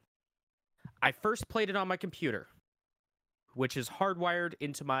collection. I first played it on my computer, which is hardwired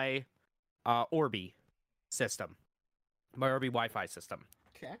into my Orbi system, my Orbi Wi-Fi system.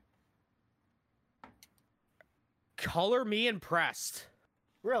 Okay. Color me impressed.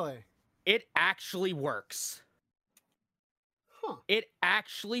 Really? It actually works. Huh. It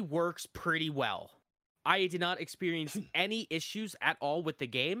actually works pretty well. I did not experience any issues at all with the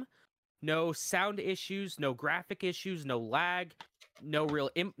game. No sound issues, no graphic issues, no lag, no real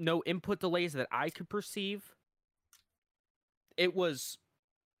no input delays that I could perceive. It was...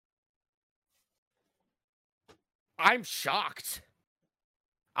 I'm shocked.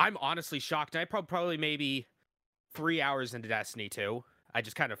 I'm honestly shocked. I probably maybe 3 hours into Destiny 2. I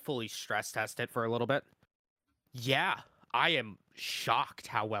just kind of fully stress test it for a little bit. Yeah, I am shocked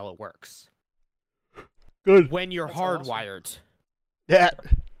how well it works. Good. When you're That's awesome. hardwired. Yeah.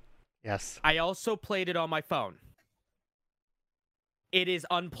 Yes. I also played it on my phone. It is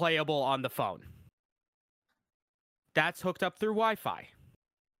unplayable on the phone. That's hooked up through Wi-Fi.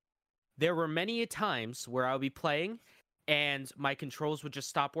 There were many times where I would be playing and my controls would just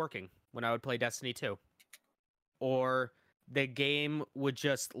stop working when I would play Destiny 2. Or the game would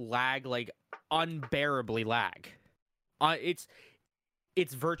just lag, like unbearably lag. It's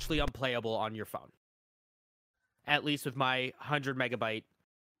virtually unplayable on your phone. At least with my 100 megabyte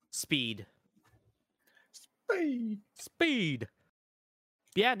speed. Speed.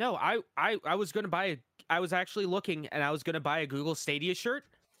 Yeah, no, I was gonna buy I was actually looking and I was gonna buy a Google Stadia shirt.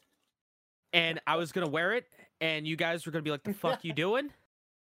 And I was gonna wear it, and you guys were gonna be like, "The fuck you doing?"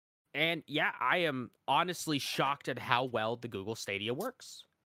 And yeah, I am honestly shocked at how well the Google Stadia works.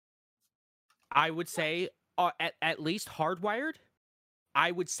 I would say, at least hardwired,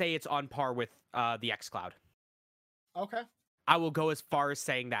 I would say it's on par with the xCloud. Okay. I will go as far as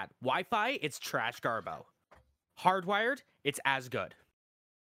saying that. Wi-Fi, it's trash garbo. Hardwired, it's as good.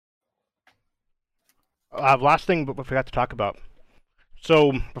 Last thing, but we forgot to talk about.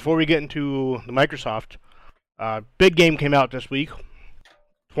 So before we get into the Microsoft, big game came out this week.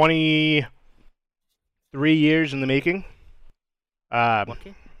 23 years in the making.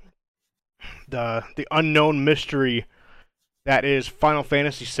 Okay. The unknown mystery that is Final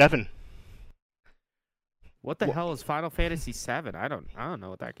Fantasy VII. What the hell is Final Fantasy VII? I don't know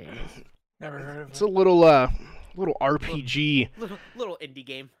what that game is. Never heard of It's it. a little RPG Little indie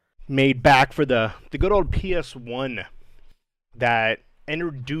game. made back for the good old PS1 that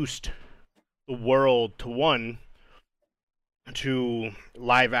introduced the world to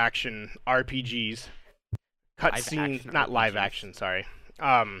live action RPGs, cutscenes, action not live RPGs. action. Sorry,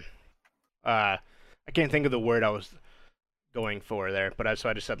 I can't think of the word I was going for there, but so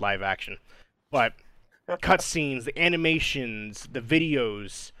I just said live action. But cutscenes, the animations, the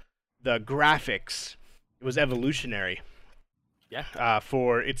videos, the graphics, it was evolutionary. Yeah.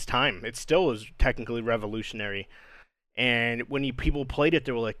 For its time, it still is technically revolutionary. And when people played it,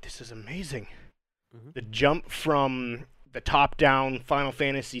 they were like, "This is amazing." Mhm. The jump from the top-down Final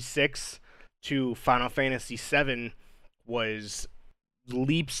Fantasy VI to Final Fantasy VII was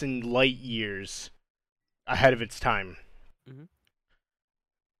leaps and light years ahead of its time. Mhm.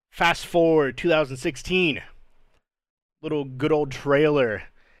 Fast forward 2016, little good old trailer.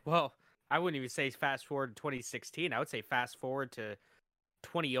 Well, I wouldn't even say fast forward to 2016. I would say fast forward to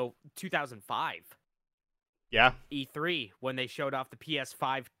 2005. Yeah, E3 when they showed off the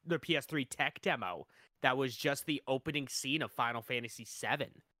PS3 tech demo. That was just the opening scene of Final Fantasy VII,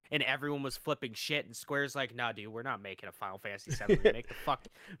 and everyone was flipping shit. And Square's like, "Nah, dude, we're not making a Final Fantasy VII remake.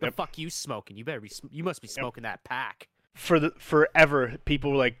 The fuck you smoking? You must be smoking that pack." forever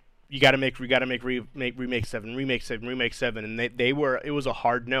people were like, we gotta make remake 7, and it was a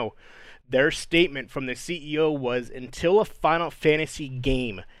hard no. Their statement from the CEO was, until a Final Fantasy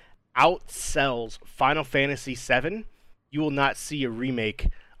game outsells Final Fantasy VII, you will not see a remake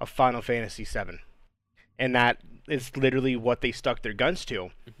of Final Fantasy VII. And that is literally what they stuck their guns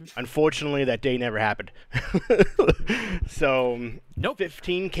to. Unfortunately, that day never happened. So, Nope.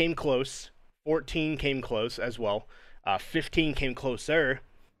 15 came close. 14 came close as well. 15 came closer.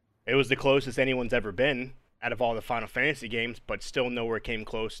 It was the closest anyone's ever been out of all the Final Fantasy games, but still nowhere came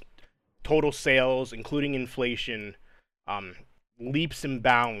close. Total sales, including inflation, leaps and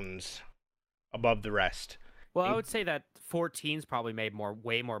bounds above the rest. Well, I would say that 14's probably made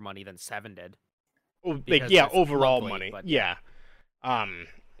way more money than 7 did. Like, Because yeah, that's overall monthly, money. but Yeah.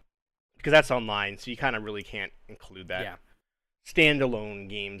 Because that's online, so you kind of really can't include that. Yeah. standalone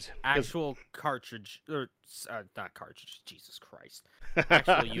games. 'Cause- Actual cartridge, or not cartridge. Jesus Christ!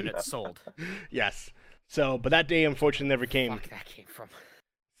 Actual units sold. Yes. So, but that day unfortunately never came. Fuck, that came from.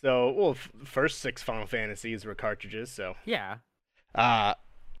 So, well, first 6 Final Fantasies were cartridges. So, Yeah.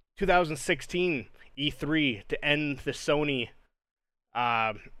 2016 E3 to end the Sony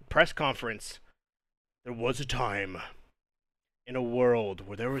press conference. There was a time in a world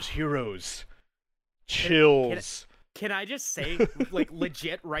where there was heroes, chills. Can I just say, like,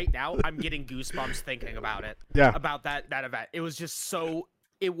 legit right now, I'm getting goosebumps thinking about it. Yeah. About that event. It was just so.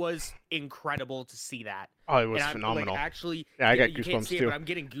 It was incredible to see that. Oh, it was And I'm, phenomenal. Like, actually, Yeah, I got you can't goosebumps see it, too. but I'm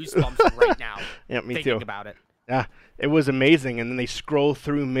getting goosebumps right now Yeah, me thinking too. about it. Yeah, it was amazing. And then they scroll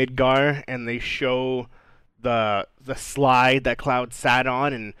through Midgar and they show the slide that Cloud sat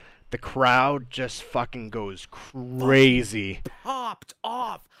on, and the crowd just fucking goes crazy. Popped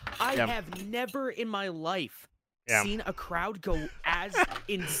off. I Yeah. have never in my life Yeah. seen a crowd go as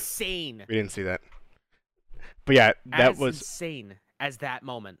insane. We didn't see that. But yeah, that as was insane as that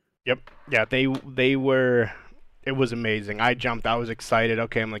moment. yep. Yeah, they were. It was amazing. I jumped. I was excited.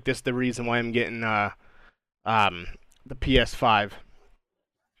 Okay, I'm like, this is the reason why I'm getting the PS5.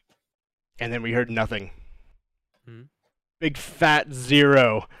 And then we heard nothing. Hmm? Big fat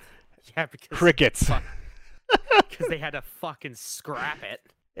zero. Yeah, because Crickets. because they had to fucking scrap it.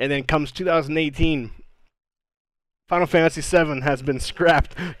 And then comes 2018. Final Fantasy VII has been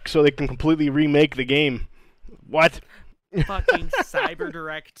scrapped so they can completely remake the game. What? Fucking Cyber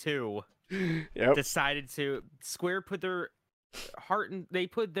Direct 2 Yep. decided to Square put their heart and they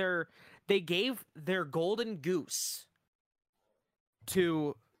gave their golden goose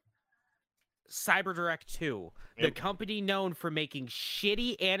to Cyber Direct 2, the Yep. company known for making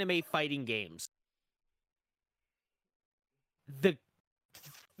shitty anime fighting games.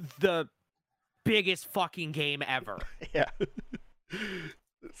 The biggest fucking game ever. Yeah.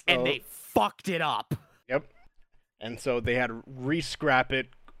 And So- they fucked it up. Yep. And so they had to re-scrap it,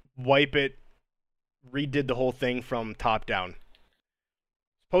 wipe it, redid the whole thing from top down.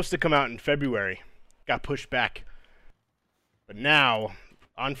 Supposed to come out in February. Got pushed back. But now,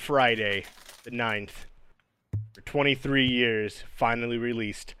 on Friday, the 9th, for 23 years, finally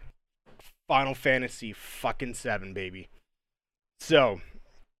released. Final Fantasy fucking 7, baby. So,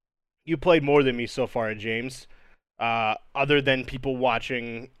 you played more than me so far, James. Other than people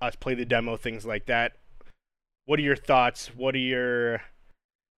watching us play the demo, things like that. What are your thoughts? What are your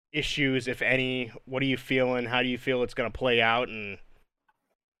issues, if any? What are you feeling? How do you feel it's going to play out? And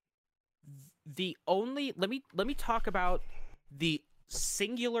Let me talk about the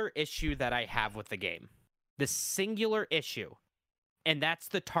singular issue that I have with the game. The singular issue. And that's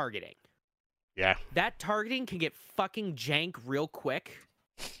the targeting. yeah, That targeting can get fucking jank real quick.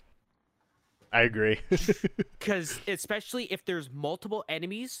 I agree. Because especially if there's multiple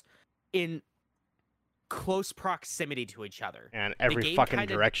enemies in close proximity to each other. And every game fucking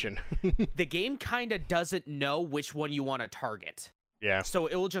kinda- direction. The game kind of doesn't know which one you want to target. Yeah, So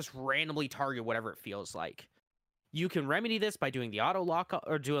it will just randomly target whatever it feels like. You can remedy this by doing the auto lock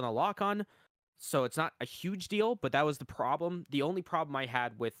or doing a lock on. So it's not a huge deal, but that was the problem. The only problem I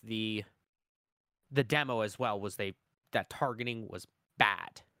had with the demo as well was that targeting was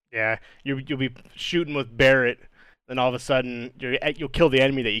bad. yeah. You'll be shooting with Barrett, then all of a sudden you'll kill the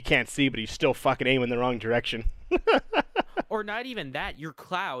enemy that you can't see, but he's still fucking aiming the wrong direction. Or not even that, your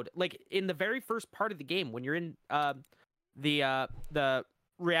Cloud, like in the very first part of the game when you're in the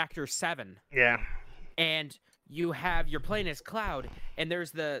Reactor 7 Yeah, and you're playing as Cloud and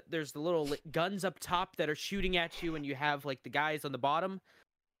there's the little guns up top that are shooting at you and you have like the guys on the bottom.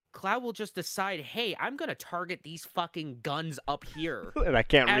 Cloud will just decide, hey, I'm gonna target these fucking guns up here and I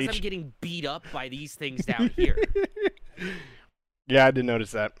can't as reach. I'm getting beat up by these things down here. Yeah, I did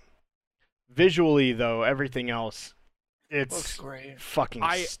notice that. Visually, though, everything else, Looks it's great. fucking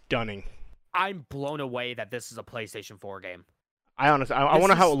stunning. I'm blown away that this is a PlayStation 4 game. I honestly, I This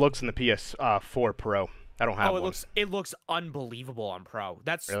wonder how is- it looks in the PS4 Pro. I don't have Oh, one. it looks unbelievable on Pro.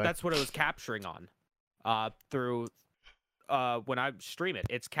 That's Really? that's what it was capturing on. Through when I stream it,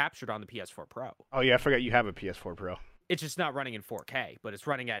 it's captured on the PS4 Pro. Oh yeah, I forgot you have a PS4 Pro. It's just not running in 4K, but it's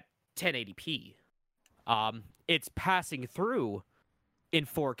running at 1080p. It's passing through in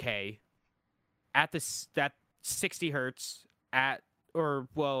 4K at that 60 hertz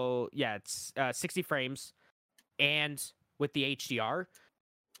it's 60 frames, and with the HDR,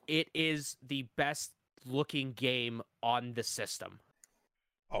 it is the best looking game on the system,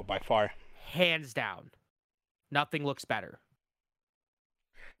 Oh, by far. hands down. Nothing looks better.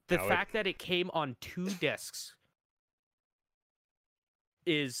 The No, fact that it came on 2 discs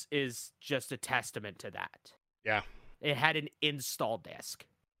is just a testament to that. Yeah. It had an install disc.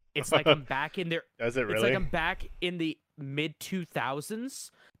 It's like I'm back in there. Does it It's really? like I'm back in the mid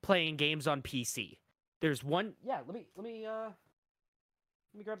 2000s playing games on PC. There's one. Yeah, let me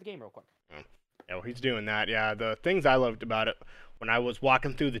grab the game real quick. Yeah, well, he's doing that. Yeah, the things I loved about it when I was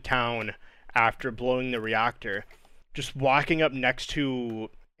walking through the town after blowing the reactor, just walking up next to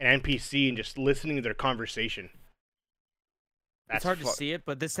an NPC and just listening to their conversation. It's hard to see it,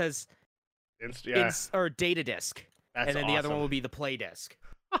 but this says Yeah, or data disc, that's and then the other one awesome. will be the play disc.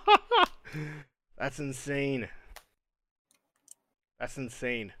 That's insane. That's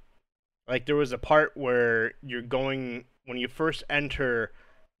insane. Like, there was a part where when you first enter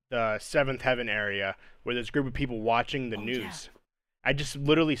the Seventh Heaven area, where there's a group of people watching the news. Yeah. I just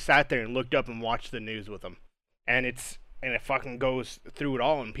literally sat there and looked up and watched the news with them. And it fucking goes through it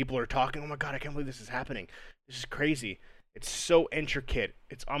all, and people are talking, oh my god, I can't believe this is happening. This is crazy. It's so intricate.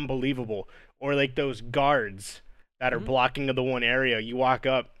 It's unbelievable. Or like those guards that are blocking the one area. You walk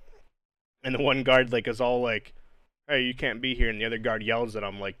up, and the one guard like is all like, hey, you can't be here, and the other guard yells at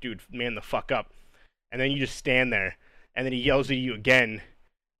him like, dude, man the fuck up. And then you just stand there, and then he yells at you again,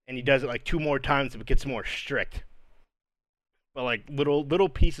 and he does it like 2 more times, but it gets more strict. But like little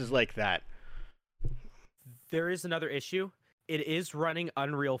pieces like that. There is another issue. It is running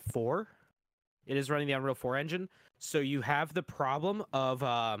Unreal 4. It is running the Unreal 4 engine, so you have the problem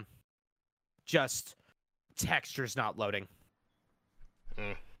of just textures not loading.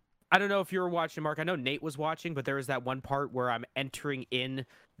 I don't know if you were watching, Mark. I know Nate was watching, but there was that one part where I'm entering in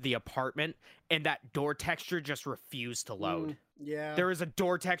the apartment, and that door texture just refused to load. Yeah. There was a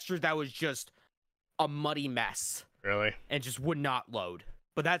door texture that was just a muddy mess Really? and just would not load.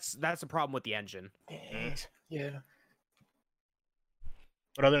 But that's a problem with the engine. Yeah.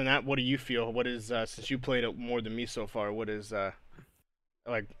 But other than that, what do you feel? What is since you played it more than me so far? What is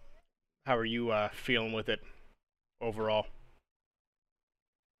like? How are you feeling with it overall?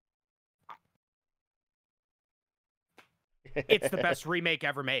 It's the best remake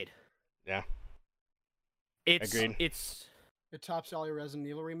ever made. Yeah. Agreed. It tops all your Resident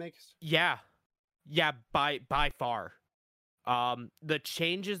Evil remakes. Yeah, by far. The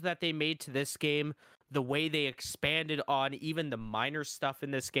changes that they made to this game, the way they expanded on even the minor stuff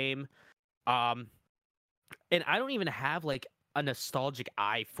in this game, and I don't even have like a nostalgic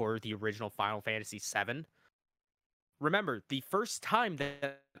eye for the original Final Fantasy VII. Remember, the first time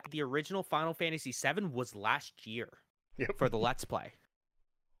that the original Final Fantasy VII was last year for the Let's Play.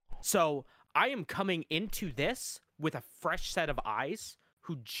 So I am coming into this with a fresh set of eyes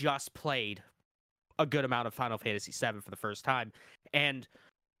who just played a good amount of Final Fantasy VII for the first time. And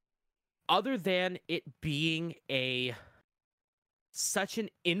other than it being such an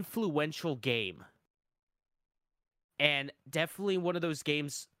influential game, and definitely one of those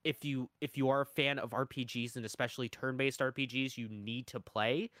games, if you are a fan of RPGs and especially turn-based RPGs, you need to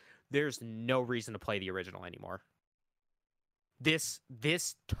play, there's no reason to play the original anymore. This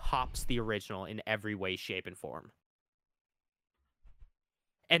tops the original in every way, shape, and form.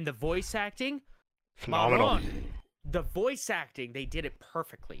 And the voice acting, Phenomenal. Maron, the voice acting, they did it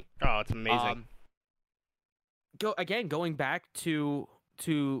perfectly. Oh, it's amazing. Going back to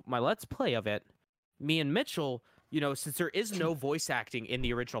my Let's Play of it, me and Mitchell, since there is no voice acting in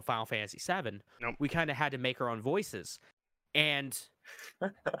the original Final Fantasy VII, Nope. we kind of had to make our own voices. And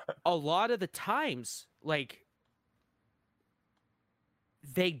a lot of the times, like,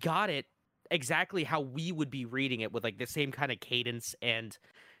 they got it exactly how we would be reading it, with like the same kind of cadence and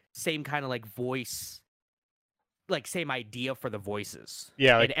same kind of like voice, like same idea for the voices.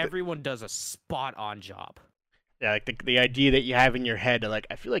 Yeah, like and everyone does a spot on job. Yeah, like the idea that you have in your head, like,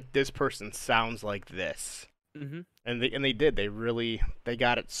 I feel like this person sounds like this. Mm-hmm. And they did. They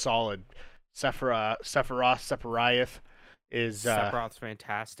got it solid. Sephiroth is Sephiroth's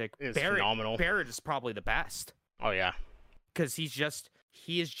fantastic. is Barrett, phenomenal. Barrett is probably the best Oh yeah. because he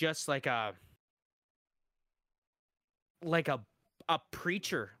is just like a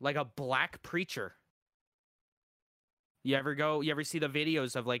preacher, like a black preacher. You ever see the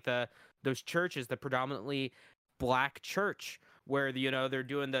videos of like those churches, the predominantly black church, where they're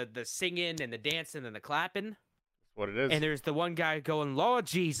doing the singing and the dancing and the clapping? That's what it is. And there's the one guy going, Lord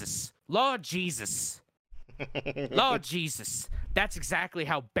Jesus, Lord Jesus, Lord Jesus. That's exactly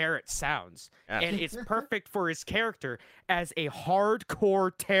how Barrett sounds. Yeah. And it's perfect for his character as a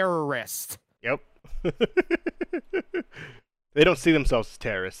hardcore terrorist. Yep. They don't see themselves as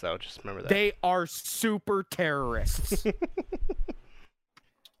terrorists, though. Just remember that. They are super terrorists.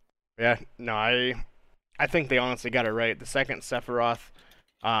 Yeah. No, I think they honestly got it right. The second Sephiroth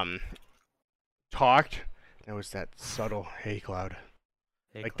talked, there was that subtle hey cloud.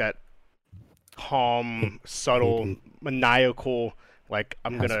 Like that. calm, subtle, maniacal, like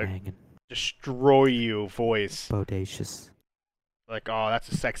I'm How's gonna hanging? destroy you voice. Bodacious. Like, oh, that's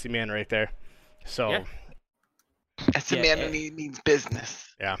a sexy man right there. So Yeah. That's a Yeah, man eh. who means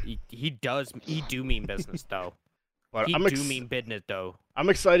business. He does. He do mean business though. but He I'm do mean business though. I'm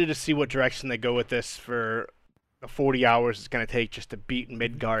excited to see what direction they go with this for the 40 hours it's gonna take just to beat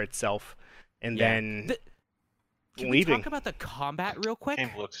Midgar itself, and Yeah. then Can we leaving. talk about the combat real quick?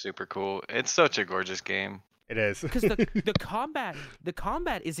 Game looks super cool. It's such a gorgeous game. It is. Because the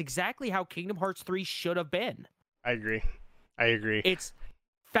combat is exactly how Kingdom Hearts 3 should have been. I agree. I agree. It's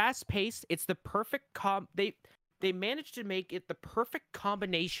fast paced. It's the perfect they managed to make it the perfect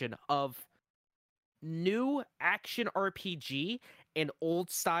combination of new action RPG and old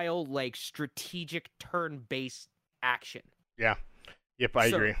style like strategic turn based action. Yep, I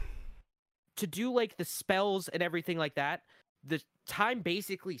So- agree. To do like the spells and everything like that, the time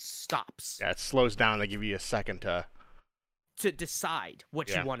basically stops Yeah, it slows down. They give you a second to. to decide what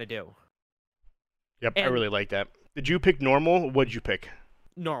Yeah. you want to do. Yep, I And- really like that. Did you pick normal? What'd you pick?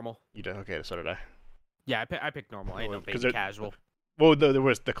 Normal. You did. Okay, so did I. Yeah, I picked normal. I ain't no Well, 'cause baby it- casual. Well, there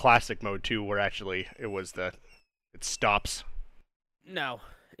was the classic mode too, where actually it stops. No,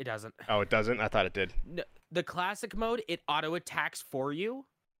 it doesn't. Oh, it doesn't. I thought it did. The classic mode, it auto attacks for you,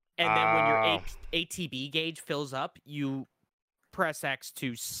 and then when your Oh. ATB gauge fills up, you press X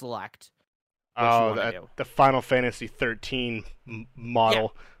to select. What you Oh, wanna do. the Final Fantasy 13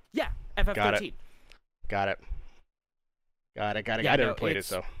 model. Yeah, FF13. Got it. Got it. Yeah, I never no, played it, it's-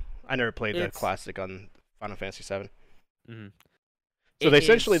 so I never played the it's- classic on Final Fantasy 7. Mm-hmm. So they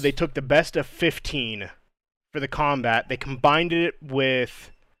essentially they took the best of 15 for the combat. They combined it with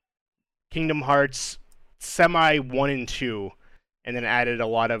Kingdom Hearts semi 1 and 2, and then added a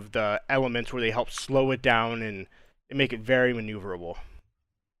lot of the elements where they help slow it down and make it very maneuverable.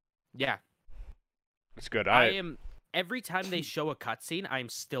 Yeah, It's good. I am. Every time they show a cutscene, I'm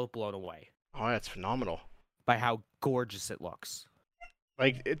still blown away Oh, that's phenomenal. by how gorgeous it looks.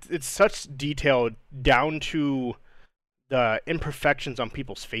 Like it's such detail down to the imperfections on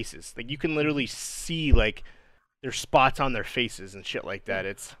people's faces. Like you can literally see like there's spots on their faces and shit like that.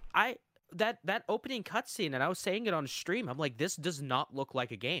 It's That opening cutscene, and I was saying it on stream. I'm like, this does not look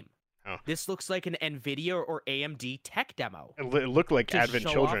like a game. Oh. This looks like an Nvidia or AMD tech demo. it looked like To Advent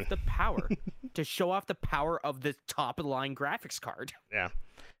show Children. off the power, to show off the power of the top of the line graphics card. Yeah,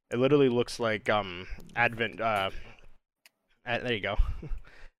 it literally looks like Advent. There you go.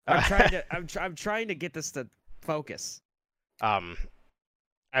 I'm trying to get this to focus.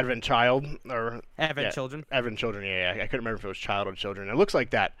 Advent Child or Advent Yeah. Children. Advent Children. Yeah, I couldn't remember if it was Child or Children. It looks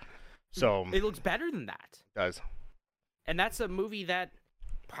like that. So It looks better than that. it does. And that's a movie that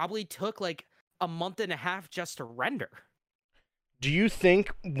probably took like a month and a half just to render. Do you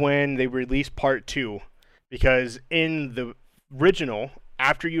think when they release part 2, because in the original,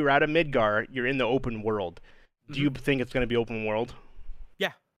 after you're out of Midgar, you're in the open world. Do you think it's going to be open world?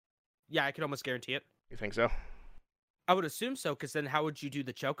 Yeah, I can almost guarantee it. You think so? I would assume so, because then how would you do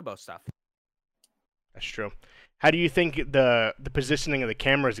the Chocobo stuff? That's true. How do you think the positioning of the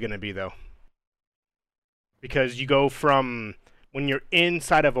camera is going to be, though? Because you go from when you're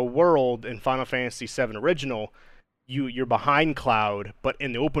inside of a world in Final Fantasy VII Original, you're behind Cloud, but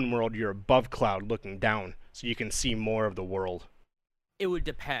in the open world, you're above Cloud looking down, so you can see more of the world. It would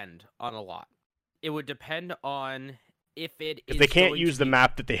depend on a lot. It would depend on if If they can't use the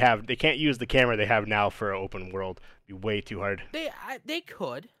map that they have, they can't use the camera they have now for an open world. It'd be way too hard. They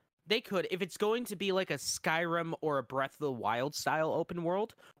could. They could. If it's going to be like a Skyrim or a Breath of the Wild style open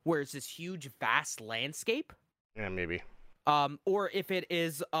world, where it's this huge, vast landscape, Yeah, maybe. or if it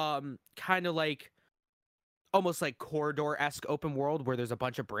is kind of like almost like corridor-esque open world where there's a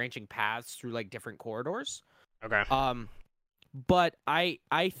bunch of branching paths through like different corridors. Okay. But I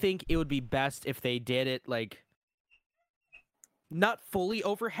think it would be best if they did it like not fully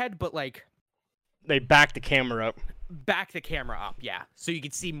overhead, but like They back the camera up. back the camera up, yeah, so you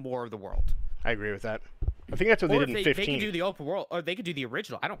can see more of the world. I agree with that. I think that's what they Or did if in they 15. can do the open world, or they could do the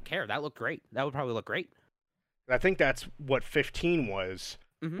original. I don't care. That looked great. That would probably look great. I think that's what 15 was.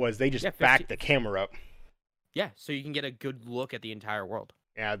 Mhm. Was they just Yeah, backed 15 the camera up? Yeah, so you can get a good look at the entire world.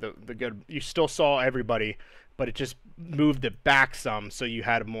 Yeah, the good. You still saw everybody, but it just moved it back some, so you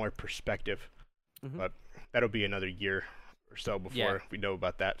had more perspective. Mhm. But that'll be another year or so before Yeah. we know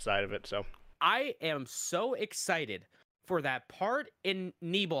about that side of it. So I am so excited for that part in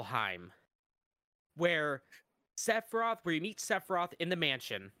Nibelheim where Sephiroth, where you meet Sephiroth in the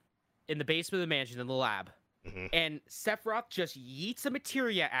mansion, in the basement of the mansion, in the lab. Mhm. and Sephiroth just yeets a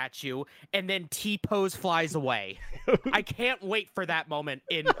materia at you, and then T-pose flies away. I can't wait for that moment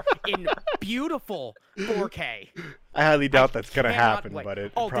in beautiful 4K. I highly doubt that's gonna Cannot happen, wait. but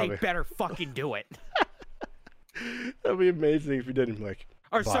it Oh, probably they better fucking do it. that'd be amazing if you didn't like.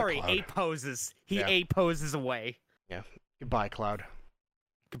 Or Goodbye, sorry, Cloud. A poses. He Yeah. A poses away. Goodbye, Cloud.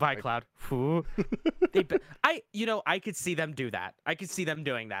 Goodbye, Like- Cloud. I could see them do that. I could see them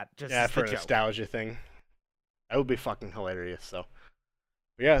doing that. Just Yeah, as for the a joke. nostalgia thing. That would be fucking hilarious. So,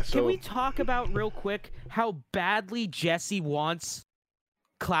 but yeah. So Can we talk about real quick how badly Jessie wants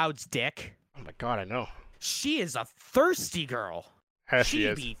Cloud's dick? oh my god, I know. She is a thirsty girl. Yes, she She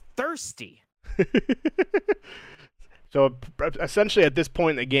is. be thirsty. So essentially, at this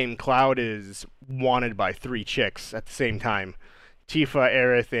point in the game, Cloud is wanted by 3 chicks at the same time: Tifa,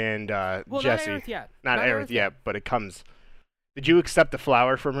 Aerith, and Well, Jessie. not Aerith yet. Not Aerith yet, but it comes. Did you accept the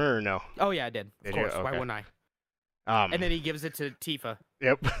flower from her or no? Oh yeah, I did. Of Did you? course. Why Okay. wouldn't I? And And then he gives it to Tifa.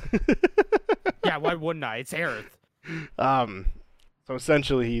 Yep. Yeah, why wouldn't I? It's Aerith. So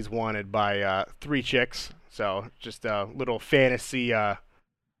essentially, he's wanted by 3 chicks. So just a little fantasy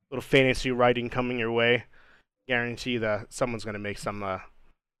writing coming your way. Guarantee that someone's gonna make some.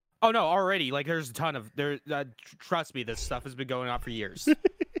 Oh no, already. Like there's a ton of there. Trust me, this stuff has been going on for years.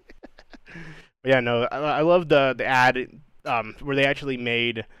 But yeah, no, I love the ad where they actually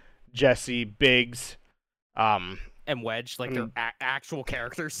made Jesse, Biggs, And Wedge, like they're Mm. actual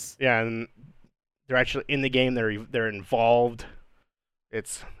characters. yeah, and they're actually in the game. They're involved.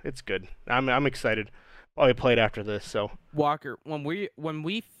 It's good. I'm excited. Probably play it after this. So Walker, when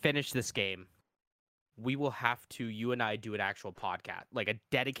we finish this game, we will have to you and I do an actual podcast, like a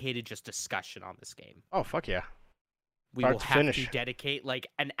dedicated just discussion on this game. oh fuck yeah. We Start will to have finish. to dedicate like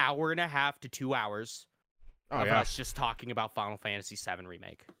an hour and a half to 2 hours Oh of yeah. us just talking about Final Fantasy VII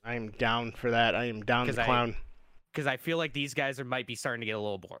Remake. I am down for that. I am down to 'Cause I- clown. Because I feel like these guys might be starting to get a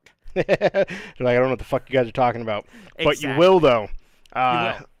little bored. They're like, I don't know what the fuck you guys are talking about. But you Exactly. will though.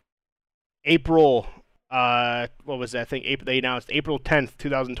 will. April. What was that? I think April. They announced April 10th,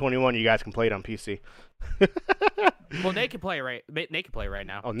 2021. You guys can play it on PC. Well, they can play it right. They can play it right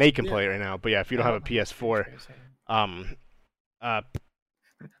now. Oh, Nate can play it Yeah. right now. But yeah, if you don't have a PS4, Crazy.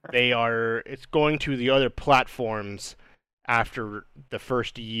 it's going to the other platforms after the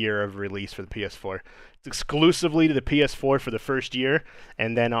first year of release for the PS4. It's exclusively to the PS4 for the first year,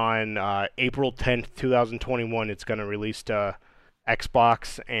 and then on April 10th, 2021, it's going to release to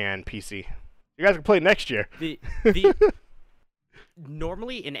Xbox and PC. You guys can play it next year. The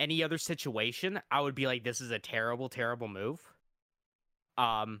normally in any other situation, I would be like, this is a terrible, terrible move.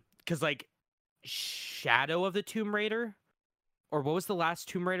 Because like Shadow of the Tomb Raider, or what was the last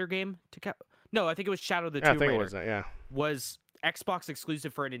Tomb Raider game to No, I think it was Shadow of the Yeah, I Tomb think it Raider. was that. Yeah. Was Xbox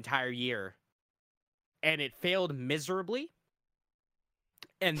exclusive for an entire year, and it failed miserably.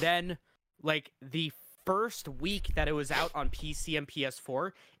 And then, like the first week that it was out on PC and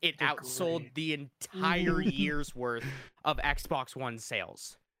PS4, it Did outsold great. the entire year's worth of Xbox One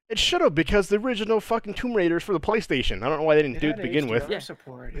sales. It should have, because the original fucking Tomb Raider is for the PlayStation. I don't know why they didn't do it had to begin with. HDR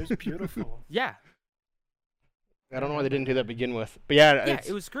support. It was beautiful. Yeah, I don't know why they didn't do that to begin with. But yeah, yeah, it's,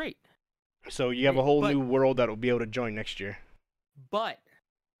 it was great. so you have a whole But- new world that will be able to join next year. But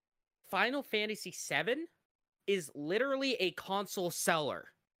Final Fantasy VII is literally a console seller.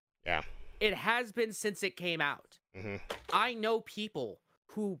 Yeah. It has been since it came out. hmm I know people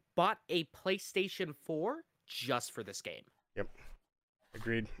who bought a PlayStation 4 just for this game.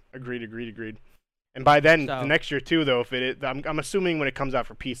 Agreed. And by then, the So- next year too, though, if I'm assuming when it comes out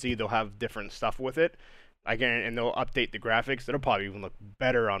for PC, they'll have different stuff with it. Again, and they'll update the graphics. It'll probably even look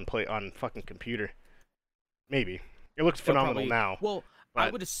better on fucking computer. Maybe. It looks They'll phenomenal probably- now. Well, I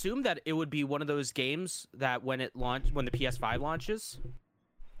but- would assume that it would be one of those games that when the PS5 launches,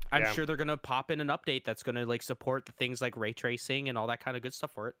 I'm Yeah. sure they're gonna pop in an update that's gonna like support the things like ray tracing and all that kind of good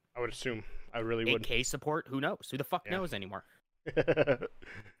stuff for it. I would assume. I really would. 8K support, who knows? Who the fuck Yeah. knows anymore?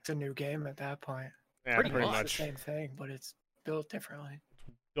 It's a new game at that point. Yeah, Pretty pretty much. much. It's the same thing, but it's built differently.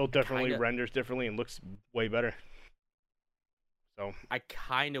 Built differently, Kinda. renders differently, and looks way better. So I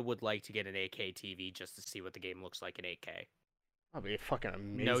kind of would like to get an 8K TV just to see what the game looks like in 8K. that'd be fucking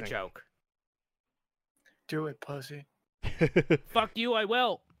amazing. No joke. Do it, pussy. Fuck you, I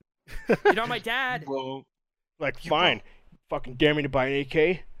will. You're not my dad. Well, Like, You fine. Fucking dare me to buy an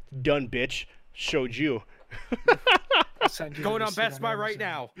AK? Done, bitch. Showed you. I'll send you the Going on receipt Best Buy right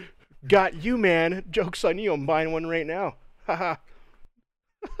Amazon. now. Got you, man. Joke's on you. I'm buying one right now. Haha.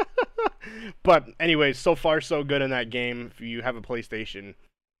 But anyways, so far so good in that game. If you have a PlayStation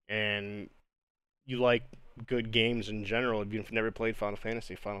and you like good games in general, even if you've never played Final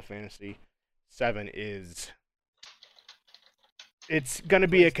Fantasy 7 is. It's gonna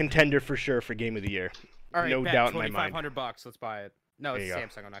be a contender for sure for Game of the Year. All right, No bet doubt in my mind. $2,500. Let's buy it. No, There it's you go.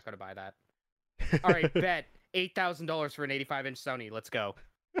 Samsung. I'm not gonna buy that. All right, bet $8,000 for an 85-inch Sony. Let's go.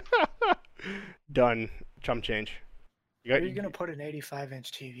 Done. Chump change. You Where got, are you gonna put an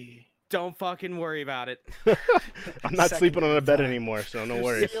 85-inch TV? Don't fucking worry about it. I'm not Second sleeping on a bed time. anymore, so no Your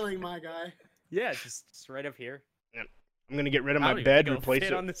worries. ceiling, my guy. Yeah, just right up here. I'm gonna get rid of I my don't even bed, think it'll replace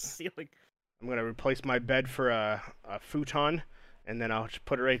fit it. on the ceiling. I'm gonna replace my bed for a futon, and then I'll just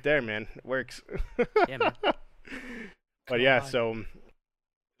put it right there, man. It works. Yeah, man. But yeah, Come on. so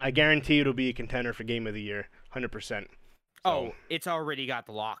I guarantee it'll be a contender for Game of the Year, 100%. Oh, it's already got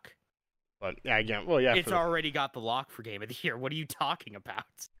the lock. But yeah, again, well, yeah. It's already got the lock for Game of the Year. What are you talking about?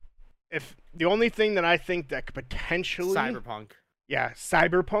 If the only thing that I think that could potentially, Cyberpunk. yeah,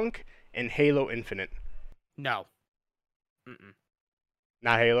 Cyberpunk and Halo Infinite, No. Mm-mm.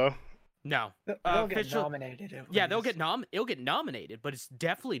 not Halo. No. They'll get official- nominated. At Yeah, least. it'll get nominated, but it's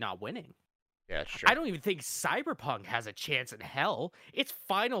definitely not winning. Yeah, sure. I don't even think Cyberpunk has a chance in hell. It's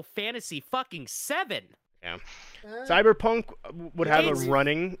Final Fantasy fucking 7. Cyberpunk would have It's a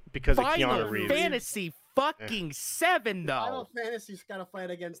running because of Final Keanu Reeves. Fantasy fucking 7 Final though. Fantasy's got to fight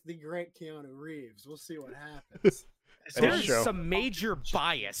against the great Keanu Reeves. We'll see what happens. It's That is There's true. some major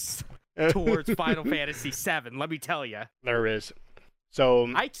bias towards Final Fantasy 7, let me tell you. There is.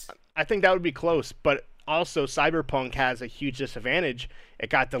 So I think that would be close, but also Cyberpunk has a huge disadvantage. It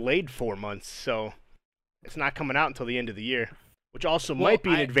got delayed 4 months, so it's not coming out until the end of the year, which also might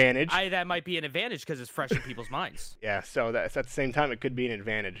be an advantage. that might be an advantage because it's fresh in people's minds. Yeah, so that's at the same time it could be an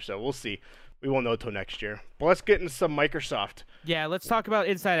advantage. So we'll see. We won't know till next year. But let's get into some Microsoft. Yeah, let's talk about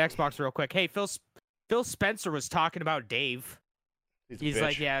Inside Xbox real quick. Hey, Phil Spencer was talking about Dave. He's bitch.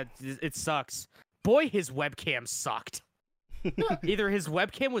 like, yeah, it sucks. Boy, his webcam sucked. Either his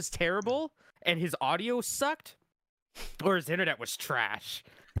webcam was terrible and his audio sucked, or his internet was trash.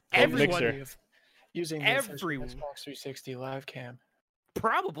 Well, Everyone, Mixer. Way of using the official Xbox 360 live cam.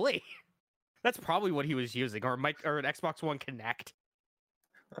 probably. That's probably what he was using, or an Xbox One Connect.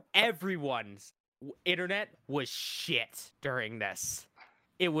 Everyone's internet was shit during this.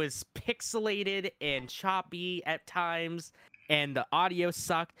 It was pixelated and choppy at times, and the audio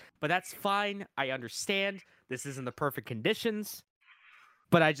sucked. But that's fine. I understand. This isn't the perfect conditions,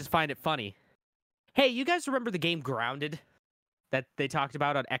 but I just find it funny. Hey, you guys remember the game Grounded that they talked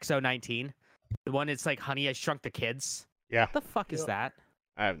about on XO19? The one it's like Honey, I Shrunk the Kids? Yeah. What the fuck is Yeah. that?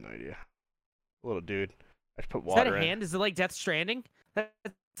 I have no idea. Little dude. I just put Is water that a in. hand? Is it like Death Stranding? That's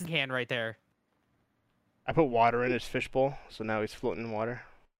a hand right there. I put water in his fishbowl, so now he's floating in water.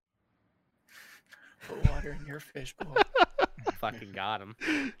 Put water in your fishbowl. Fucking got him.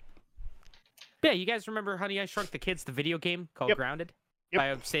 Yeah, you guys remember Honey, I Shrunk the Kids, the video game called Yep. Grounded Yep. by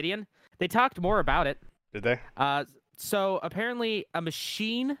Obsidian? They talked more about it. Did they? So apparently a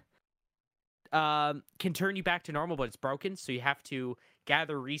machine can turn you back to normal, but it's broken, so you have to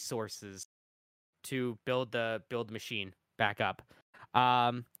gather resources to build the machine back up.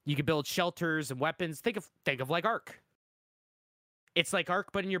 You can build shelters and weapons. Think of like Ark. It's like Ark,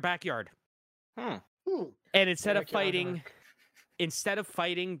 but in your backyard. Hmm. And instead of Backyard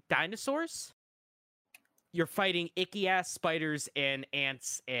fighting dinosaurs, you're fighting icky ass spiders and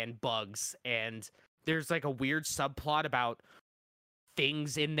ants and bugs. And there's like a weird subplot about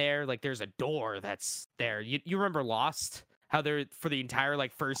things in there. Like there's a door that's there. You remember Lost? How they're for the entire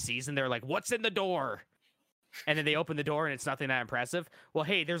like first season, they're like, "What's in the door?" And then they open the door and it's nothing that impressive. Well,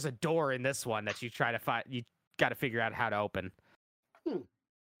 hey, there's a door in this one that you try to find. You got to figure out how to open.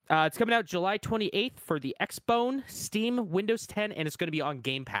 It's coming out July 28th for the Xbone, Steam, Windows 10, and it's going to be on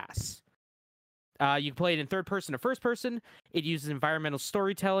Game Pass. You can play it in third person or first person. It uses environmental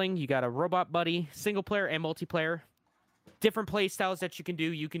storytelling. You got a robot buddy, single player and multiplayer. Different play styles that you can do.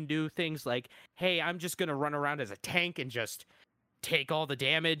 You can do things like, hey, I'm just going to run around as a tank and just take all the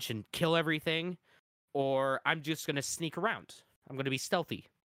damage and kill everything. Or I'm just going to sneak around. I'm going to be stealthy.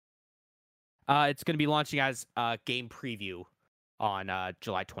 It's going to be launching as a game preview on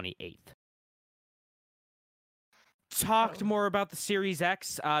July 28th. Talked more about the Series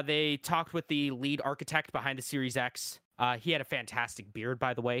X. They talked with the lead architect behind the Series X. He had a fantastic beard,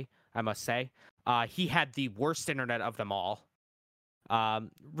 by the way, I must say. He had the worst internet of them all.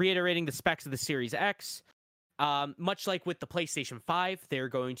 Reiterating the specs of the Series X, much like with the PlayStation 5, they're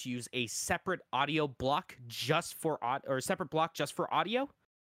going to use a separate audio block just for audio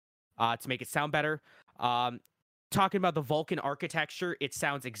to make it sound better. Talking about the Vulkan architecture, it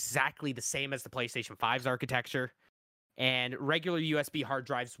sounds exactly the same as the PlayStation 5's architecture. And regular USB hard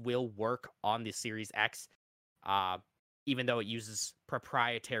drives will work on the Series X, even though it uses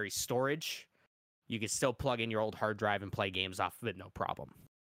proprietary storage. you can still plug in your old hard drive and play games off of it, no problem.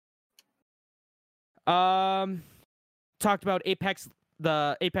 Talked about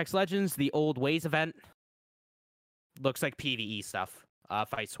the Apex Legends, the Old Ways event. Looks like PvE stuff.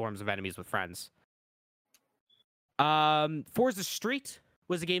 Fight swarms of enemies with friends. Forza Street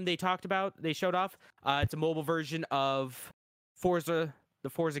was a game they talked about. They showed off. It's a mobile version of Forza, the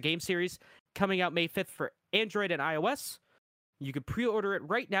Forza game series, coming out May 5th for Android and iOS. You can pre-order it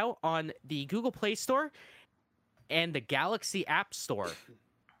right now on the Google Play Store and the Galaxy App Store.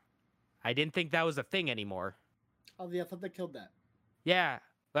 I didn't think that was a thing anymore. Oh, yeah, I thought they killed that. Yeah,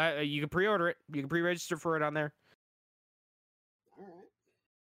 you can pre-order it. You can pre-register for it on there. All right.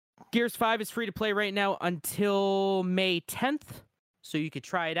 Gears 5 is free to play right now until May 10th. So you could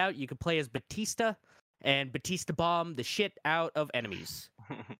try it out. You could play as Batista and Batista bomb the shit out of enemies.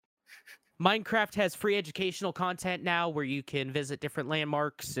 Minecraft has free educational content now where you can visit different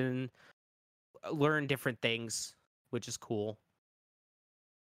landmarks and learn different things, which is cool.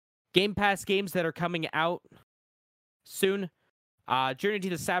 Game Pass games that are coming out soon. Journey to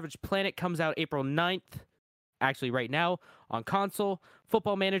the Savage Planet comes out April 9th. Actually, right now on console.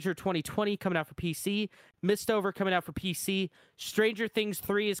 Football Manager 2020 coming out for PC. Mistover coming out for PC. Stranger Things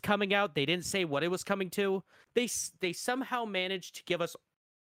 3 is coming out. They didn't say what it was coming to. They somehow managed to give us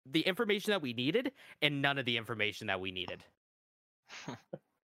the information that we needed and none of the information that we needed.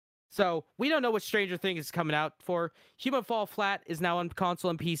 So we don't know what Stranger Things is coming out for. Human Fall Flat is now on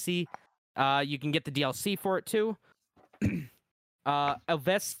console and PC. You can get the DLC for it too.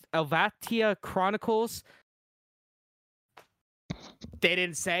 Elvatia Chronicles. They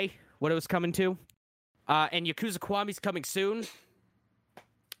didn't say what it was coming to. And Yakuza Kiwami's coming soon.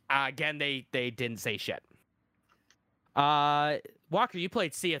 Again, they didn't say shit. Walker, you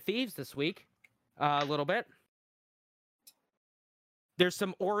played Sea of Thieves this week. A little bit. There's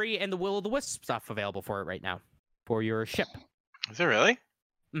some Ori and the Will of the Wisp stuff available for it right now. For your ship. Is it really?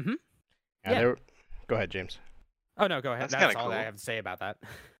 Mm-hmm. Yeah. Go ahead, James. Oh, no, go ahead. That's That's kinda all cool. I have to say about that.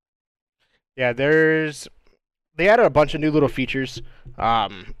 Yeah, they added a bunch of new little features.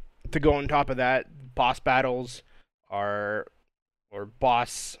 To go on top of that, boss battles or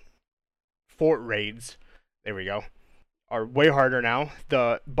boss fort raids, there we go, are way harder now.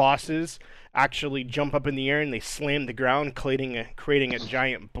 The bosses actually jump up in the air and they slam the ground, creating a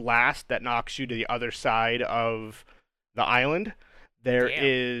giant blast that knocks you to the other side of the island. There Damn.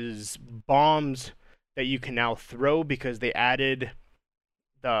 is bombs that you can now throw because they added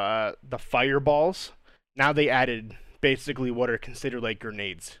the fireballs. Now they added basically what are considered like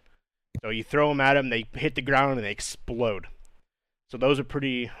grenades. So you throw them at them, they hit the ground, and they explode. So those are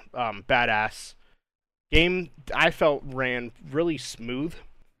pretty badass. Game, I felt, ran really smooth.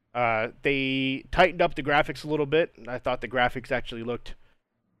 They tightened up the graphics a little bit. I thought the graphics actually looked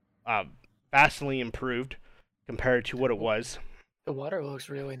vastly improved compared to what it was. The water looks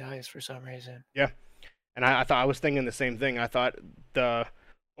really nice for some reason. Yeah. And I thought I was thinking the same thing. I thought the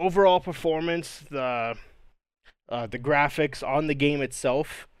overall performance, the graphics on the game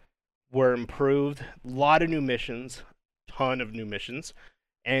itself were improved. A lot of new missions, ton of new missions,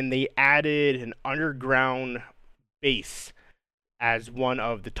 and they added an underground base as one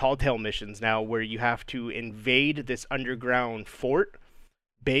of the Tall Tale missions now, where you have to invade this underground fort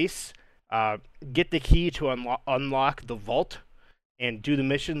base, get the key to unlock the vault, and do the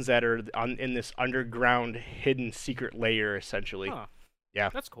missions that are in this underground hidden secret layer, essentially. Huh. Yeah,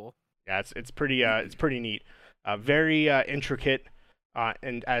 That's cool. yeah, it's pretty neat. Very intricate,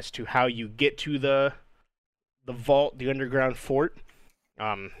 and as to how you get to the vault, the underground fort.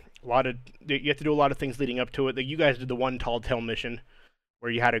 You have to do a lot of things leading up to it. You guys did the one Tall Tale mission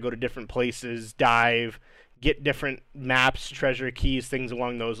where you had to go to different places, dive, get different maps, treasure keys, things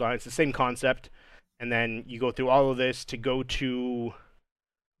along those lines. It's the same concept. And then you go through all of this to go to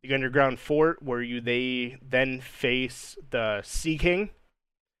the underground fort where they then face the Sea King.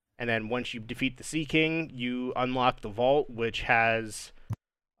 And then once you defeat the Sea King, you unlock the vault, which has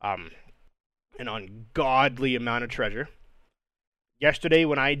an ungodly amount of treasure. Yesterday,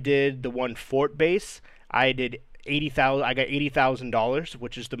 when I did the one fort base, I got $80,000,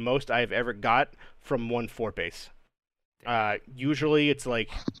 which is the most I've ever got from one fort base. Usually, it's like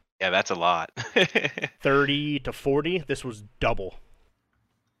Yeah, that's a lot. 30 to 40. This was double.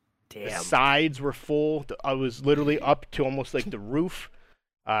 The Damn. sides were full. I was literally up to almost like the roof.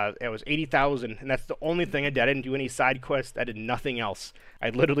 It was 80,000, and that's the only thing I did. I didn't do any side quests. I did nothing else. I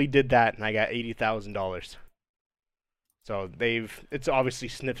literally did that, and I got $80,000. So it's obviously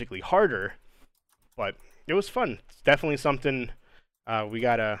significantly harder, but it was fun. It's definitely something we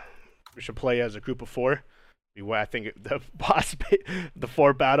should play as a group of four. I think the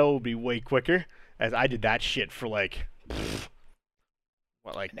fort battle will be way quicker, As I did that shit for like,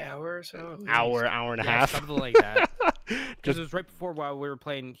 what, like An hour or so. at hour, least. hour and a Yeah, half. something like that. Because Just it was right before while we were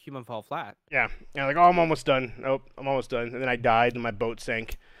playing Human Fall Flat. yeah, like, oh, I'm almost done. Nope, I'm almost done. And then I died, and my boat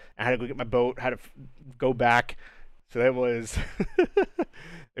sank. I had to go get my boat. Had to go back. So that was,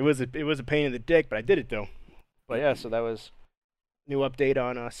 it was a pain in the dick, but I did it though. But yeah, so that was new update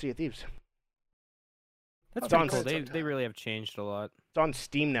on Sea of Thieves. That's It's pretty on cool. sometime. They really have changed a lot. It's on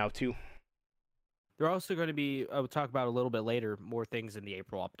Steam now too. They're also going to be, I will talk about a little bit later, more things in the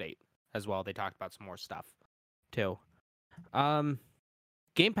April update as well. They talked about some more stuff too.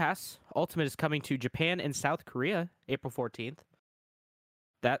 Game Pass Ultimate is coming to Japan and South Korea April 14th.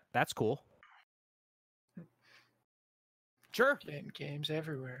 That's cool. Sure. Getting games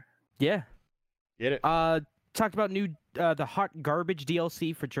everywhere. Yeah. Get it? Talked about new the Hot Garbage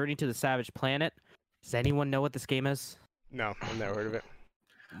DLC for Journey to the Savage Planet. Does anyone know what this game is? No, I've never heard of it.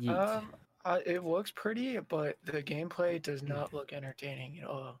 It looks pretty, but the gameplay does not look entertaining at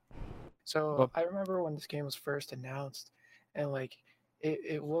all. So Well- I remember when this game was first announced, and like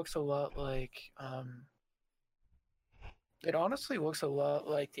it looks a lot like it honestly looks a lot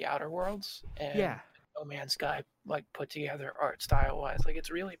like the Outer Worlds and Yeah. No Man's Sky, like put together art style wise. Like it's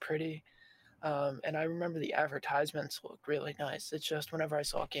really pretty. And I remember the advertisements looked really nice. It's just whenever I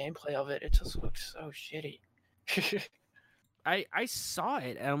saw gameplay of it, it just looked so shitty. I saw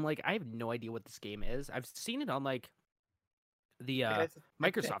it and I'm like, I have no idea what this game is. I've seen it on like the Like, I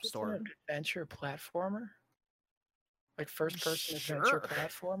think Microsoft it's store. an adventure platformer. Like first person adventure Sure.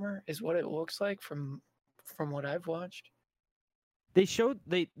 platformer is what it looks like from what I've watched. They showed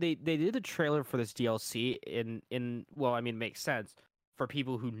they did a trailer for this DLC in well, I mean, it makes sense for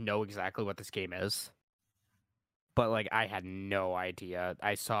people who know exactly what this game is. But like I had no idea.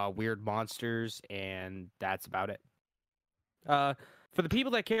 I saw weird monsters and that's about it. For the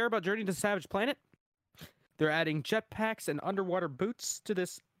people that care about Journey to Savage Planet, they're adding jetpacks and underwater boots to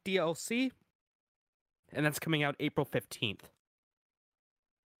this DLC. And that's coming out April 15th.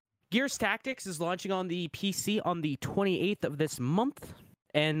 Gears Tactics is launching on the PC on the 28th of this month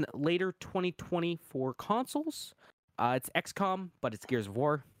and later 2020 for consoles. It's XCOM, but it's Gears of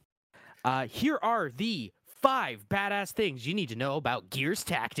War. Here are the 5 badass things you need to know about Gears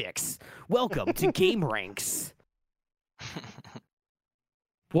Tactics. Welcome to Game Ranks.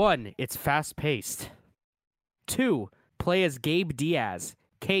 1, it's fast-paced. 2, play as Gabe Diaz,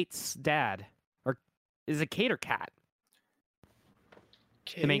 Kate's dad. Or is it Kate or Kat?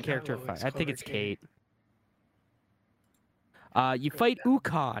 The main Kate? character. I've always I think called it's her Kate. You fight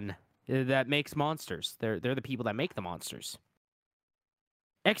Ukon that makes monsters. They're the people that make the monsters.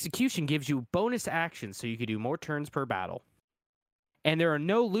 Execution gives you bonus actions so you can do more turns per battle. And there are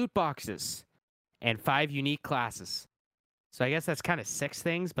no loot boxes and 5 unique classes. So I guess that's kind of 6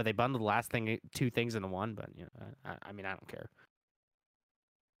 things, but they bundled the last 2 things into one, but you know, I mean, I don't care.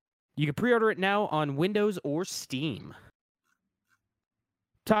 You can pre-order it now on Windows or Steam.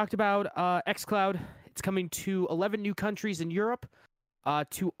 Talked about xCloud. It's coming to 11 new countries in Europe.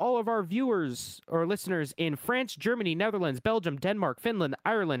 To all of our viewers or listeners in France, Germany, Netherlands, Belgium, Denmark, Finland,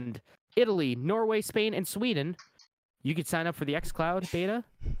 Ireland, Italy, Norway, Spain, and Sweden, you can sign up for the xCloud beta.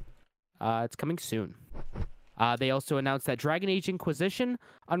 It's coming soon. They also announced that Dragon Age Inquisition,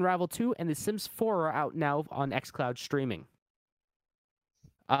 Unravel 2, and The Sims 4 are out now on xCloud streaming.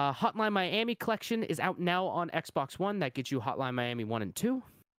 Hotline Miami Collection is out now on Xbox One. That gets you Hotline Miami 1 and 2.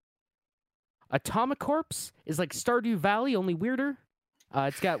 Atomic Corps is like Stardew Valley, only weirder.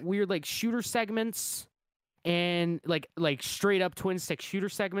 It's got weird like shooter segments and like straight up twin stick shooter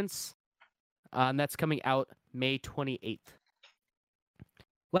segments. And that's coming out May 28th.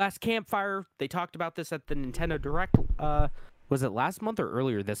 Last Campfire, they talked about this at the Nintendo Direct. Was it last month or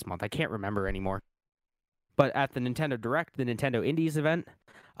earlier this month? I can't remember anymore. But at the Nintendo Direct, the Nintendo Indies event,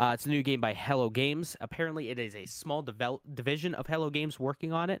 it's a new game by Hello Games. Apparently, it is a small division of Hello Games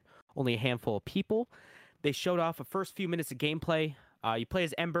working on it. Only a handful of people. They showed off the first few minutes of gameplay. You play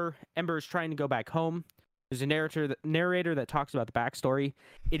as Ember. Ember is trying to go back home. There's a narrator that talks about the backstory.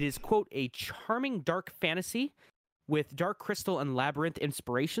 It is, quote, a charming dark fantasy with Dark Crystal and Labyrinth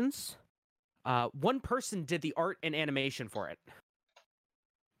inspirations. One person did the art and animation for it.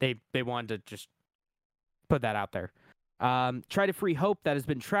 They wanted to just put that out there. Try to free Hope that has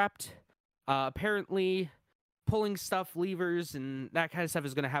been trapped. Apparently, pulling stuff, levers, and that kind of stuff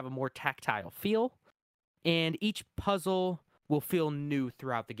is going to have a more tactile feel. And each puzzle will feel new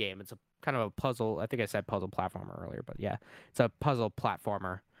throughout the game. It's a kind of a puzzle. I think I said puzzle platformer earlier, but yeah, it's a puzzle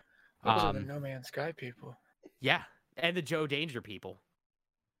platformer. Those are the No Man's Sky people. Yeah, and the Joe Danger people.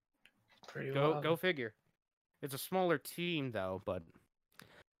 Pretty wild. Go figure. It's a smaller team though, but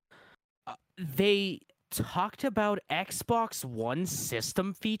They talked about Xbox One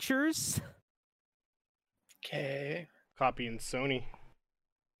system features. Okay. Copying Sony.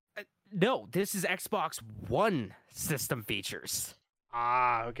 No, this is Xbox One system features,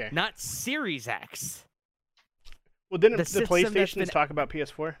 Ah, okay. not Series X. Well, didn't the the system that's PlayStations been- talk about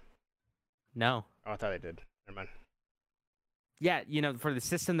PS4? No. Oh, I thought they did. Never mind. Yeah, for the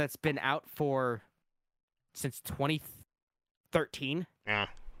system that's been out since 2013. Yeah.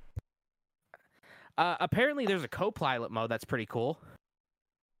 Apparently, there's a co-pilot mode that's pretty cool.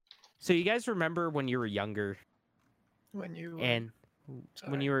 So you guys remember when you were younger When you and when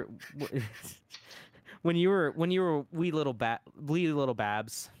sorry. you were when you were wee little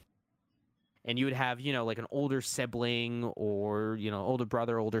babs, and you would have like an older sibling or older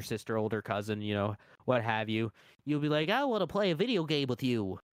brother, older sister, older cousin, what have you. You'll be like, I want to play a video game with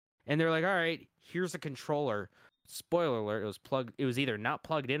you, and they're like, all right, here's a controller. Spoiler alert: it was either not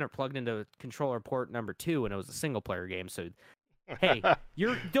plugged in or plugged into controller port number 2, and it was a single player game. So hey,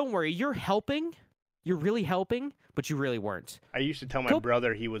 don't worry, you're helping. You're really helping, but you really weren't. I used to tell my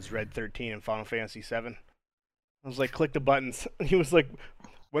brother he was Red 13 in Final Fantasy 7. I was like, click the buttons. He was like,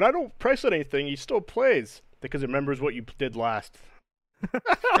 when I don't press anything, he still plays because it remembers what you did last.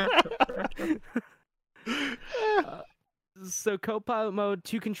 So co-pilot mode,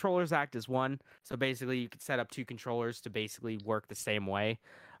 2 controllers act as one. So basically, you could set up 2 controllers to basically work the same way.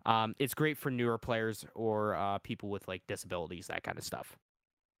 It's great for newer players or people with like disabilities, that kind of stuff.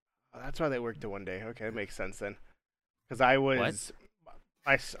 Oh, that's why they worked it one day. Okay, that makes sense then. Because I was,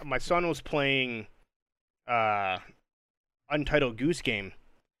 my son was playing Untitled Goose Game,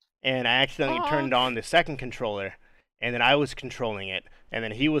 and I accidentally turned on the second controller, and then I was controlling it, and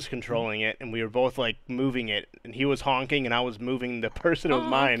then he was controlling it, and we were both like moving it, and he was honking, and I was moving the person of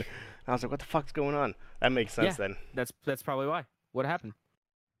mine. And I was like, what the fuck's going on? That makes sense then. That's probably why. What happened?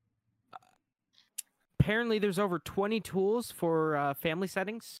 Apparently, there's over 20 tools for family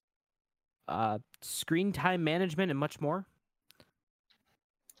settings, screen time management, and much more.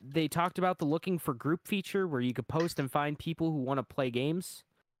 They talked about the looking for group feature where you could post and find people who want to play games.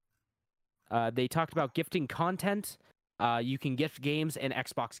 They talked about gifting content. You can gift games and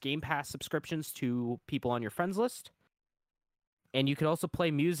Xbox Game Pass subscriptions to people on your friends list. And you can also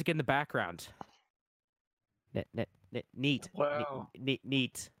play music in the background. Neat. Wow.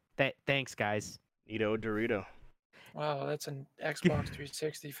 Neat. Thanks, guys. Neato Dorito. Wow, that's an Xbox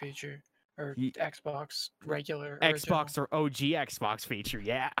 360 feature. Or Xbox regular. Xbox or OG Xbox feature,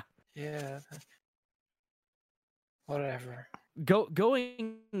 yeah. Yeah. Whatever.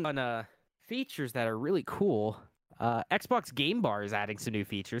 Going on features that are really cool. Xbox Game Bar is adding some new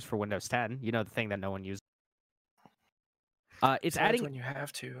features for Windows 10. You know, the thing that no one uses. It's Besides adding when you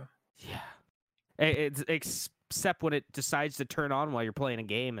have to. Yeah. It's except when it decides to turn on while you're playing a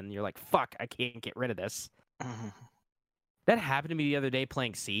game and you're like, fuck, I can't get rid of this. That happened to me the other day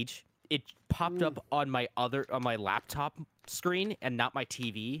playing Siege. It popped up on my laptop screen and not my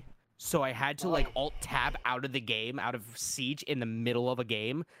TV. So I had to like alt tab out of the game, out of Siege in the middle of a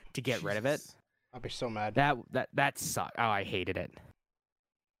game to get rid of it. I'll be so mad. That sucked. Oh, I hated it.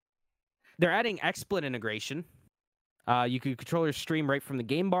 They're adding XSplit integration. You can control your stream right from the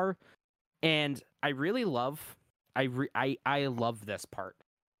game bar, and I really love. I love this part.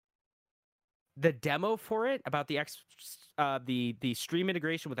 The demo for it about the the stream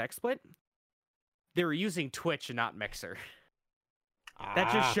integration with XSplit. They were using Twitch and not Mixer.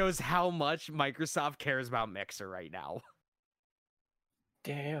 That just shows how much Microsoft cares about Mixer right now.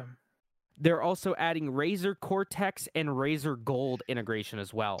 Damn. They're also adding Razer Cortex and Razer Gold integration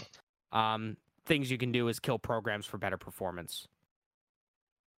as well. Things you can do is kill programs for better performance.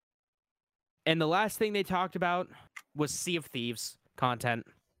 And the last thing they talked about was Sea of Thieves content.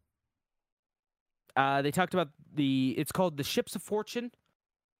 They talked about it's called the Ships of Fortune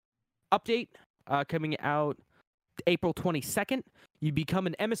update, coming out April 22nd. You become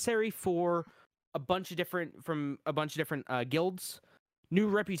an emissary for a bunch of different guilds. New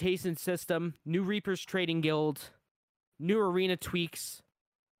reputation system, new Reapers Trading Guild, new arena tweaks.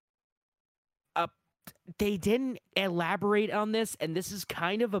 They didn't elaborate on this, and this is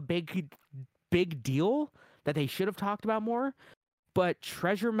kind of a big deal that they should have talked about more. But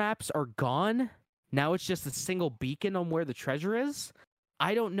treasure maps are gone. Now it's just a single beacon on where the treasure is.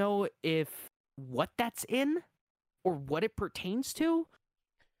 I don't know what that's in or what it pertains to.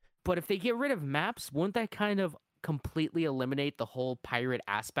 But if they get rid of maps, won't that kind of completely eliminate the whole pirate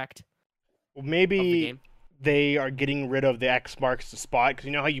aspect? Well, of the maybe game? they are getting rid of the X marks the spot, because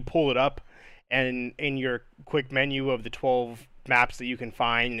you know how you pull it up and in your quick menu of the 12 maps that you can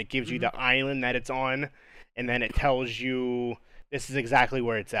find, and it gives you the island that it's on, and then it tells you this is exactly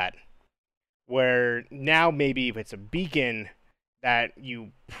where it's at. where now maybe if it's a beacon that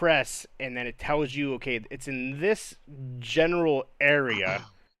you press and then it tells you, okay, it's in this general area.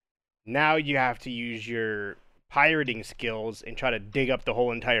 Now you have to use your pirating skills and try to dig up the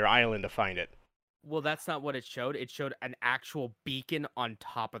whole entire island to find it. Well, that's not what it showed. It showed an actual beacon on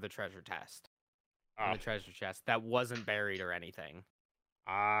top of the treasure chest. Oh. The treasure chest that wasn't buried or anything.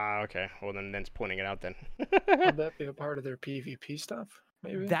 Okay. Well, then it's pointing it out then. Would that be a part of their PvP stuff?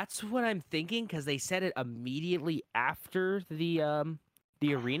 Maybe. That's what I'm thinking because they said it immediately after the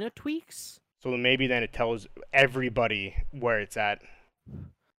arena tweaks. So maybe then it tells everybody where it's at.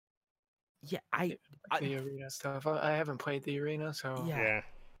 Yeah, The arena stuff. I haven't played the arena, so Yeah. Yeah.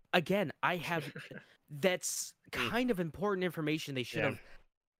 Again, I have. That's kind of important information. They should Yeah. have,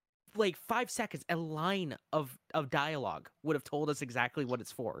 like 5 seconds, a line of dialogue would have told us exactly what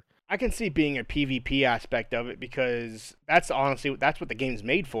it's for. I can see being a PvP aspect of it because that's what the game's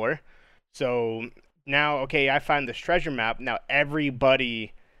made for. So now, okay, I find this treasure map. Now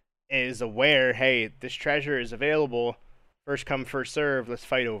everybody is aware, hey, this treasure is available. First come, first serve. Let's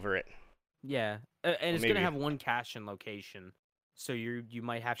fight over it. Yeah, and it's maybe. gonna have one cache and location, so you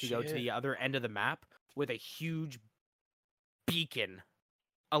might have to go to Shit. the other end of the map with a huge beacon,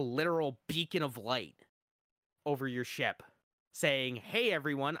 a literal beacon of light over your ship, saying, "Hey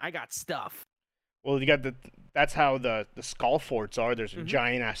everyone, I got stuff." Well, you got that's how the skull forts are. There's a Mhm.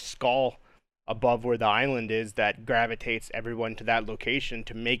 giant ass skull above where the island is that gravitates everyone to that location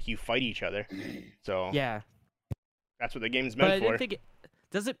to make you fight each other. So Yeah, that's what the game's but I meant for. didn't think it.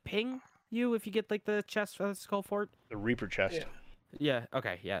 Does it ping you if you get like the chest for the skull fort? The Reaper chest. Yeah. Yeah.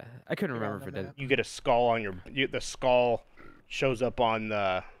 Okay. Yeah, I couldn't Put it on remember if the it did. map. You get a skull on the skull shows up on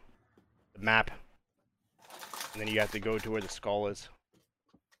the map, and then you have to go to where the skull is.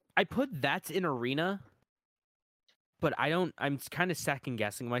 I put that in arena, but I don't. I'm kind of second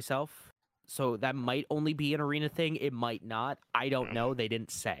guessing myself. So that might only be an arena thing. It might not. I don't know. They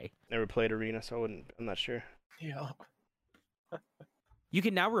didn't say. Never played arena, so I'm not sure. Yeah. You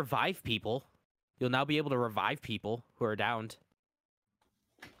can now revive people. You'll now be able to revive people who are downed.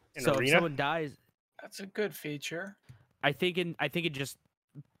 In So if arena, someone dies, That's a good feature. I think it just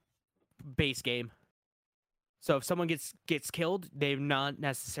base game. So if someone gets killed, they're not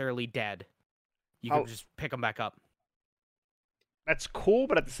necessarily dead. You How- can just pick them back up. that's cool,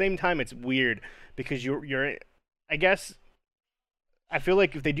 but at the same time, it's weird because you're. I guess I feel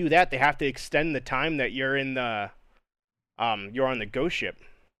like if they do that, they have to extend the time that you're in the you're on the ghost ship.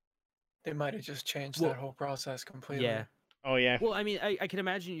 They might have just changed Well, that whole process completely. Yeah. Oh yeah. Well, I mean, I can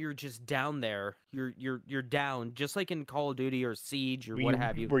imagine you're just down there. You're down, just like in Call of Duty or Siege or what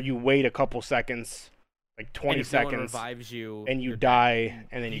have you. Where you wait a couple seconds, like And 20 if no one seconds, revives you, and you you're dead. die,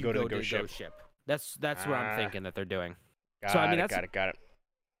 and then you go to the ghost ship. That's what I'm Ah. thinking that they're doing. Got So, I mean, it, that's- got it.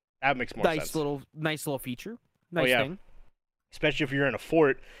 That makes more Nice sense. little feature. Nice yeah. thing. Especially if you're in a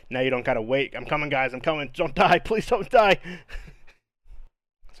fort, now you don't gotta wait. I'm coming, guys. I'm coming. Don't die, please. Don't die.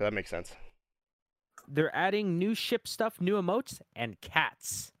 So that makes sense. They're adding new ship stuff, new emotes, and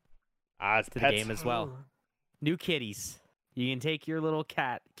cats It's to the pets. game as well. New kitties. You can take your little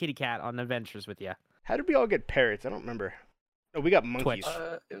kitty cat on adventures with you. How did we all get parrots? I don't remember. No, we got monkeys.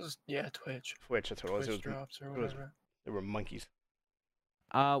 Twitch. It was Twitch. Twitch. That's what it was. Twitch It was drops or it was- whatever. they were monkeys.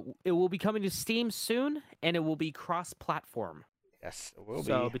 It will be coming to Steam soon, and it will be cross-platform. Yes, it will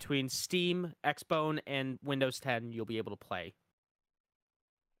So be. between Steam, Xbone, and Windows 10, you'll be able to play.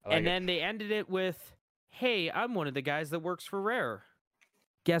 I like And it. then they ended it with, "Hey, I'm one of the guys that works for Rare.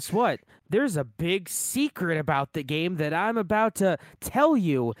 Guess what? There's a big secret about the game that I'm about to tell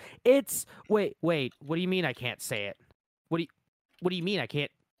you. It's wait. What do you mean I can't say it? What do you mean I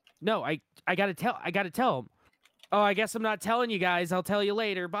can't? No, I gotta tell him. Oh, I guess I'm not telling you guys. I'll tell you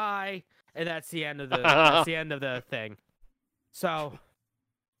later. Bye." And that's the end of the thing. So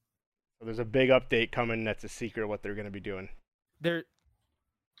So there's a big update coming. That's a secret of what they're gonna be doing. there,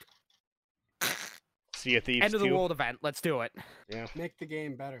 Sea of Thieves end of the 2. world event. Let's do it. Yeah. Make the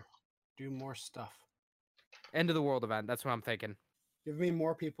game better. Do more stuff. End of the world event. That's what I'm thinking. Give me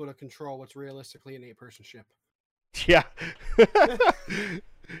more people to control what's realistically an 8-person ship. Yeah.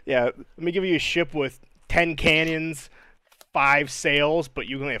 Yeah. Let me give you a ship with 10 cannons, 5 sails, but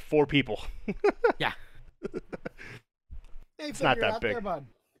you only have 4 people. Hey, It's not figure it that out big. There, bud.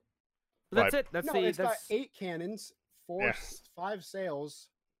 That's But- it. That's No, the it's got that's 8 cannons, Yeah. 5 sails.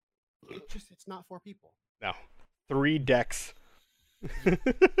 It's not 4 people. No. 3 decks.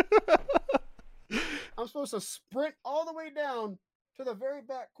 I'm supposed to sprint all the way down to the very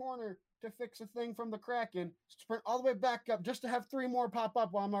back corner to fix a thing from the Kraken. Sprint all the way back up just to have 3 more pop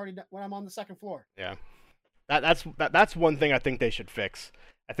up while I'm on the second floor. Yeah. That's one thing I think they should fix.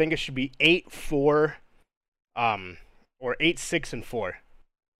 I think it should be 8-4, or 8-6-4,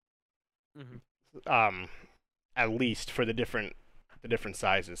 Mhm. at least for the different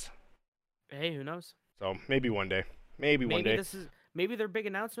sizes. Hey, who knows? So maybe one day. Maybe one day. Maybe their big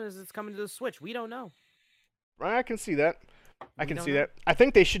announcement is it's coming to the Switch. We don't know. I can see that. I We can don't see know. that. I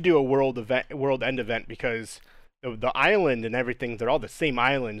think they should do a world end event, because the island and everything, they're all the same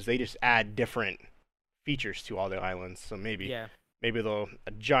islands. They just add different features to all the islands. So maybe Yeah,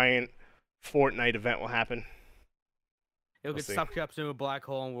 a giant Fortnite event will happen. it'll We'll get see. sucked up to a black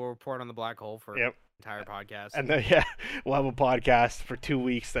hole, and we'll report on the black hole for Yep. the entire podcast. And then we'll have a podcast for 2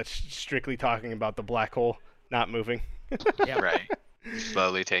 weeks that's strictly talking about the black hole not moving. Yep. Right.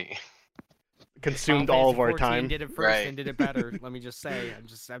 Slowly taking. Consumed Final all of Fantasy our 14 time. Did it first Right. and did it better. Let me just say, I'm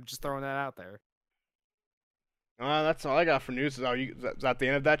just throwing that out there. That's all I got for news. Is that the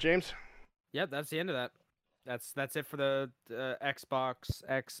end of that, James? Yep, that's the end of that. That's it for the Xbox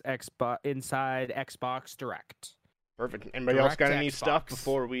Xbox Inside Xbox Direct. Perfect. Anybody else got Direct any stuff Xbox.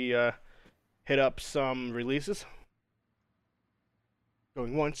 before we hit up some releases?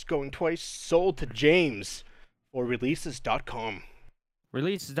 Going once, going twice. Sold to James for releases.com.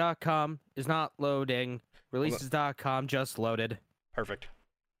 Releases.com is not loading. Releases.com just loaded. Perfect.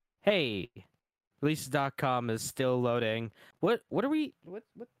 Hey, Releases.com is still loading. What are we? What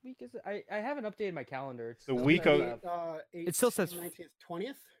week is it? I haven't updated my calendar. It's The still week says, of- It still says 19th,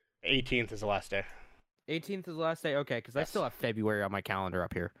 20th. 18th is the last day. 18th is the last day. Okay, because I Yes. still have February on my calendar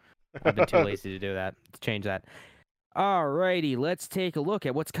up here. I've been too lazy to do that. Let's change that. Alrighty, let's take a look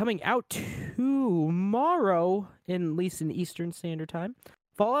at what's coming out tomorrow, at least in Eastern Standard Time.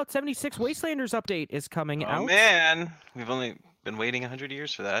 Fallout 76 Wastelanders update is coming Oh out. man, we've only been waiting 100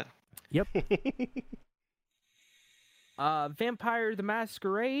 years for that. Vampire the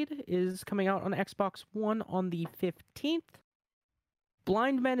Masquerade is coming out on Xbox One on the 15th.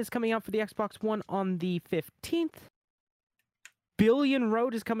 Blind Men is coming out for the Xbox One on the 15th. Billion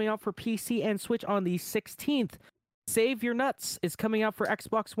Road is coming out for PC and Switch on the 16th. Save Your Nuts is coming out for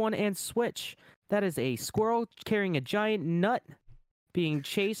Xbox One and Switch. That is a squirrel carrying a giant nut being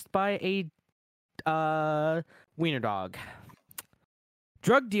chased by a wiener dog.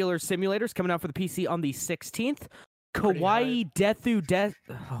 Drug Dealer Simulator is coming out for the PC on the 16th. Pretty Kawaii Death.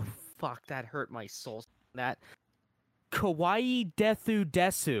 Oh, fuck, that hurt my soul. That. Kawaii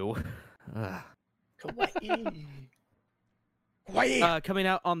Desu. Ugh. Kawaii. Coming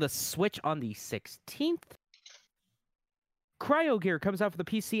out on the Switch on the 16th. Cryo Gear comes out for the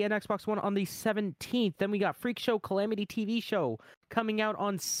PC and Xbox One on the 17th. Then we got Freak Show Calamity TV Show coming out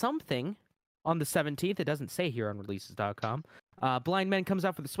on something on the 17th. It doesn't say here on releases.com. Blind Men comes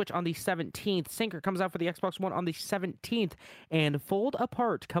out for the Switch on the 17th. Sinker comes out for the Xbox One on the 17th. And Fold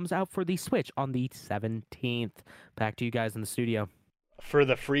Apart comes out for the Switch on the 17th. Back to you guys in the studio. For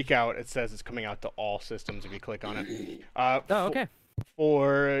the freak out, it says it's coming out to all systems if you click on it. Oh, okay.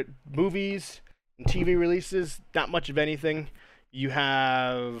 For movies and TV releases, not much of anything. You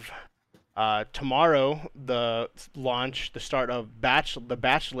have tomorrow the start of The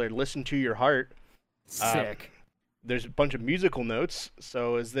Bachelor. Listen to Your Heart. Sick. There's a bunch of musical notes.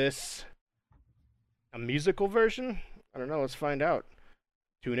 So is this a musical version? I don't know. Let's find out.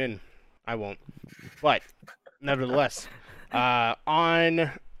 Tune in. I won't. But nevertheless,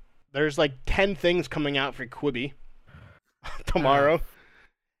 there's like 10 things coming out for Quibi tomorrow.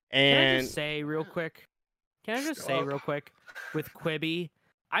 Can I And just say real quick? Stop. With Quibi,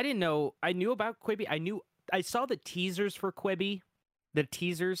 I didn't know. I knew about Quibi. I saw the teasers for Quibi, the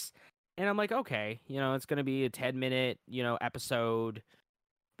teasers, and I'm like, okay, it's gonna be a 10-minute, episode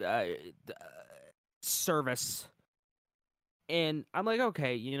service, and I'm like,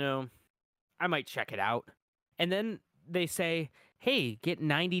 okay, I might check it out, and then they say, hey, get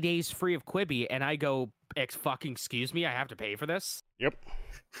 90 days free of Quibi, and I go, excuse me, I have to pay for this? yep.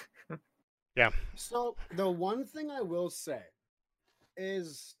 So the one thing I will say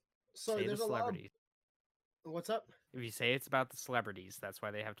is, so Say the there's a lot. celebrities. What's up? If you say it's about the celebrities, that's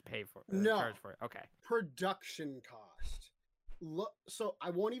why they have to pay for it. No. Charge for it. Okay. Production cost. Look, so I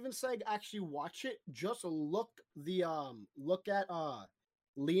won't even say actually watch it. Just look at Liam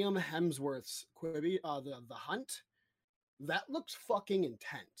Hemsworth's Quibi, the Hunt. That looks fucking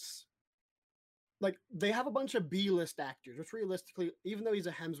intense. Like, they have a bunch of B-list actors, which realistically, even though he's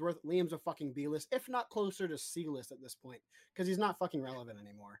a Hemsworth, Liam's a fucking B-list, if not closer to C-list at this point, because he's not fucking relevant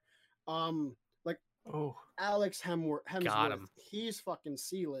anymore. Oh, Alex Hemsworth, Got him. he's fucking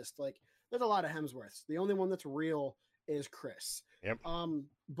C-list. Like, there's a lot of Hemsworths. The only one that's real is Chris. Yep.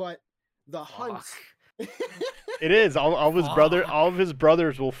 But the Hunt. Fuck. It is. All of his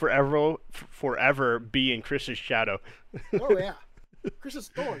brothers will forever be in Chris's shadow. Oh yeah. Chris is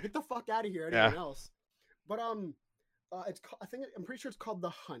Thor. Get the fuck out of here. Yeah. Anyone else? But I'm pretty sure it's called The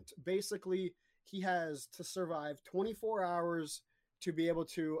Hunt. Basically, he has to survive 24 hours to be able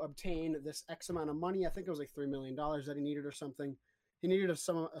to obtain this X amount of money. I think it was like $3 million that he needed or something. He needed a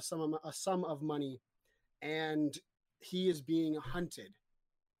sum of money, and he is being hunted.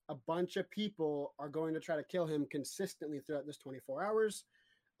 A bunch of people are going to try to kill him consistently throughout this 24 hours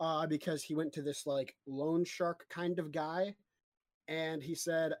because he went to this like loan shark kind of guy, and he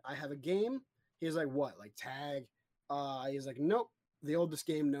said, I have a game. He's like, what? Like tag? He's like, nope, the oldest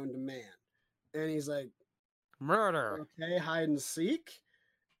game known to man. And he's like, Murder. okay, hide and seek.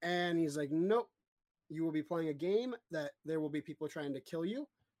 And he's like, nope, you will be playing a game that there will be people trying to kill you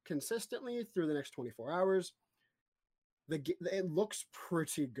consistently through the next 24 hours. It looks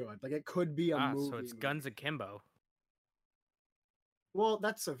pretty good. Like it could be a movie. So it's Guns Akimbo. Well,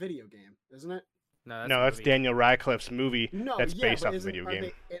 that's a video game, isn't it? No, No, that's Daniel Radcliffe's movie. No, That's yeah, based but off a isn't- video are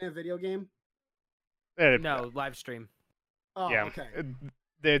game. they in a video game? No, live stream. Oh, Yeah. okay.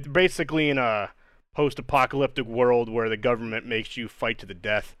 They're basically in a post-apocalyptic world where the government makes you fight to the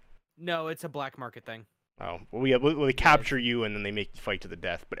death. No, it's a black market thing. Oh, well, they capture you and then they make you fight to the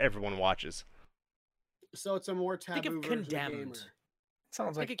death, but everyone watches. So it's a more taboo Think of version Condemned. of Gamer.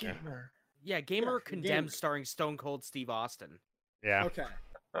 Sounds like Like a- gamer. Yeah, Gamer Yeah, Condemned Gamer. starring Stone Cold Steve Austin. Yeah.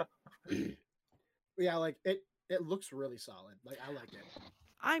 Okay. Yeah, like it looks really solid. Like I like it.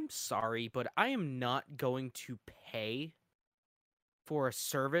 I'm sorry, but I am not going to pay for a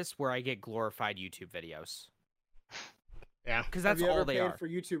service where I get glorified YouTube videos. Yeah. Because Have that's you ever all they paid are. for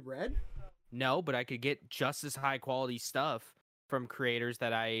YouTube Red? No, but I could get just as high quality stuff from creators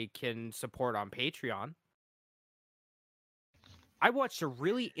that I can support on Patreon. I watched a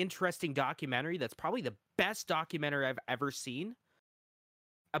really interesting documentary that's probably the best documentary I've ever seen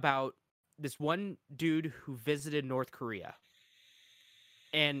about this one dude who visited North Korea.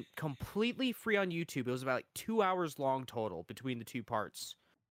 And completely free on YouTube. It was about like 2 hours long total between the two parts.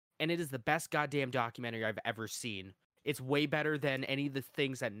 And it is the best goddamn documentary I've ever seen. It's way better than any of the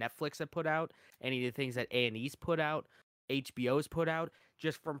things that Netflix have put out, any of the things that A&E's put out, HBO's put out.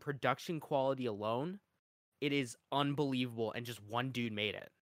 Just from production quality alone, it is unbelievable, and just one dude made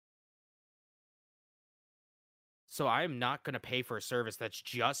it. So I am not going to pay for a service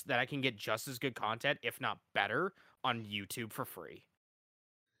that I can get just as good content, if not better, on YouTube for free.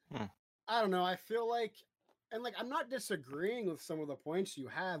 I don't know. I feel like, and like, I'm not disagreeing with some of the points you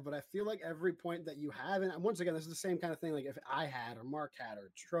have, but I feel like every point that you have, and once again, this is the same kind of thing. Like if I had, or Mark had,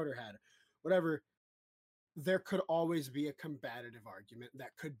 or Schroeder had, whatever, there could always be a combative argument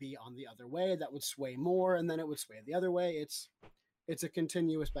that could be on the other way that would sway more, and then it would sway the other way. It's a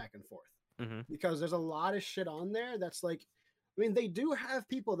continuous back and forth because there's a lot of shit on there that's like, I mean, they do have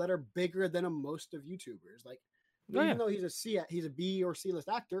people that are bigger than most of YouTubers. Like, even though he's a B or C list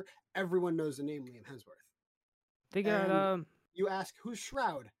actor, everyone knows the name Liam Hemsworth. They got And you ask who's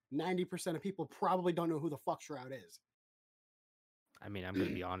Shroud, 90% of people probably don't know who the fuck Shroud is. I mean, I'm gonna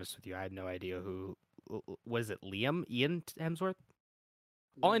be honest with you. I had no idea who was it. Ian Hemsworth.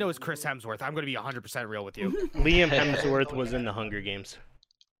 All I know is Chris Hemsworth. I'm gonna be 100% real with you. Liam Hemsworth was in the Hunger Games.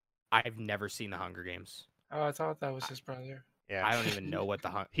 I've never seen the Hunger Games. Oh, I thought that was his brother. Yeah. I don't even know what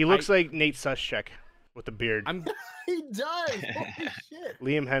the He looks like Nate Suschek with a beard. I'm He does. Holy shit.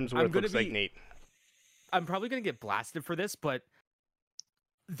 Liam Hemsworth gonna looks like be- Nate. I'm probably gonna get blasted for this, but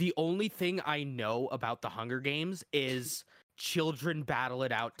the only thing I know about the Hunger Games is children battle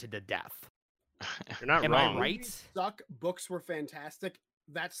it out to the death. You're not Am wrong. I right? Movies suck. Books were fantastic.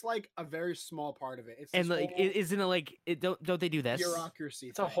 That's like a very small part of it. It's And this like, whole isn't it like it? Don't they do this? bureaucauccy.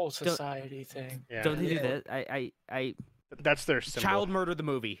 It's a thing. whole society thing. Yeah. Don't they do Yeah. that? I That's their symbol. child murder the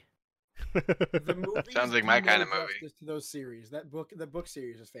movie. The movies Sounds like do my no kind of movie. justice to those series. The book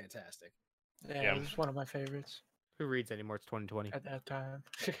series is fantastic. Yeah, Yeah. it was one of my favorites Who reads anymore? It's 2020. at that time.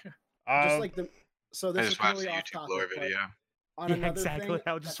 Just like the so I this is just watched totally the off YouTube topic, lore but video. on Yeah, another exactly. thing,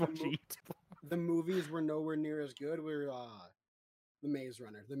 I'll just that watch the, mo- it. the movies were nowhere near as good. Were the Maze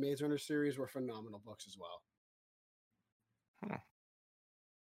Runner. The Maze Runner series were phenomenal books as well. Huh.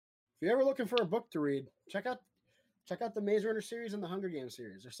 If you're ever looking for a book to read, check out the Maze Runner series and the Hunger Games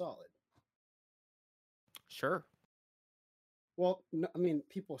series. They're solid. Sure. Well, no, I mean,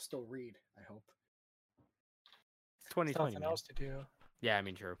 people still read. I hope. It's 2020. Nothing man. else to do. Yeah, I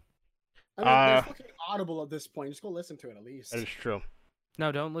mean, true. I mean, there's Uh, fucking Audible at this point. Just go listen to it at least. That is true.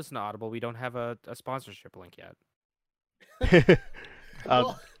 No, don't listen to Audible. We don't have a sponsorship link yet.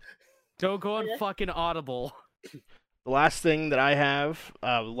 Well, Don't go on Okay. fucking Audible. The last thing that I have,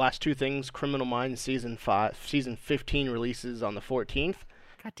 the last two things, Criminal Minds season 15 releases on the 14th,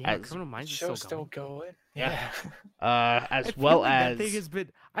 God damn, As- Criminal Minds is Show's still still going. going. Yeah. I As feel well like as that thing has been.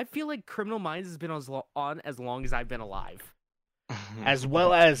 I feel like Criminal Minds has been on as long as I've been alive. as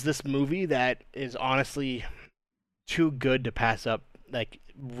well as this movie that is honestly too good to pass up. Like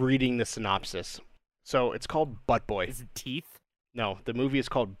reading the synopsis. So it's called Butt Boy. Is it Teeth? No, the movie is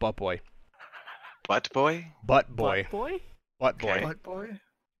called Butt Boy. Butt boy? Butt Boy. Butt Boy? Butt Boy. Okay. What boy?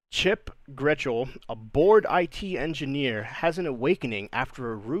 Chip Gretchel, a bored IT engineer, has an awakening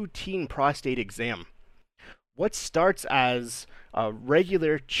after a routine prostate exam. What starts as a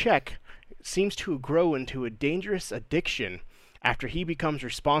regular check seems to grow into a dangerous addiction after he becomes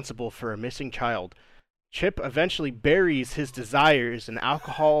responsible for a missing child. Chip eventually buries his desires in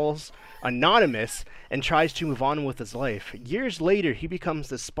Alcoholics Anonymous and tries to move on with his life. Years later, he becomes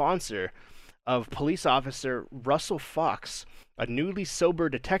the sponsor of police officer Russell Fox, a newly sober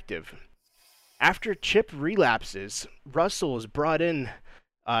detective. After Chip relapses, Russell is brought in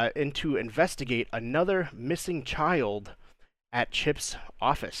to investigate another missing child at Chip's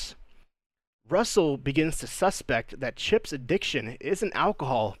office. Russell begins to suspect that Chip's addiction isn't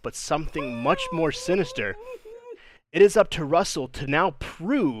alcohol, but something much more sinister. It is up to Russell to now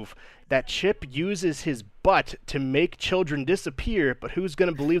prove that Chip uses his butt to make children disappear, but who's going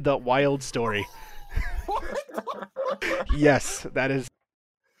to believe that wild story? Yes, that is.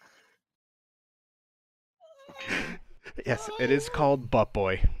 Yes, it is called Butt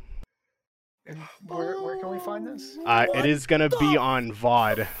Boy. And where can we find this? It is going to be on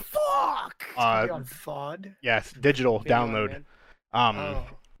VOD. Fuck! It's gonna be on VOD. Yes, digital Video on download. demand. Oh,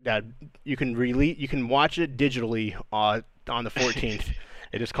 Yeah, you can watch it digitally on the 14th.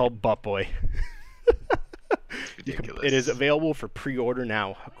 It is called Butt Boy. Ridiculous. It is available for pre-order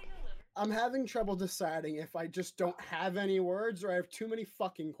now. I'm having trouble deciding if I just don't have any words or I have too many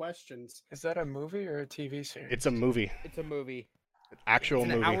fucking questions. is that a movie or a TV series? It's a movie, It's a movie. actual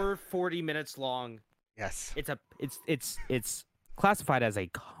It's an movie. hour 40 minutes long. Yes. It's classified as a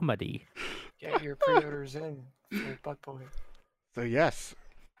comedy. Get your pre-orders in for Butt Boy. So yes,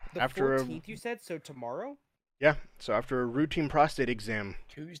 The After a- 14th, you said? So tomorrow? yeah. So after a routine prostate exam,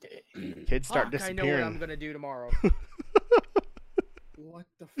 Tuesday. kids start Fuck, I know what I'm disappearing. gonna do tomorrow. What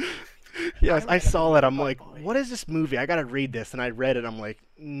the fuck? Yes, I'm I gonna saw be that. I'm Butt like, Boy. what is this movie? I gotta read this, and I read it. I'm like,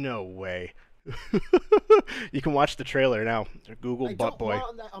 no way. You can watch the trailer now. Google I Butt don't Boy.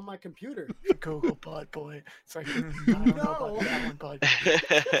 want that on my computer. Google Butt Boy. It's like, I don't know about that one, bud.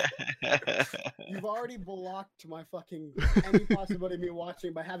 You've already blocked my fucking any possibility of me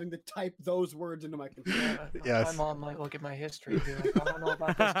watching by having to type those words into my computer. Yes. My mom might look at my history and be like, I don't know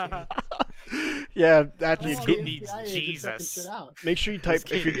about this kid. Yeah, that How you long kid the needs FBI agent checking Jesus. shit out? make sure you type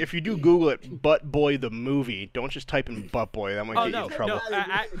if you do Google it, Butt Boy the movie. Don't just type in Butt Boy. That might Oh, get you in no, trouble. no.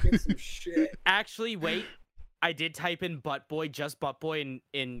 Now you're gonna get some shit. Actually, wait. I did type in Butt Boy, just Butt Boy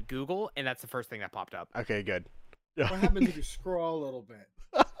in Google, and that's the first thing that popped up. Okay, good. What happens if you scroll a little bit?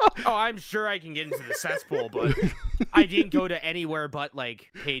 Oh, I'm sure I can get into the cesspool, but I didn't go to anywhere but like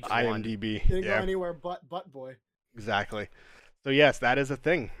page one. IMDb. Didn't go Yeah, anywhere but Butt Boy. exactly. So yes, that is a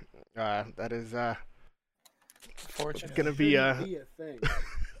thing. That is Fortunately. it's gonna be Shouldn't be a thing.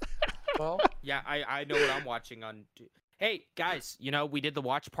 Well, Yeah, I know what I'm watching on. Hey guys, we did the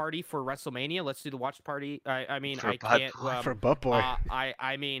watch party for WrestleMania. Let's do the watch party. I mean, For I Butt can't. Boy. for Butt Boy.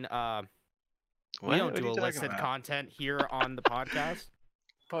 I mean, we What? don't What are do you talking illicit about? content here on the podcast.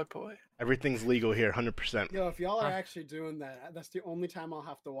 Butt Boy. Everything's legal here, 100%. Yo, if y'all are Huh? actually doing that, that's the only time I'll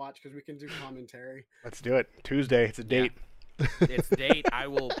have to watch because we can do commentary. Let's do it. Tuesday. It's a Yeah. date. It's the date. I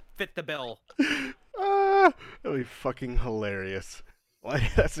will fit the bill. That'll be fucking hilarious. Well,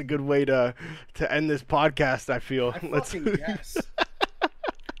 that's a good way to end this podcast. I feel. I Let's fucking guess.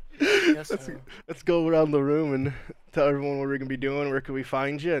 Yes, let's sir. let's go around the room and tell everyone what we're gonna be doing. Where can we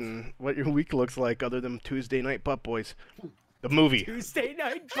find you, and what your week looks like, other than Tuesday Night Butt Boys, the movie. Tuesday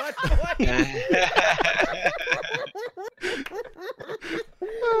night Butt Boy.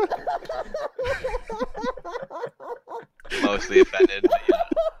 Mostly offended. but, you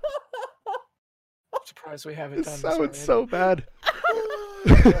know. I'm surprised we haven't It done sounds this so bad.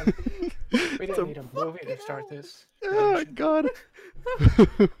 We It's didn't a- need a movie to start this. Oh God.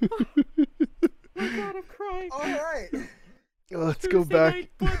 Oh God, I'm crying. All right. Let's go Tuesday back. night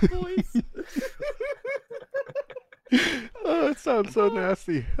Butt Boys. Oh, it sounds so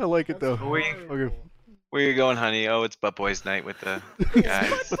nasty. I like it though. That's We- Okay. horrible. Where you going, honey? Oh, it's Butt Boys night with the guys.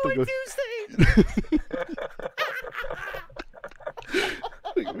 Let's Boy go. Tuesday.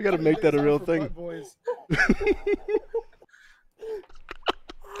 We gotta make that a real For thing. Butt Boys.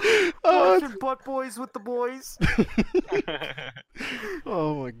 Oh, Boys and butt boys with the boys.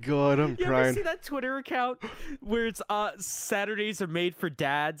 oh my god, I'm You ever crying. see that Twitter account where it's Saturdays are made for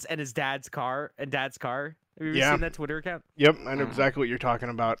dads and his dad's car and dad's car? Have you ever Yeah. seen that Twitter account? Yep, I know exactly what you're talking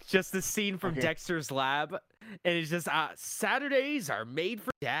about. Just the scene from Okay. Dexter's Lab, and it's just Saturdays are made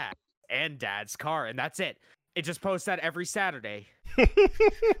for dad and dad's car, and that's it. It just posts that every Saturday.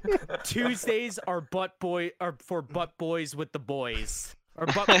 Tuesdays are for butt boys with the boys. Or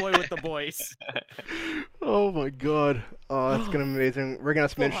butt boy with the boys. Oh my god. Oh, that's gonna be amazing. We're gonna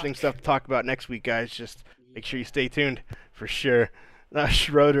have some interesting Fuck. stuff to talk about next week, guys. Just make sure you stay tuned for sure.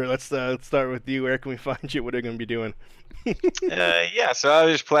 Schroeder, let's start with you. Where can we find you? What are you gonna be doing? Yeah, so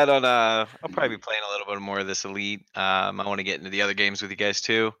I just plan on I'll probably be playing a little bit more of this Elite. I want to get into the other games with you guys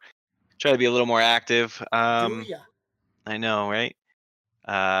too. Try to be a little more active. Do ya? I know, right?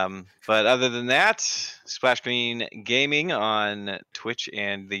 But other than that, Splash Green Gaming on Twitch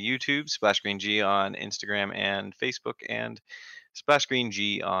and the YouTube, Splash Green G on Instagram and Facebook, and Splash Green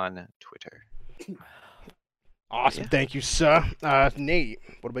G on Twitter. Awesome, thank you, sir. Nate,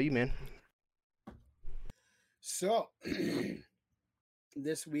 what about you, man? So,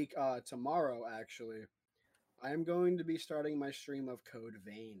 this week, tomorrow, actually, I am going to be starting my stream of Code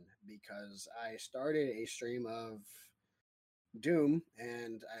Vein because I started a stream of Doom,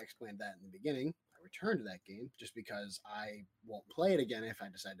 and I explained that in the beginning. I returned to that game just because I won't play it again if I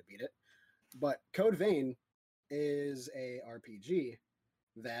decide to beat it. But Code Vein is a RPG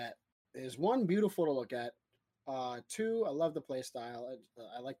that is, one, beautiful to look at. Two, I love the play style.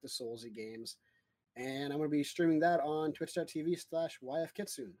 I like the Soulsy games. And I'm going to be streaming that on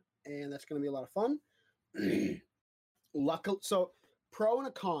twitch.tv/YFKitsune. And that's going to be a lot of fun. Luckily, so pro and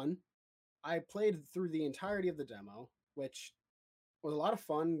a con, I played through the entirety of the demo, which was a lot of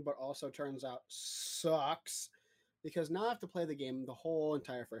fun, but also turns out sucks because now I have to play the game, the whole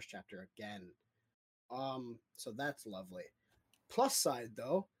entire first chapter again. So that's lovely. Plus side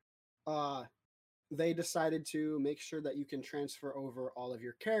though, they decided to make sure that you can transfer over all of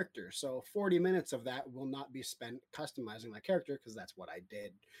your characters. So 40 minutes of that will not be spent customizing my character because that's what I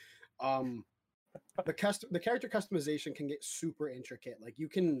did. The character customization can get super intricate. Like you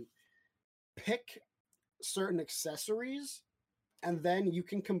can pick certain accessories and then you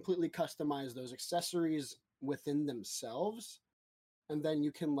can completely customize those accessories within themselves. And then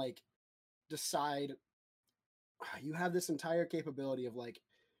you can like decide you have this entire capability of like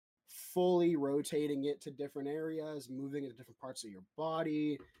fully rotating it to different areas, moving it to different parts of your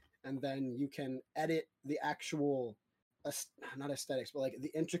body, and then you can edit the actual not aesthetics, but like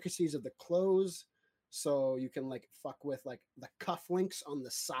the intricacies of the clothes. So you can like fuck with like the cufflinks on the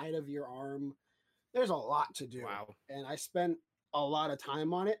side of your arm. There's a lot to do. Wow. And I spent a lot of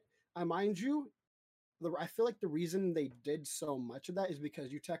time on it. Mind you, I feel like the reason they did so much of that is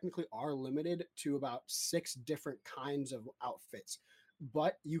because you technically are limited to about 6 different kinds of outfits,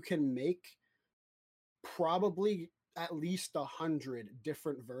 but you can make probably at least 100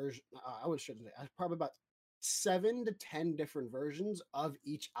 different versions. Probably about 7 to 10 different versions of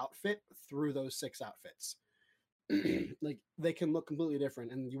each outfit through those 6 outfits. Like they can look completely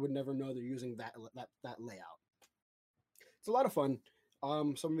different, and you would never know they're using that layout. It's a lot of fun. So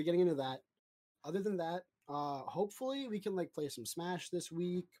I'm gonna be getting into that. Other than that, hopefully we can like play some Smash this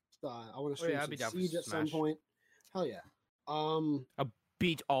week. I want to stream I'd be down some for Siege at some Smash. point. Hell yeah. I'll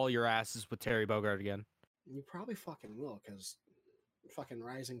beat all your asses with Terry Bogard again. You probably fucking will, because fucking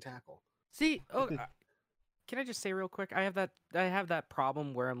rising tackle. See, can I just say real quick? I have that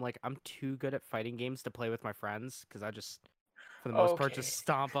problem where I'm too good at fighting games to play with my friends because I just, for the most part, Okay. just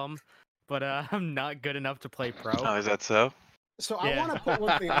stomp them. But I'm not good enough to play pro. Oh, is that so? So I Yeah. want to put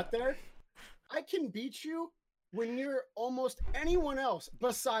one thing out there. I can beat you when you're almost anyone else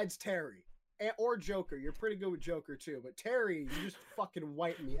besides Terry or Joker. You're pretty good with Joker too, but Terry, you just fucking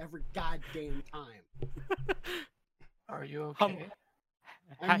wipe me every goddamn time. Are you Hum- okay?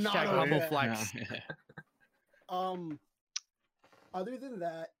 I'm not Hashtag okay. humble flex. Other than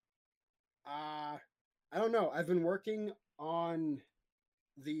that, I don't know. I've been working on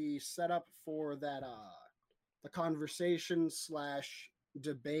the setup for that the conversation /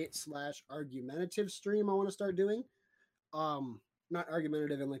 debate / argumentative stream I want to start doing. Not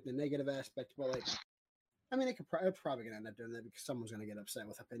argumentative in like the negative aspect, but like I mean it's probably gonna end up doing that because someone's gonna get upset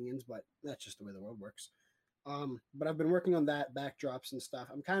with opinions, but that's just the way the world works. But I've been working on that, backdrops and stuff.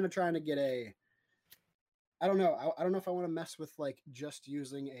 I'm kind of trying to get I don't know. I don't know if I want to mess with like just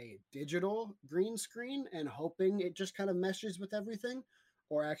using a digital green screen and hoping it just kind of meshes with everything,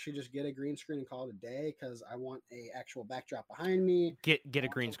 or actually just get a green screen and call it a day because I want a actual backdrop behind me. Get a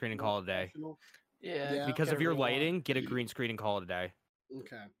green screen and call it a day. Yeah. Because get of a your real one. lighting, get a green screen and call it a day.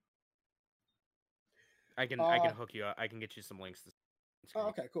 Okay. I can hook you up. I can get you some links. Oh,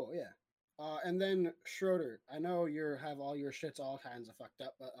 okay, cool, yeah. And then Schroeder, I know you have all your shits all kinds of fucked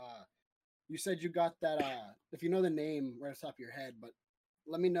up, but you said you got that. If you know the name right off the top of your head, but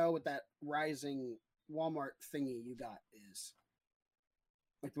let me know what that rising Walmart thingy you got is.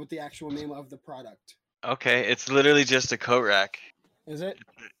 Like what the actual name of the product. Okay, it's literally just a coat rack. Is it?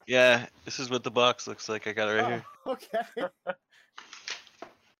 Yeah, this is what the box looks like. I got it right here. Okay.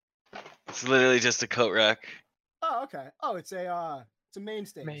 It's literally just a coat rack. Oh, okay. Oh, it's a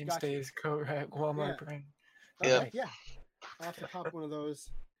mainstay. Mainstays, coat rack, Walmart Yeah. brand. Okay, yeah. I'll have to pop one of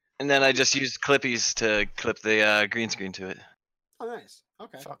those. And then I just used Clippies to clip the green screen to it. Oh, nice.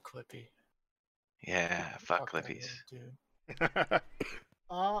 Okay. Fuck Clippy. Yeah, fuck that Clippies. little dude.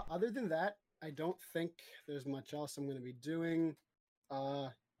 Other than that, I don't think there's much else I'm going to be doing.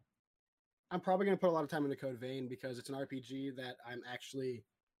 I'm probably going to put a lot of time into Code Vein because it's an RPG that I'm actually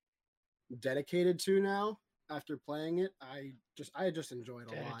dedicated to now. After playing it, I just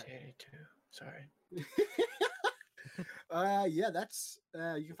enjoyed it a lot. Dedicated to. Sorry. Yeah, that's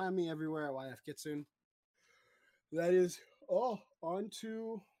you can find me everywhere at YF Kitsune. That is all. On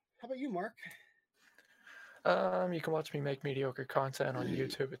to how about you, Mark? You can watch me make mediocre content on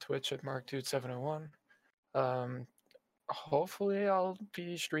YouTube and Twitch at MarkDude701. Hopefully I'll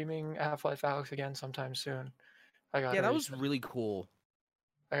be streaming Half-Life Alyx again sometime soon. Yeah, that was really cool.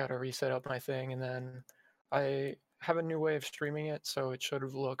 I gotta reset up my thing, and then I have a new way of streaming it, so it should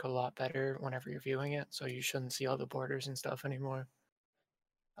look a lot better whenever you're viewing it, so you shouldn't see all the borders and stuff anymore.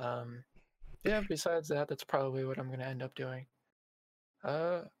 Yeah, besides that, that's probably what I'm gonna end up doing.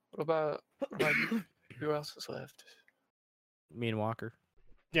 What about you? Who else is left? Me and Walker.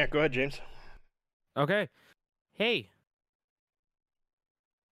 Yeah, go ahead, James. Okay. Hey.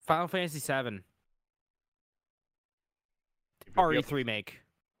 Final Fantasy VII. RE3 make.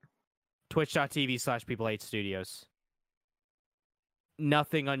 Twitch.tv/People8Studios.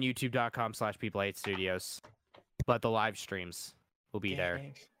 Nothing on YouTube.com/People8Studios. But the live streams will be there.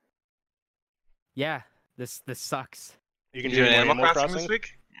 Thanks. Yeah, this sucks. You can You do doing more Animal Crossing this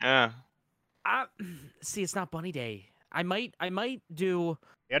week? Yeah. See, it's not Bunny Day. I might do.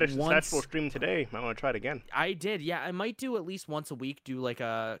 You had a once- successful stream today. Might want to try it again. I did, yeah. I might do at least once a week, do like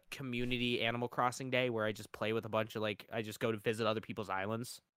a community Animal Crossing day where I just play with a bunch of I just go to visit other people's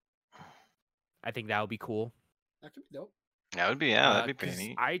islands. I think that would be cool. That could be dope. That would be that'd be 'cause pretty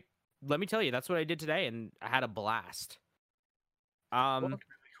neat. let me tell you, that's what I did today, and I had a blast. Well, that's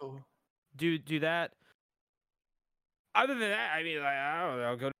really cool. Do that. Other than that, I mean, I don't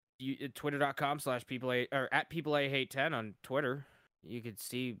know. Go to twitter.com/people8 or at people8hate10 on Twitter. You could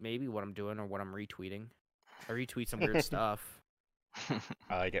see maybe what I'm doing or what I'm retweeting. I retweet some weird stuff.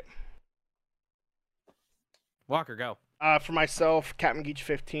 I like it. Walker, go. For myself, Captain Geach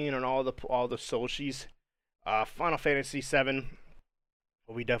 15 on all the socials. Final Fantasy 7.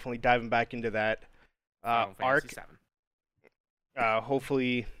 We'll be definitely diving back into that. Final Arc. Fantasy VII.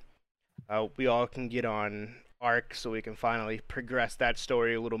 Hopefully, we all can get on Arc so we can finally progress that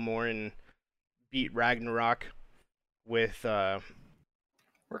story a little more and beat Ragnarok with We're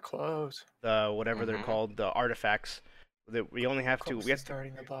close. the whatever they're Mhm. called, the artifacts. That we only have to. Close We to have to,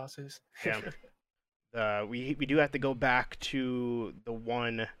 starting the bosses. Yeah. we do have to go back to the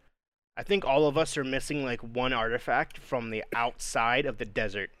one. I think all of us are missing like one artifact from the outside of the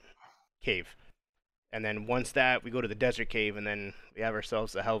desert cave, and then once that, we go to the desert cave, and then we have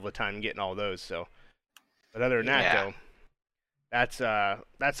ourselves a hell of a time getting all those. So, but other than that, Yeah. though,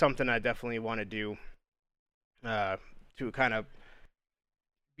 that's something I definitely want to do to kind of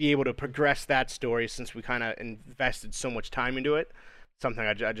be able to progress that story since we kind of invested so much time into it. Something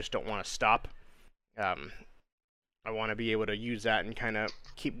I just don't want to stop. I want to be able to use that and kind of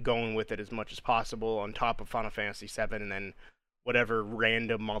keep going with it as much as possible on top of Final Fantasy VII, and then whatever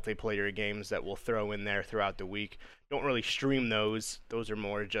random multiplayer games that we'll throw in there throughout the week. Don't really stream those. Those are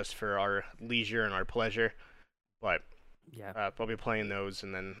more just for our leisure and our pleasure. But Yeah. I'll be playing those,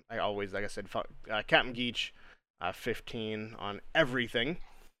 and then I always, like I said, Captain Geach 15 on everything.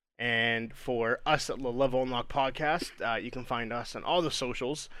 And for us at the Level Unlock Podcast, you can find us on all the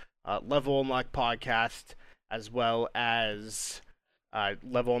socials, Level Unlock Podcast, as well as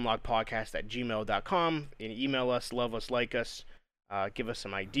levelunlockpodcast@gmail.com. You can email us, love us, like us, give us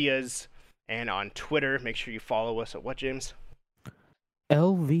some ideas. And on Twitter, make sure you follow us at what, James?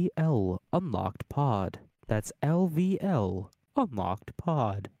 LVL Unlocked Pod. That's LVL Unlocked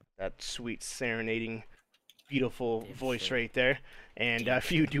Pod. That sweet serenading, beautiful Dipshit. voice right there. And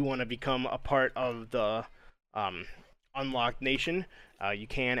if you do want to become a part of the Unlocked Nation, you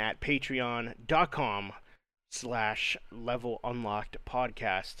can at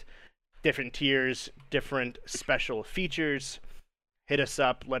patreon.com/levelunlockedpodcast. different tiers, different special features. Hit us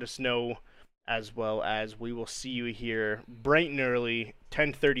up, let us know, as well as we will see you here bright and early,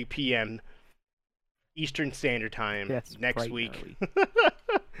 10:30 p.m. Eastern Standard Time Yes, next bright and week.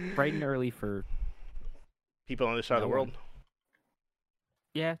 Bright and early for People on the other side of the No world. one.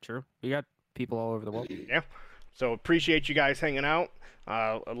 Yeah, true. We got people all over the world. So appreciate you guys hanging out.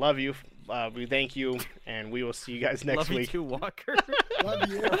 I love you. We thank you, and we will see you guys next Love you week. too, Walker. Love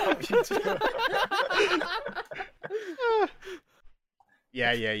you. You too.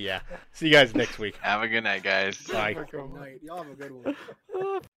 Yeah. See you guys next week. Have a good night, guys. Bye. Have a good Good one. night. Y'all have a good one.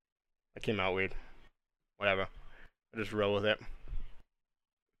 That came out weird. Whatever. I just roll with it.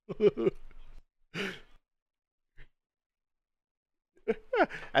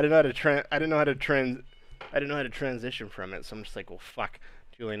 I didn't know how to transition from it, so I'm just like, well, fuck.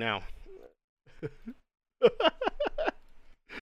 Too late now.